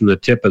 inches from the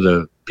tip of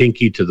the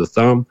pinky to the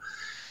thumb,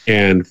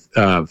 and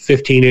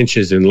 15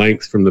 inches in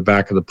length from the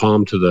back of the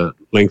palm to the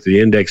length of the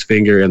index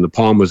finger, and the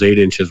palm was 8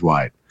 inches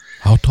wide.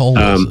 How tall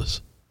was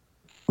this?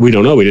 We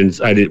don't know.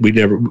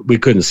 We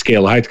couldn't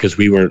scale height because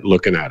we weren't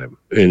looking at him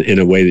in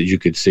a way that you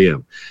could see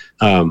him.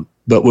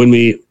 But when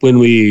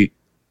we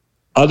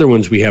other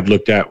ones we have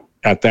looked at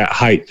that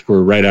height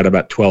were right at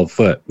about 12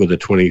 foot with a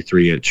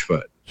 23-inch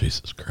foot.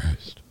 Jesus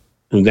Christ.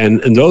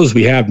 And those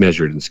we have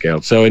measured and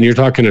scaled. So, and you're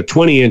talking a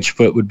 20-inch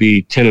foot would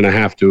be 10 and a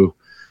half to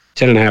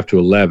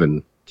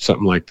 11,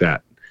 something like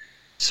that.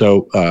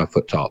 So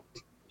foot tall.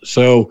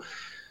 So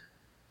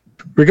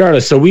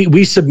regardless, so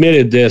we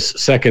submitted this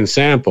second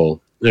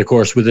sample, and of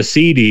course with a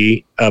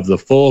CD of the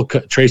full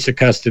trace of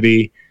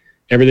custody,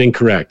 everything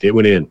correct. It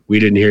went in. We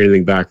didn't hear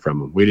anything back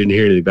from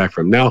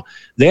them. Now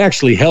they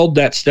actually held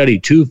that study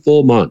 2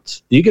 full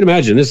months. You can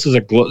imagine this is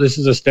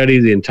a study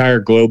the entire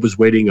globe was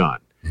waiting on,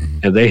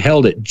 and they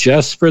held it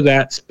just for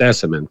that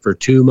specimen for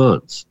 2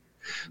 months.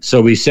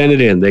 So we sent it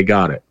in. They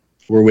got it.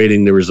 We're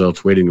waiting the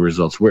results.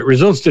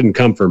 Results didn't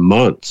come for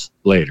months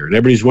later, and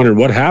everybody's wondering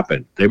what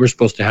happened. They were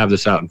supposed to have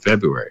this out in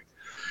February.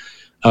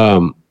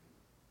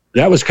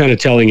 That was kind of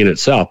telling in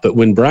itself. But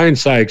when Brian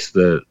Sykes,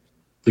 the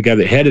guy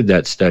that headed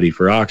that study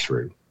for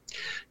Oxford,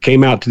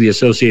 came out to the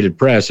Associated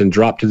Press and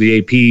dropped to the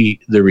AP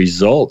the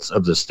results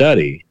of the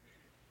study,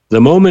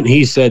 the moment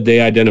he said they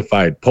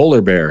identified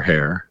polar bear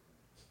hair,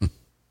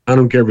 I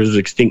don't care if it was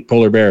extinct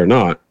polar bear or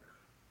not,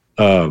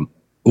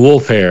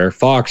 wolf hair,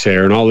 fox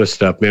hair, and all this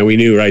stuff, man, we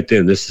knew right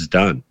then this is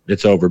done.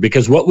 It's over.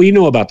 Because what we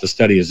know about the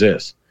study is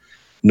this: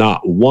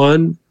 not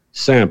one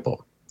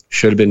sample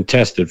should have been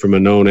tested from a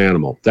known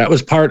animal. That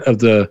was part of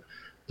the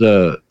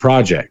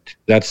project.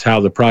 That's how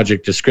the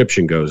project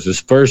description goes. Is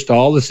first,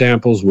 all the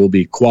samples will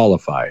be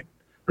qualified,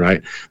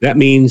 right? That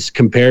means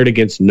compared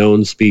against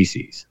known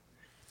species.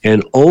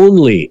 And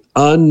only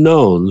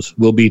unknowns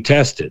will be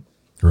tested.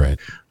 Right.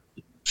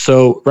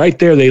 So right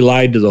there, they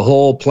lied to the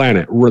whole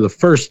planet. Were the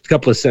first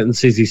couple of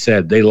sentences he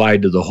said, they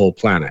lied to the whole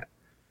planet.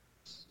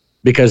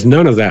 Because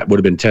none of that would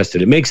have been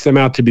tested. It makes them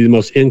out to be the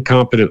most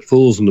incompetent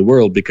fools in the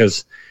world,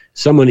 because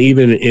someone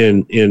even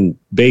in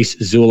base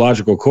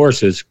zoological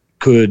courses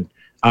could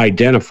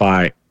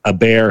identify a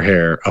bear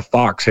hair, a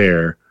fox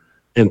hair,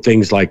 and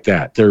things like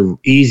that. They're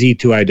easy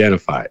to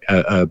identify.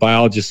 A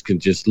biologist can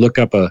just look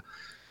up a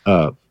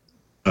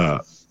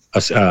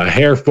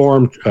hair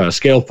form,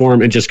 scale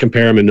form, and just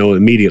compare them and know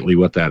immediately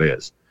what that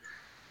is.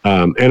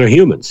 And a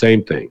human,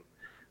 same thing.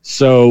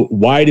 So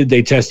why did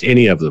they test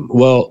any of them?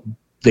 Well,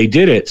 they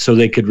did it so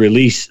they could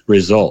release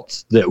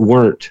results that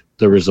weren't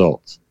the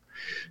results.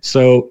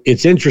 So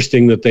it's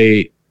interesting that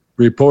they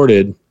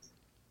reported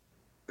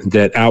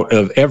that out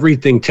of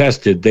everything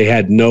tested, they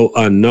had no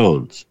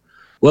unknowns.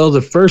 Well,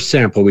 the first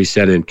sample we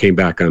sent in came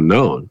back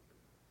unknown.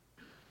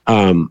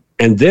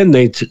 And then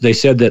they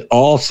said that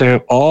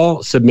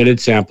all submitted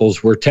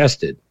samples were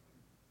tested.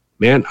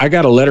 Man, I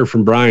got a letter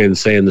from Brian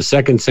saying the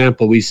second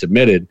sample we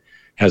submitted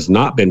has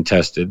not been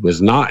tested,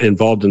 was not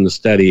involved in the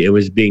study. It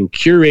was being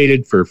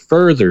curated for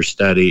further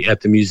study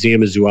at the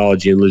Museum of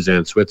Zoology in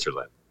Lausanne,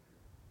 Switzerland.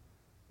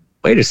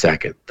 Wait a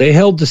second. They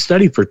held the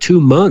study for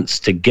 2 months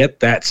to get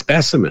that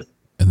specimen.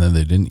 And then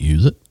they didn't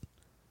use it?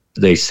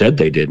 They said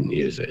they didn't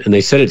use it. And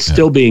they said it's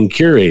still being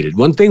curated.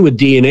 One thing with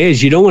DNA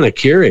is you don't want to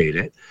curate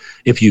it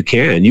if you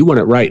can. You want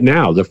it right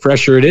now. The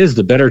fresher it is,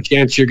 the better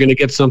chance you're going to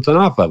get something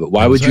off of it.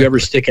 Why would you ever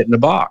stick it in a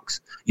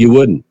box? You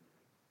wouldn't.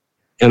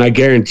 And I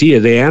guarantee you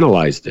they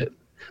analyzed it,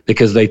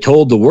 because they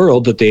told the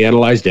world that they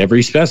analyzed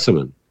every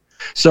specimen.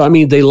 So, I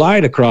mean, they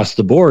lied across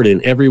the board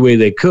in every way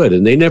they could.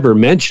 And they never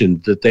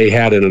mentioned that they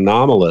had an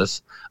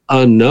anomalous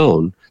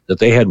unknown that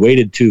they had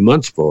waited 2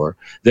 months for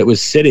that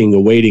was sitting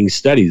awaiting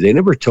study. They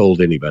never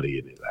told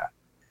anybody any of that.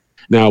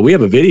 Now, we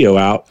have a video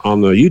out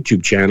on the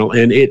YouTube channel,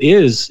 and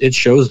it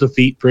shows the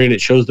feet print, it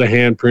shows the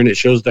hand print, it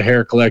shows the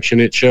hair collection,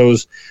 it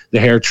shows the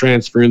hair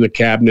transfer in the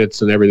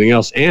cabinets and everything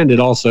else, and it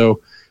also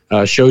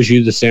shows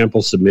you the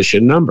sample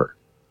submission number.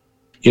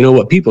 You know,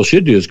 what people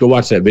should do is go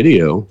watch that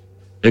video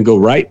and go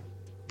write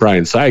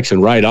Brian Sykes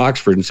and write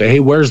Oxford and say, hey,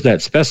 where's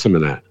that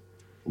specimen at?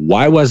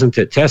 Why wasn't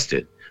it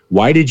tested?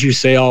 Why did you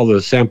say all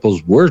the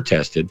samples were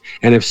tested?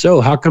 And if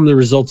so, how come the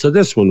results of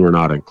this one were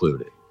not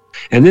included?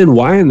 And then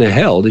why in the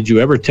hell did you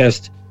ever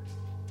test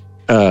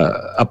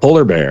a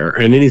polar bear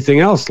and anything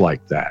else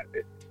like that?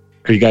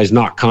 Are you guys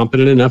not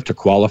competent enough to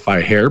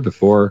qualify hair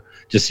before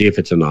to see if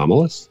it's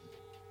anomalous?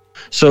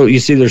 So you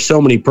see, there's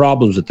so many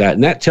problems with that.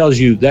 And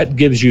that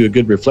gives you a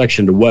good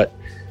reflection to what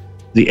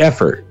the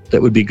effort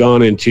that would be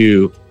gone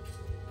into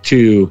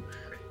to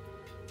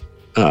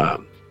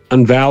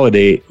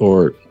unvalidate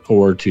or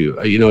to,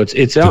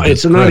 it's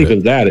not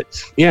even that.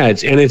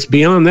 It's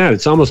beyond that.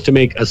 It's almost to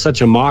make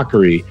such a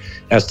mockery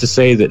as to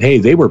say that, hey,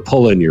 they were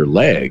pulling your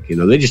leg.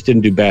 They just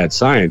didn't do bad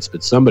science,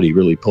 but somebody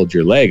really pulled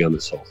your leg on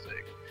this whole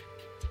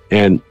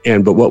thing.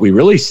 But what we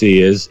really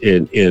see is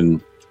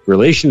in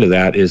relation to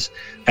that is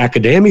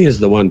academia is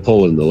the one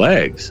pulling the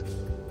legs.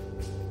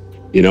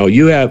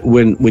 You have,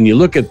 when you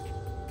look at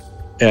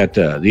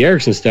the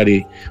Erickson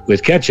study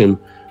with Ketchum,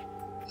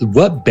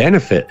 what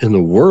benefit in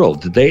the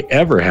world did they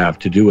ever have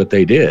to do what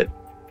they did?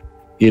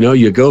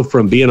 You go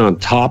from being on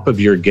top of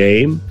your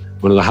game,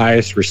 one of the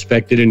highest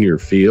respected in your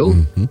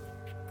field,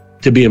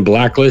 to being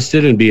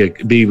blacklisted and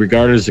be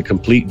regarded as a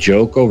complete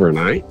joke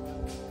overnight.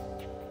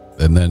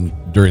 And then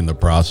during the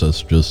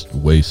process, just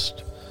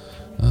waste,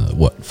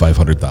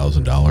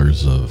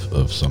 $500,000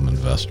 of some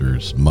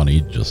investors'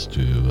 money just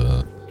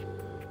to,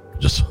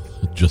 just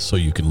so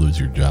you can lose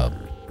your job.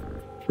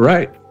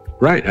 Right,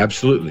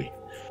 absolutely.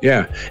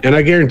 Yeah, and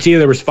I guarantee you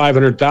there was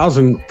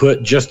 $500,000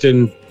 put just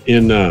in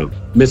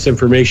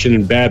misinformation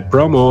and bad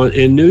promo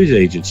in news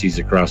agencies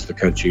across the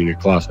country and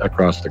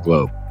across the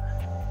globe.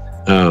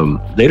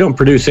 They don't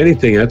produce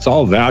anything. That's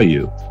all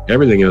value.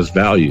 Everything has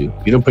value.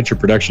 You don't put your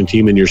production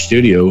team in your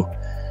studio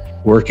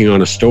working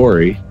on a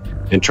story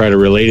and try to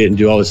relate it and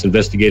do all this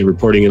investigative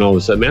reporting and all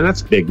this stuff. Man,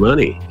 that's big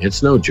money.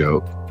 It's no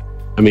joke.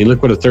 I mean,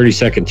 look what a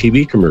 30-second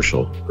TV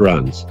commercial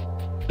runs.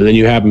 And then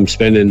you have them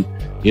spending,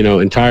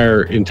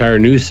 entire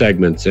news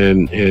segments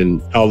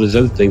and all these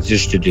other things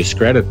just to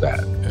discredit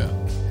that. Yeah.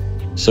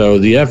 So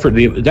the effort,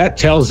 that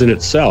tells in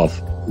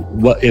itself,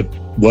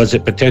 was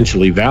it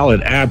potentially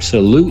valid?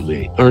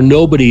 Absolutely. Or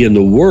nobody in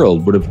the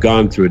world would have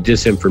gone through a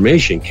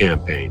disinformation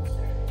campaign.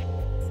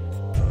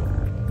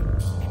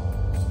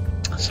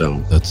 So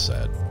that's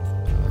sad.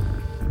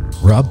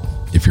 Rob,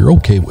 if you're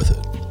okay with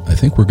it, I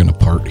think we're going to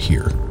part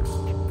here.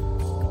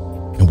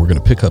 And we're going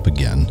to pick up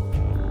again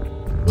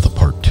with a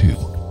part 2.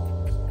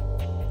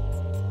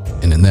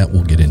 And in that,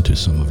 we'll get into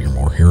some of your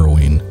more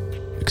harrowing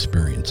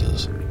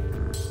experiences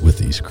with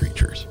these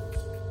creatures.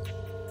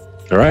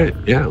 All right,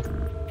 yeah.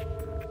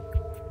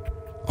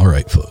 All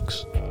right,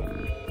 folks.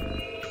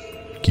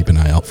 Keep an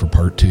eye out for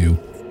part 2.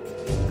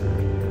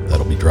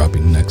 That'll be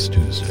dropping next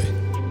Tuesday.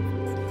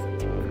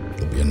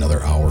 There'll be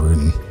another hour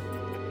and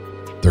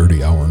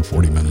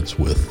 40 minutes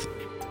with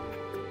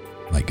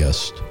my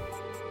guest,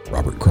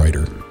 Robert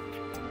Kryder.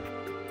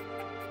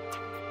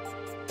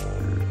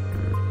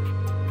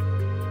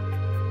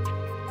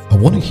 I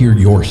want to hear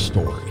your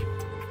story.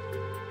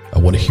 I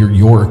want to hear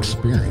your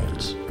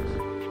experience.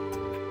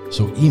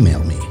 So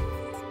email me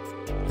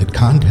at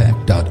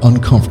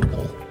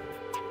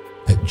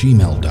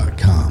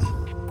contact.uncomfortable@gmail.com.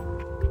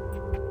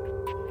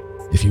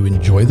 If you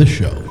enjoy the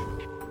show,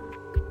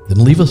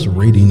 then leave us a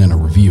rating and a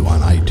review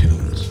on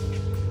iTunes.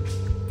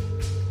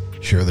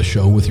 Share the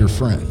show with your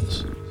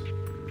friends.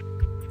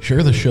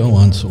 Share the show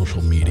on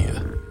social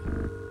media.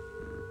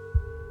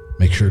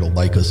 Make sure to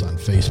like us on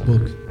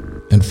Facebook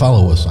and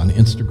follow us on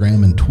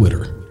Instagram and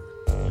Twitter,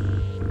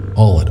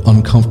 all at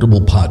Uncomfortable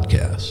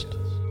Podcast.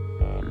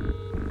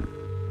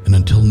 And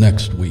until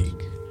next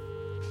week,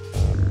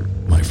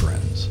 my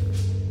friends,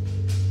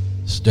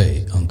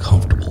 stay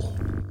uncomfortable.